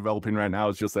working on developing right now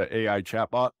is just an AI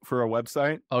chatbot for our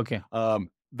website. Okay.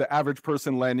 The average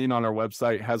person landing on our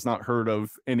website has not heard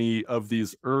of any of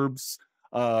these herbs,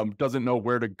 doesn't know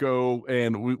where to go,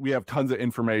 and we have tons of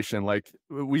information. Like,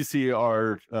 we see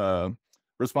our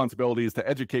responsibility is to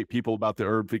educate people about the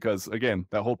herb, because again,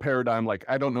 that whole paradigm, like,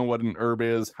 I don't know what an herb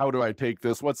is, how do I take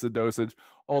this, what's the dosage,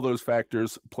 all those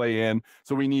factors play in.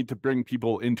 So we need to bring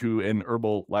people into an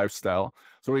herbal lifestyle.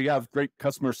 So we have great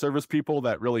customer service people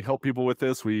that really help people with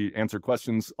this. We answer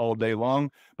questions all day long,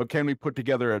 but can we put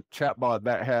together a chatbot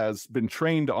that has been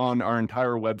trained on our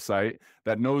entire website,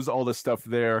 that knows all the stuff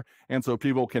there, and so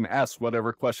people can ask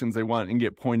whatever questions they want and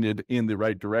get pointed in the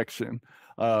right direction.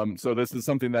 So this is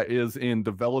something that is in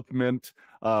development,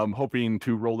 hoping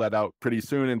to roll that out pretty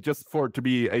soon, and just for it to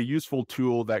be a useful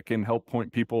tool that can help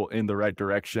point people in the right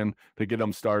direction to get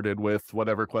them started with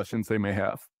whatever questions they may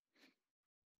have.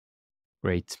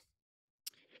 Great.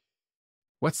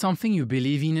 What's something you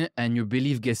believe in and you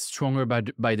believe gets stronger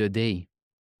by the day?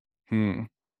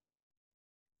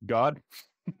 God.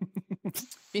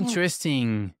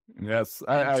 Interesting. Yes,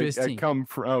 I come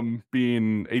from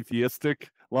being atheistic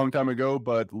a long time ago,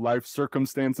 but life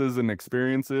circumstances and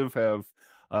experiences have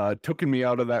taken me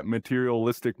out of that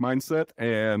materialistic mindset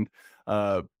and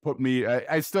put me,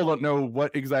 I still don't know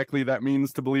what exactly that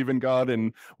means to believe in God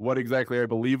and what exactly I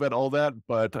believe at all that,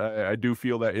 but I do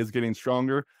feel that is getting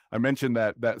stronger. I mentioned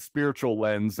that spiritual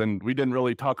lens, and we didn't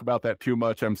really talk about that too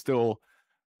much. I'm still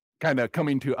kind of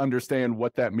coming to understand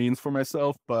what that means for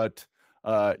myself. But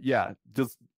yeah,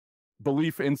 just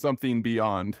belief in something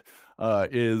beyond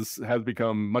has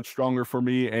become much stronger for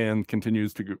me and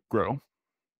continues to grow.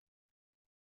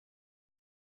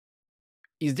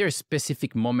 Is there a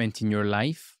specific moment in your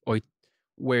life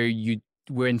where you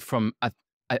went from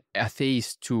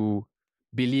atheist to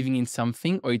believing in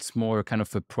something, or it's more kind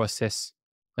of a process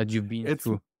that you've been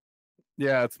through?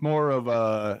 Yeah, it's more of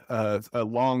a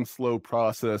long, slow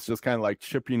process, just kind of like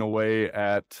chipping away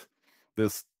at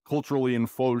this culturally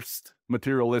enforced,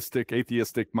 materialistic,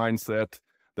 atheistic mindset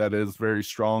that is very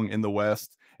strong in the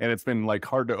West. And it's been like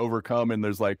hard to overcome. And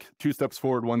there's like 2 steps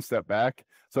forward, 1 step back.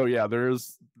 So yeah,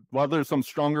 while there's some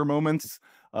stronger moments,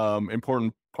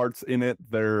 important parts in it,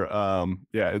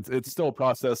 it's still a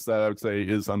process that I would say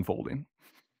is unfolding.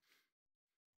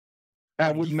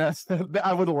 I would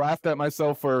have laughed at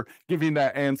myself for giving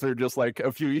that answer just like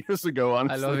a few years ago,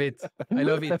 honestly. I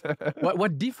love it.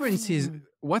 What difference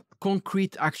what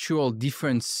concrete actual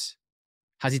difference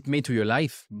has it made to your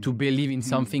life to believe in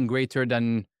something greater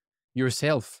than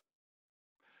yourself?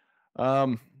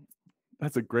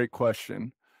 That's a great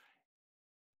question.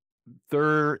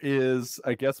 There is,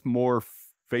 I guess, more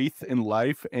faith in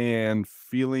life and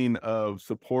feeling of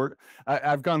support.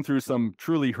 I've gone through some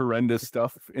truly horrendous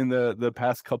stuff in the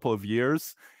past couple of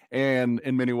years, and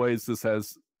in many ways this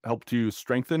has helped to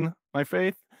strengthen my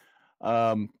faith.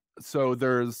 So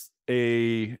there's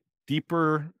a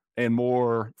deeper and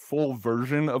more full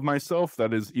version of myself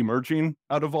that is emerging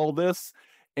out of all this.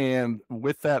 And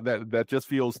with that just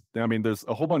feels, I mean, there's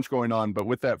a whole bunch going on, but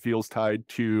with that feels tied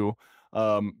to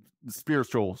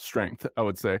spiritual strength, I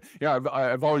would say. Yeah,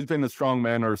 I've always been a strong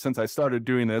man, or since I started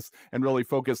doing this, and really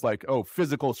focused like,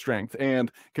 physical strength,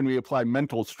 and can we apply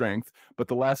mental strength? But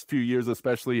the last few years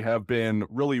especially have been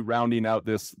really rounding out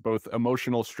this both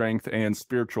emotional strength and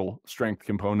spiritual strength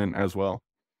component as well.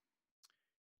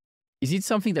 Is it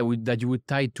something that you would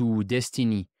tie to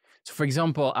destiny? So for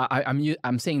example,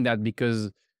 I'm saying that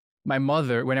because my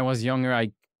mother, when I was younger,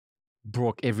 I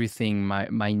broke everything,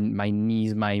 my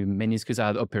knees, my meniscus. I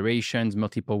had operations,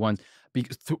 multiple ones,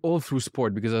 all through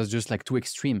sport, because I was just like too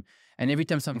extreme. And every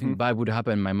time something bad would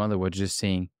happen, my mother was just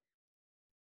saying,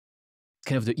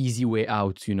 kind of the easy way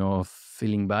out, of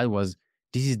feeling bad was,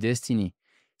 this is destiny.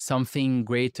 Something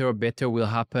greater, better will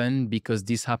happen because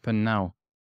this happened now.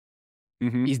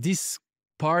 Is this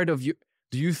part of you?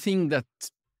 Do you think that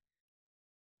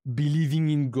believing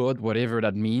in God, whatever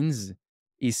that means,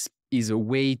 is a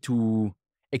way to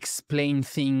explain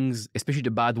things, especially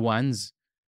the bad ones,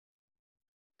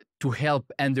 to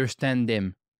help understand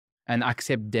them and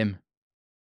accept them?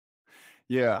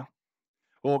 Yeah.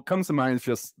 Well, what comes to mind is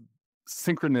just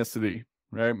synchronicity,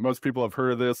 right? Most people have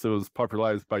heard of this. It was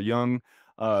popularized by Jung,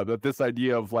 but this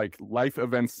idea of like life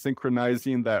events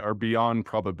synchronizing that are beyond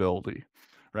probability,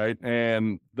 right?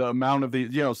 And the amount of these,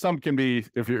 some can be,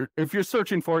 if you're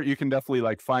searching for it, you can definitely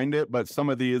like find it, but some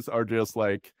of these are just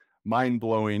like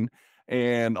mind-blowing.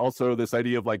 And also this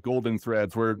idea of like golden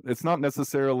threads, where it's not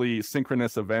necessarily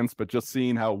synchronous events, but just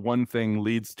seeing how one thing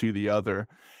leads to the other.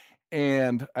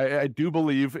 And I do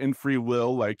believe in free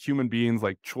will, like human beings,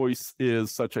 like choice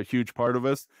is such a huge part of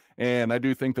us. And I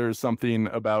do think there's something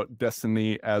about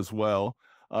destiny as well.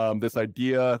 This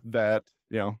idea that,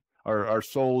 our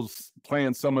souls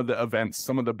plan some of the events,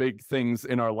 some of the big things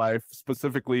in our life.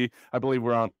 Specifically, I believe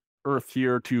we're on Earth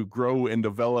here to grow and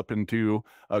develop and to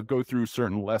go through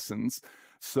certain lessons.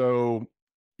 So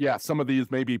yeah, some of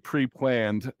these may be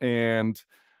pre-planned, and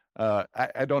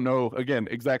I don't know, again,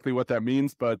 exactly what that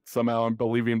means, but somehow I'm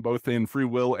believing both in free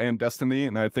will and destiny,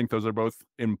 and I think those are both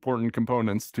important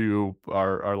components to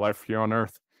our life here on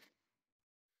Earth.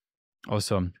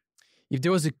 Awesome. If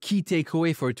there was a key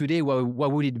takeaway for today,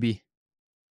 what would it be?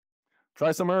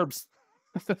 Try some herbs.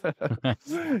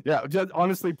 Yeah, just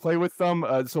honestly play with them.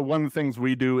 So one of the things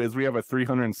we do is we have a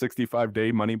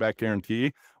 365-day money-back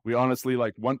guarantee. We honestly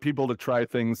want people to try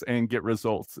things and get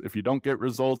results. If you don't get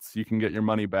results, you can get your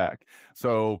money back.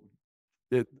 So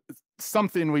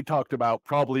something we talked about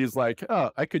probably is like,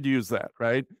 I could use that,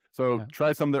 right? So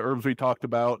try some of the herbs we talked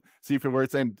about, see if it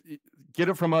works, and get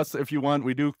it from us if you want.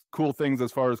 We do cool things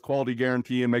as far as quality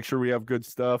guarantee and make sure we have good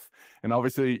stuff. And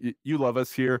obviously you love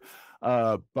us here.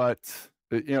 But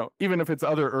even if it's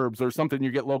other herbs or something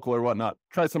you get local or whatnot,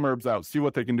 try some herbs out, see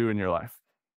what they can do in your life.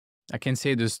 I can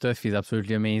say the stuff is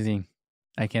absolutely amazing.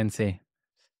 I can say.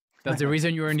 That's the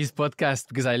reason you're in this podcast,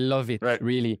 because I love it, right.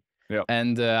 Really. Yeah.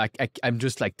 And I'm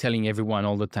just telling everyone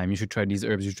all the time, you should try these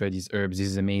herbs, this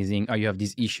is amazing. You have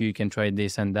this issue, you can try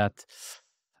this and that.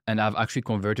 And I've actually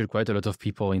converted quite a lot of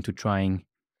people into trying.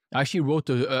 I actually wrote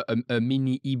a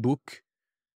mini ebook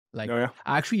Like, Oh, yeah.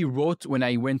 I actually wrote, when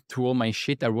I went through all my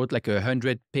shit, I wrote like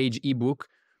 100-page ebook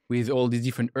with all these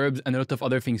different herbs and a lot of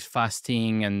other things,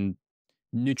 fasting and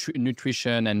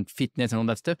nutrition and fitness and all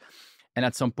that stuff. And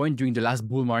at some point during the last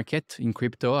bull market in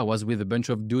crypto, I was with a bunch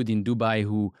of dudes in Dubai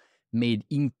who made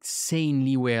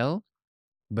insanely well,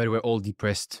 but were all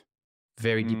depressed,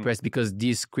 very depressed, because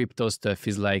this crypto stuff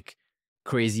is like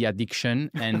crazy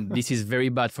addiction. And this is very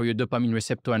bad for your dopamine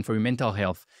receptor and for your mental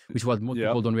health, which is what most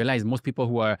people don't realize. Most people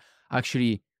who are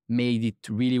actually made it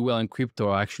really well in crypto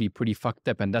are actually pretty fucked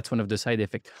up. And that's one of the side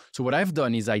effects. So what I've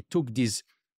done is I took this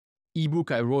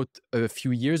ebook I wrote a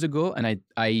few years ago and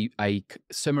I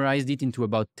summarized it into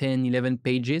about 10, 11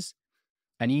 pages.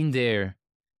 And in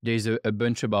there's a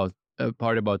bunch about, a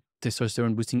part about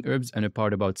testosterone boosting herbs and a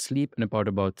part about sleep and a part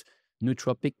about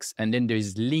nootropics. And then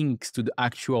there's links to the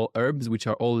actual herbs, which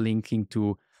are all linking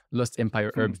to Lost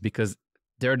Empire herbs because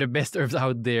they're the best herbs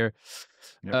out there.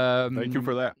 Thank you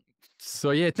for that.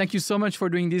 So yeah, thank you so much for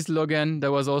doing this, Logan.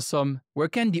 That was awesome. Where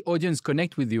can the audience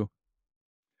connect with you?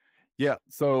 Yeah,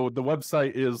 so the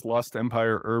website is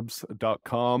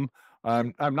lostempireherbs.com.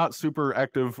 I'm not super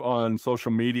active on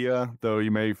social media, though you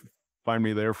may find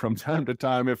me there from time to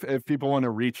time. If people want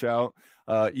to reach out,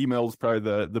 email is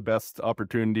probably the best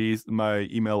opportunities. My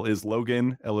email is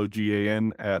Logan,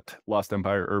 Logan, at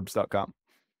lostempireherbs.com.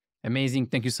 Amazing.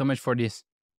 Thank you so much for this.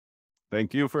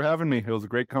 Thank you for having me. It was a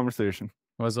great conversation.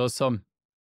 It was awesome.